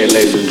out of here,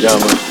 ladies and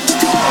gentlemen.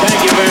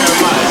 Thank you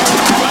very much.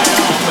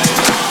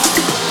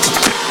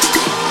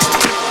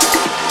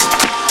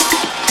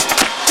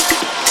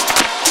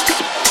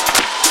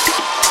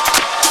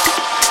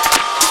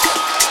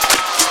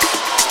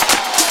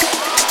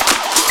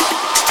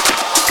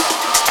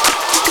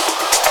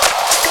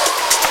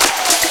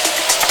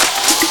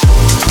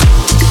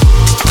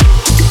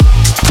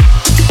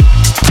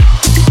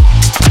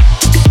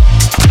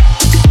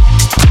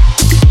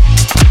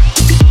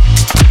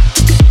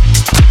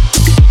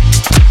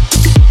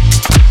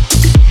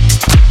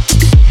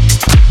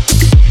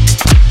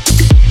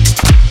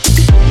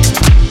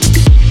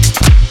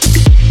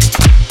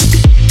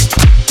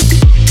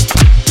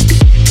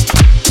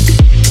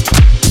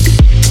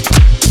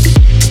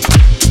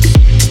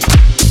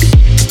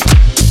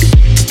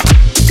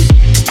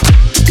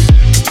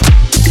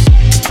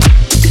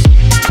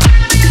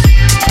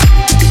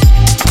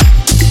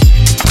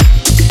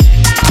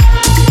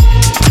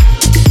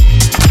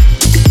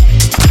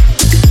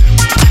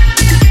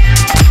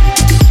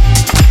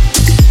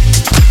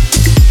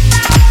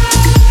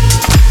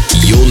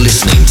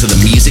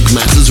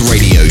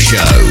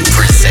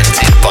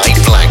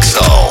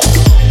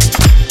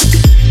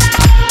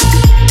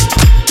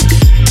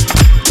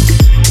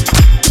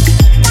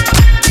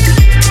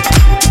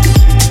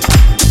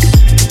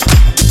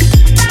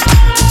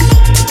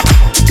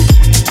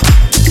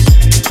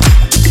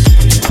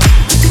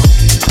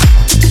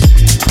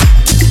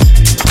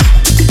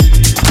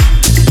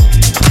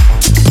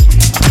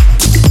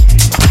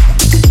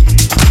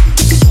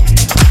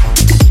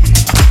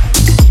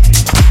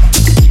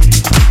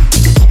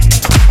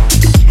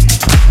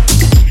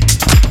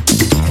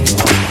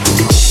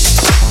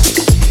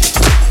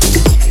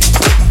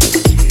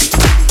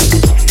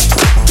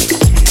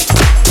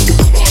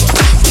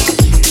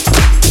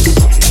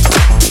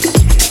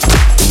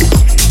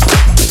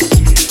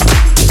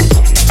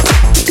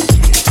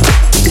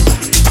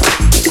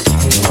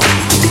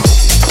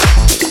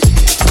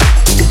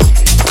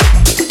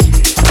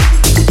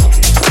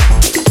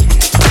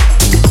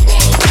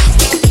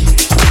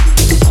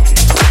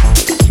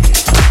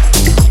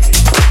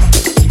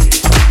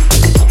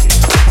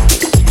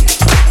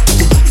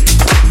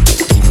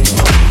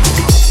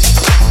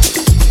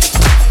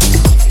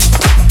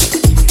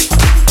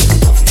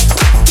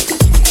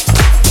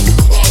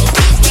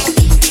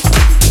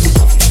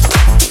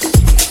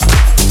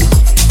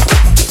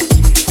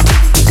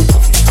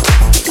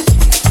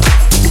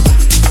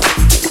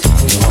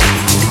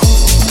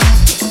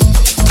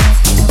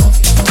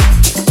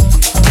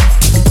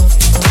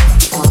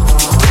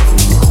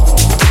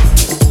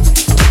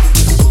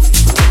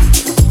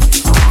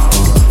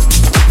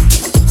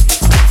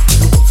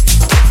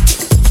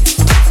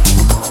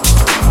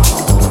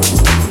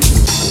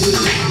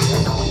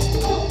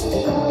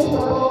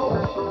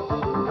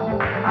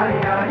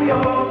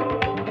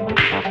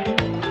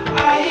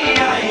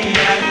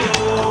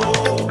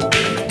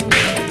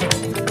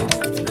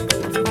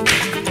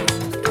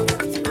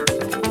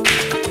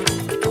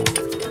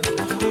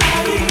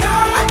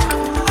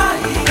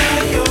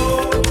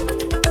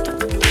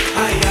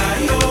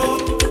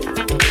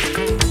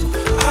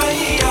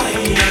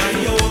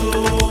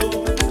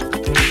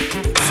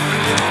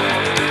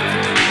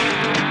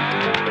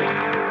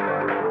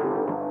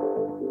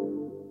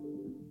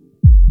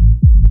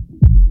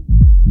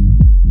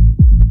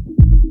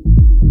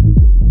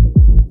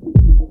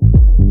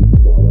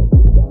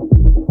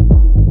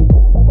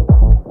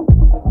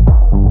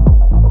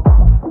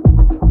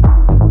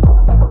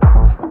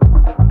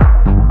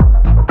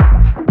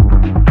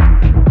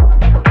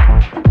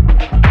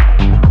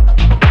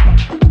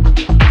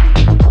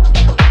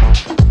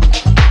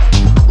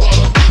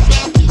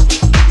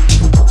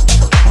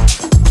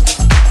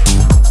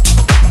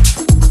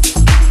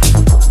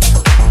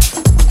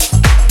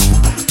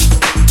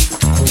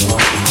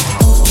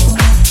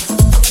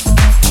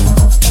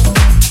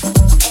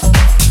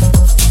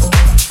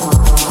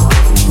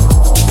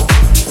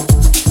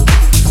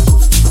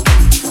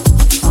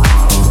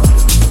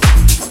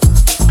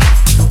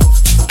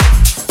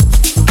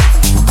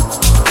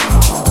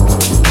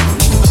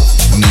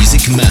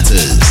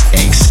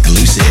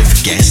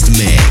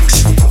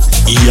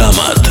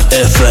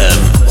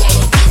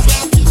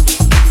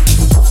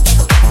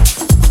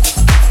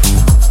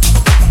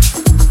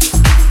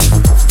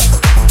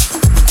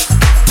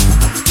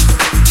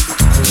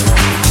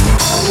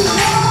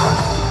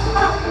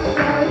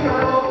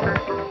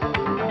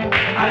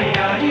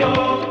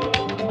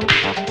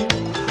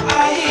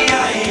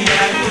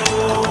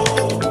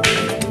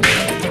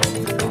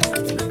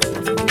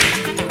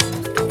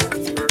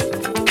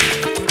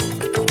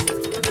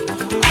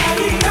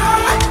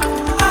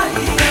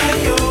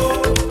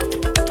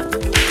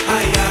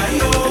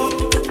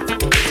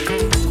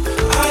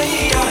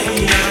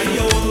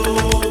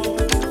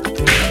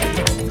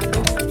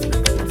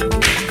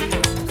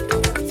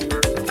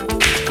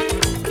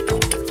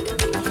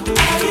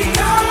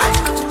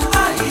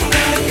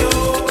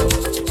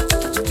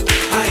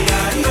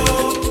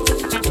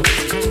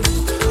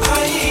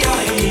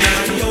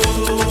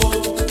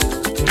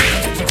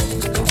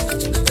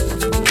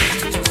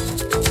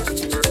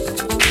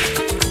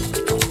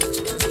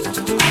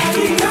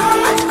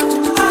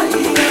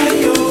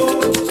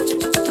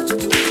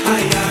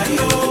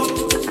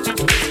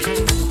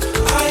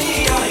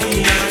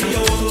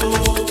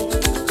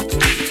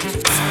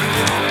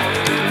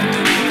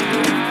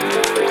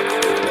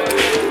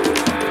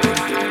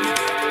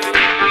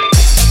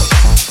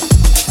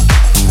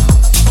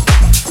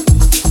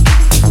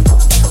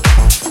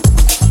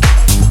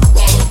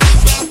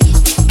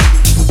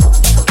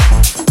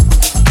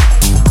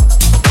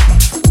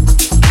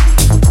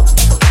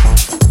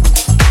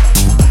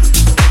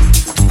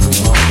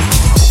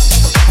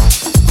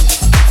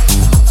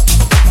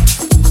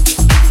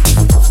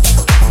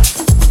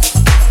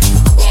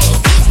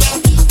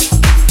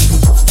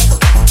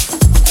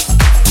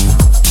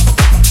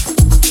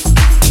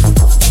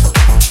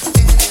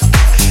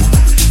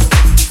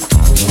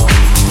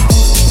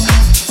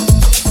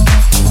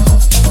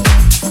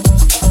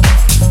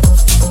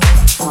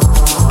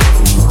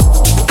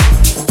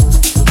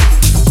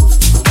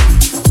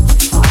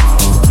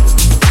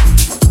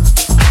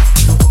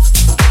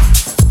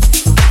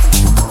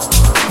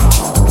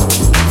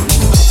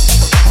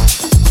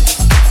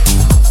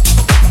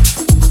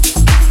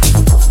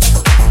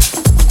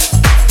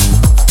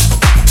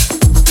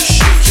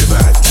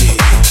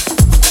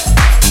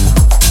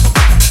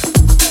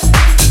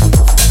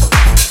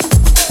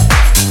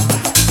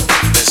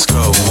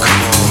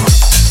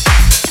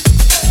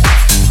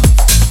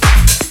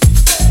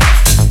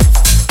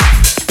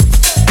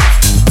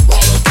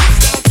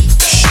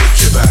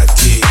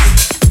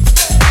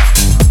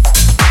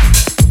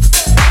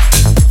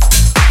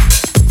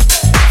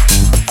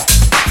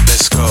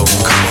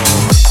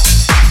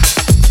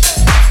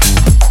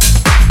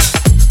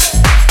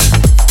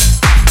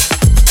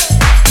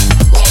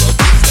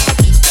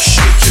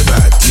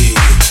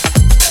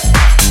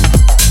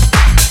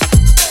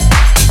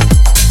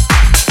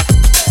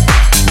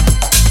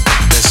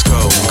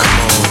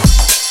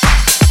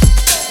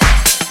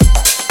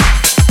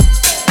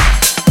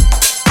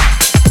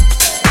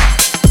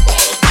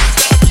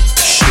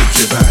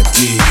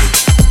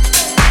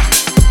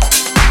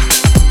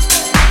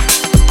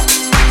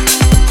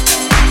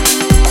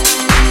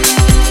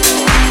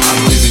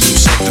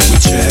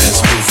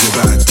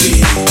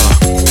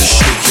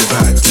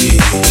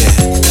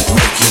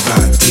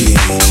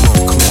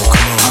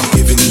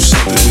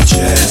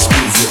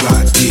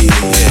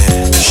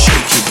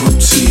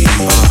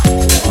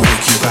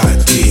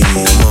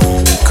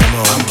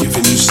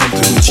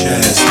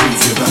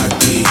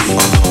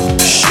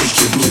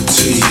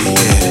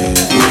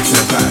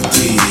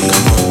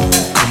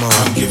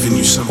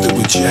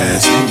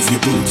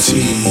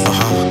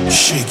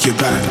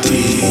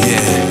 body,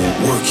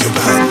 yeah. Work your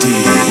body,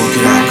 work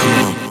it out, come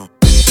on.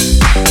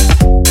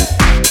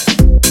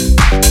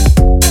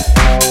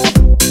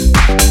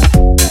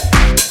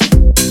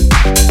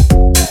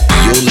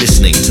 You're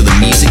listening to the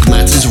Music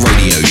Matters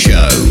Radio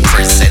Show,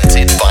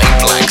 presented by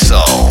Black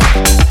Soul.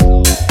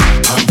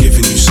 I'm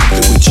giving you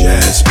something with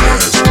jazz,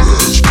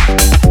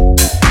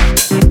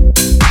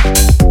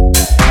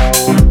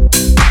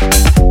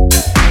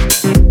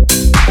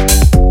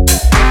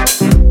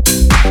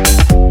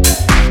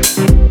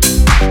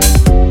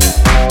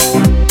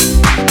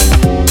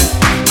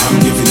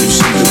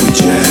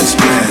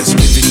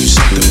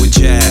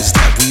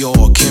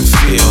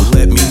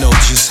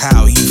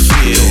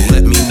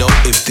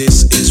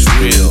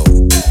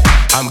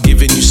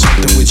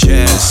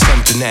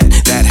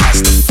 that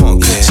has the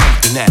funk,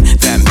 something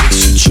that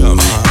makes you jump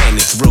and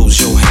it throws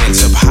your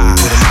hands up high.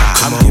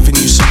 I'm giving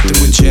you something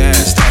with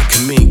jazz that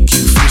can make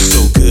you feel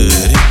so good.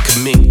 It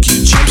can make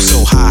you jump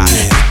so high.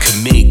 It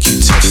can make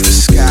you touch the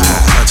sky.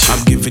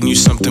 I'm giving you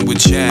something with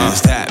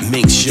jazz that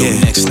makes your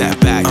neck snap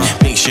back,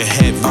 makes your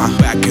head rock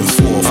back and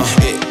forth.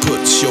 It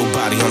puts your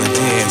body on the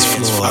dance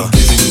floor. I'm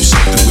giving you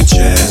something with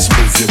jazz.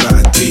 Move your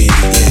body,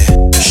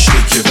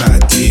 shake your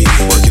body,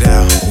 work it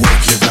out,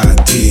 work your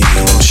body.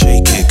 Come on,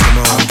 shake it, come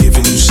on. I'm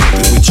giving you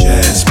something with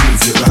jazz.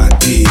 Move your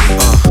body,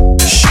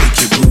 shake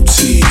your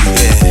booty,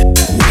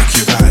 work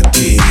your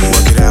body,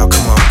 work it out.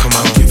 Come on, come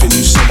on. I'm giving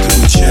you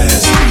something with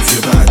jazz. Move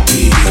your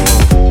body, come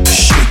on,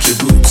 shake your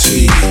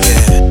booty,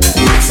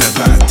 work that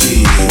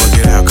body, work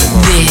it out. Come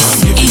on,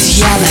 this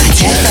is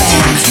Yamat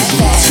FM.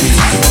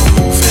 come on,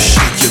 move it,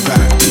 shake your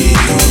body,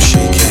 come on,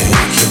 shake it,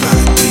 work your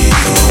body,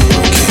 come on,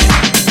 work it.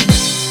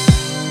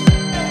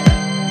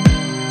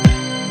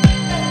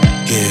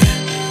 Yeah.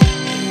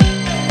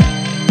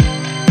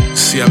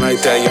 See, I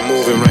like that you're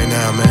moving right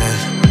now, man.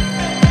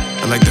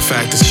 I like the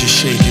fact that you're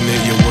shaking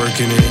it, you're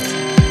working it,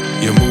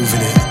 you're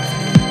moving it.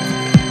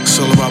 It's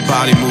all about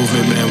body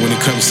movement, man, when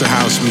it comes to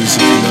house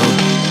music, you know?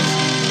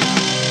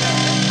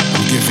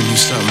 I'm giving you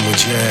something with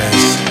jazz.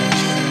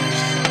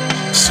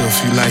 So if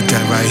you like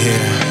that right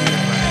here,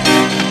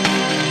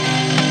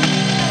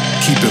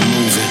 keep it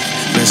moving.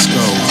 Let's go,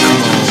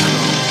 come on.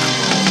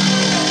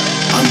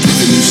 I'm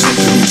giving you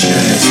something with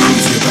jazz.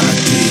 Move your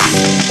body,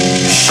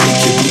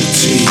 shake your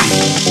booty,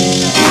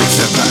 work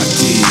that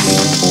body.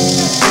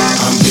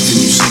 I'm giving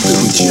you something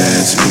with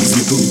jazz. Move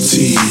your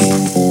booty,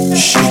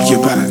 shake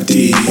your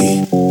body,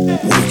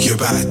 work your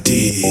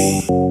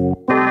body.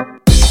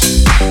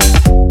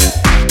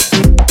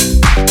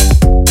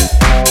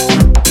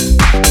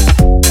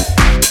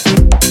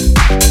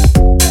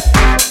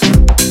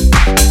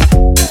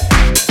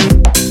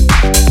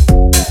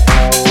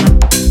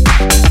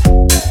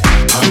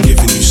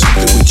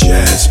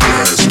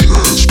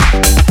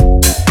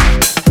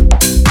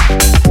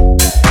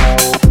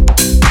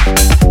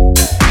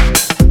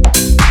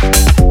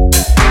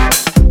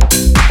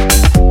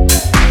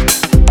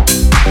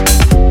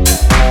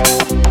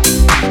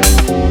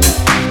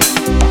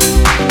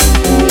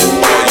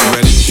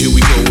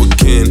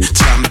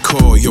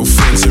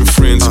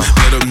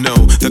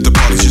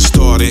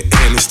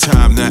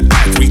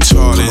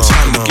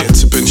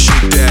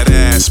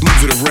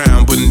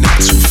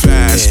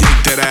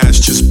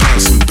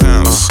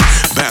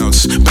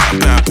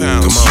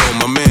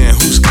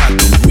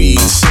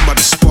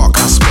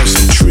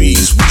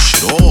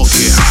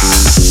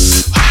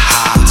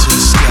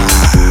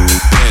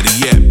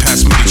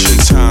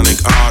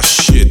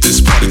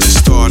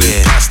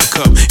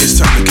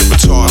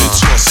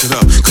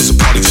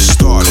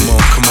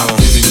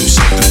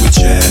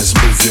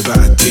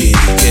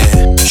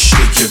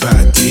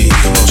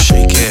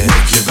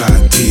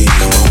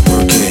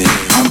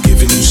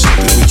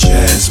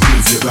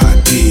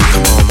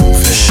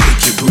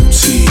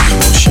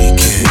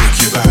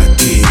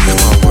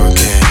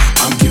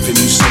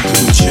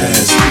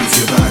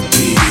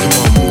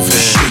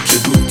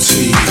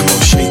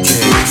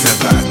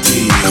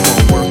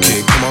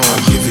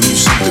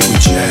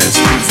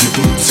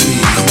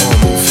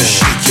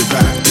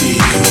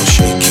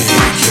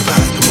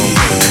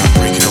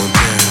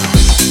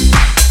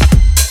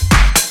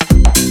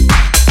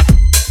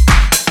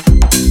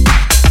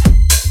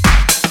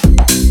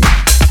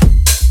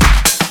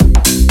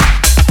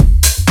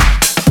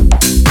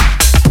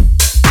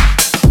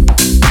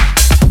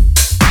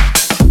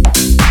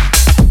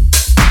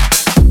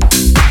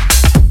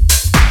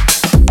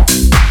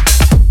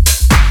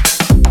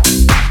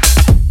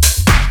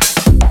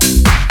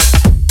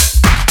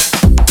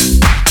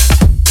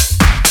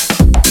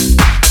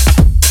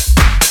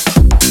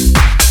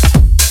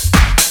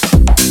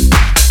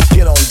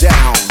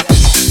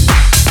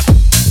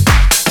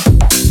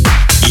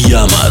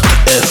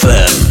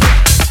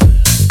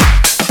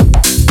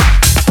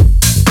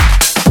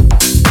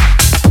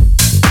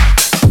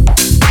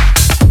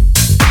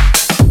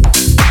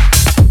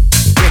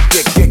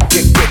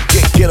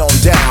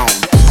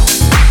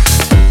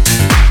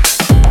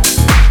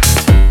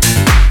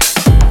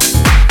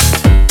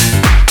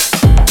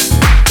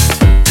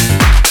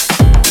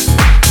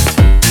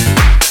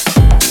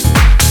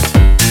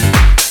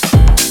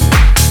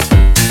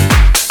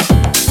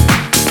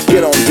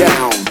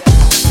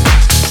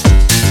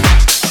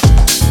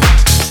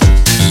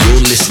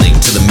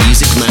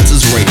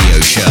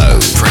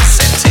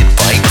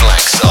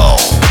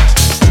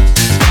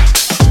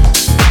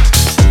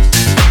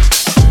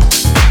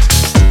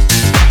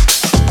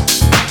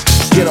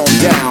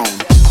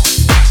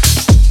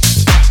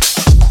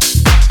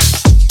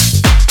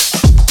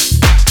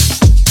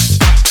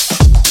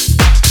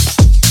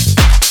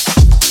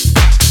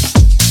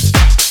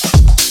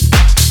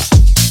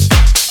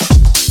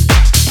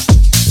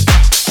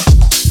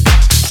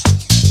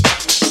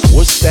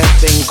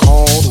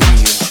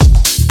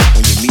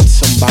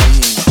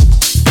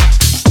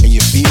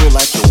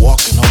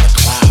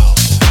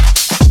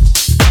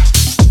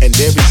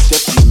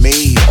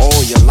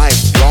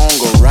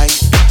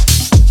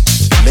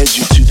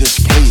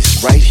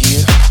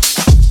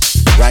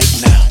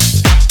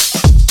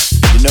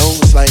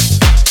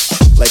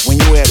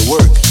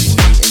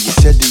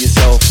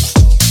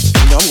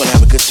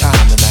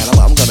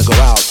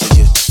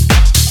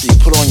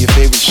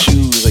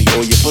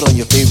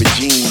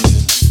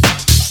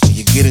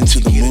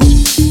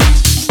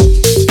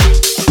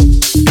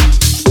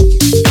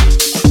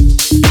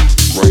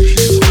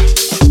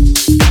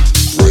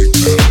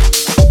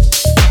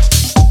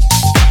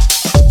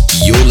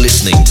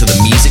 listening to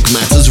the Music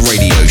Matters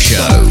radio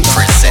show,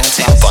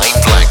 presented by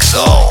Black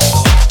Soul.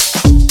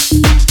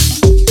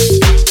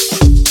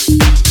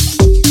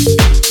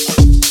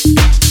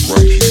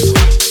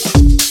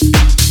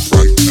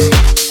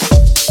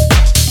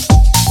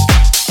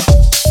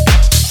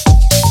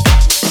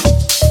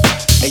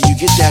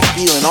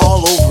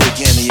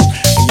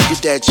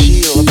 That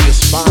chill up your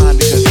spine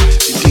because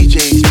the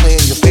DJ's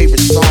playing your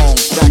favorite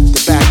songs back to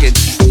back, and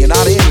you're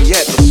not in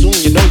yet, but soon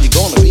you know you're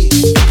gonna be.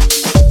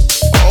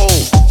 Oh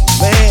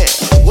man,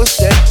 what's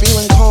that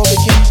feeling called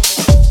again?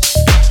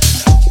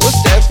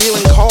 What's that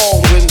feeling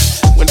called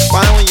when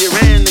finally you're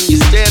in and you're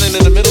standing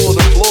in the middle of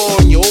the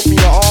floor and you open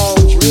your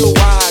arms real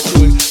wide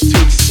to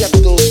accept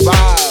those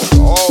vibes,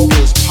 all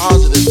those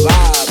positive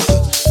vibes,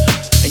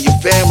 and your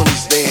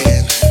family's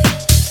there,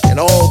 and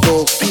all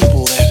those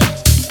people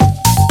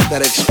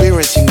that are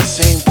experiencing the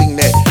same thing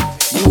that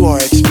you are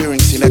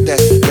experiencing at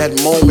that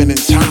moment in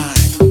time.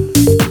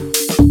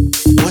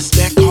 What's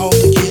that called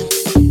again?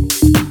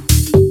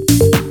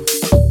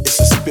 It's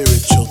a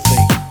spiritual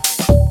thing.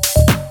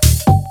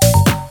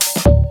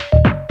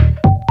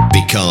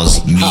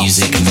 Because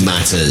music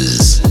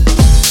matters.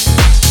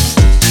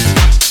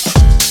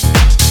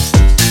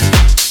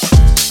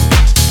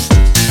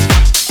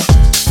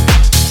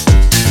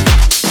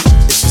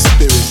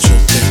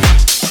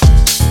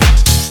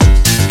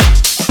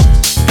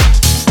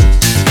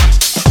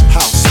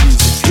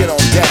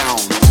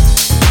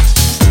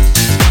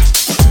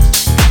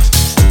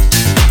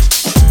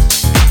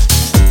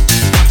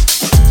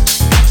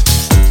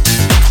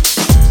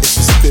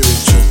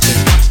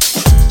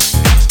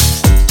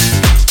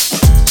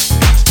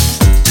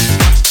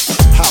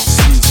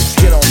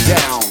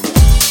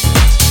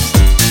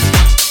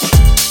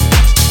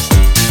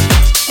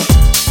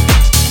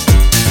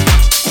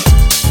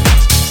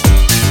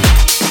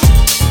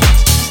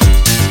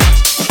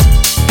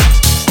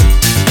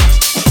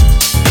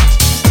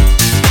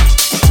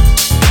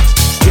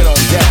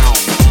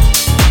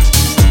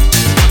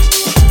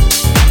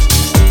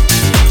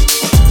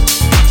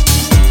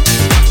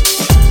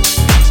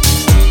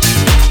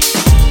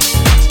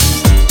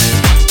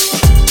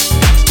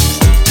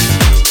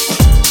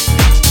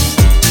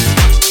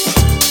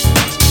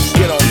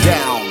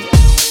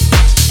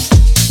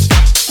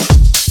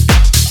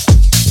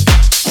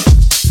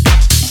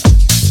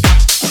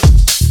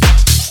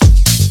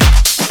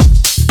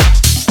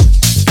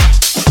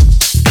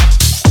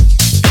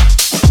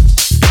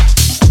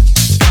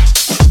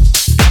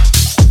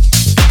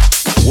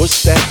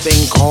 What's that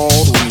thing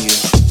called when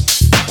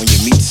you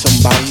meet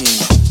somebody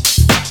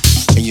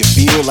and you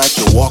feel like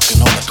you're walking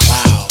on a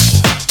cloud,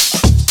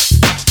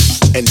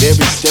 and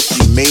every step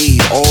you made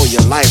all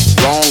your life,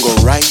 wrong or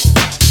right,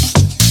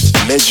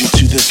 led you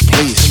to this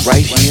place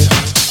right here,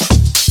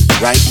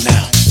 right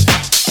now.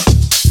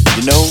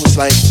 You know, it's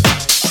like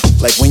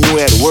when you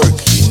were at work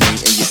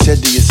and you said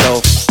to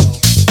yourself,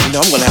 you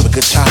know, I'm gonna have a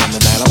good time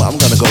tonight. I'm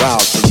gonna go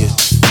out. So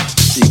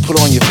you put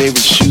on your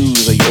favorite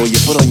shoes or you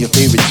put on your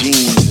favorite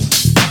jeans.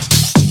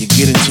 You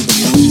get into the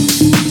mood.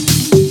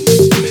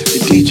 The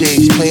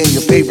DJ's playing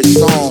your favorite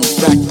songs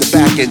back to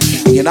back, and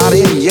you're not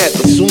in yet,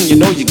 but soon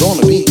you know you're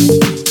gonna be.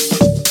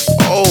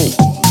 Oh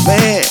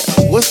man,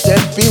 what's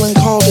that feeling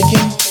called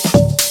again?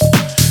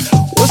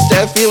 What's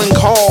that feeling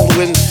called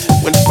when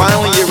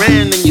finally you're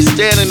in and you're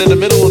standing in the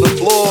middle of the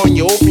floor and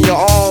you open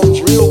your arms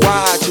real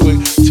wide to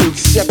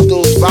accept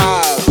those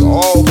vibes,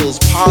 all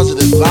those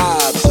positive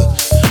vibes,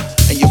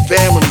 and your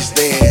family's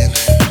there,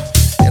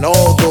 and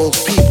all those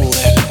people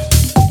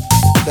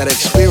that are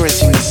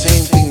experiencing the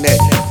same thing that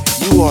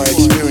you are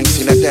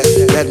experiencing at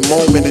that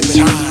moment in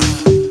time.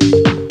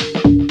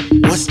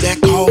 What's that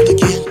called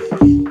again?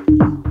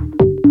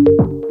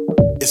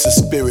 It's a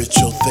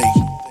spiritual thing.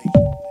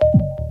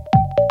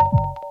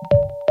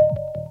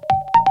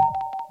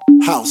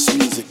 House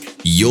music.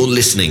 You're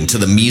listening to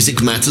the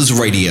Music Matters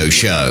radio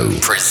show,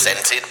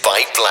 presented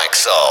by Black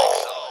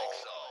Soul.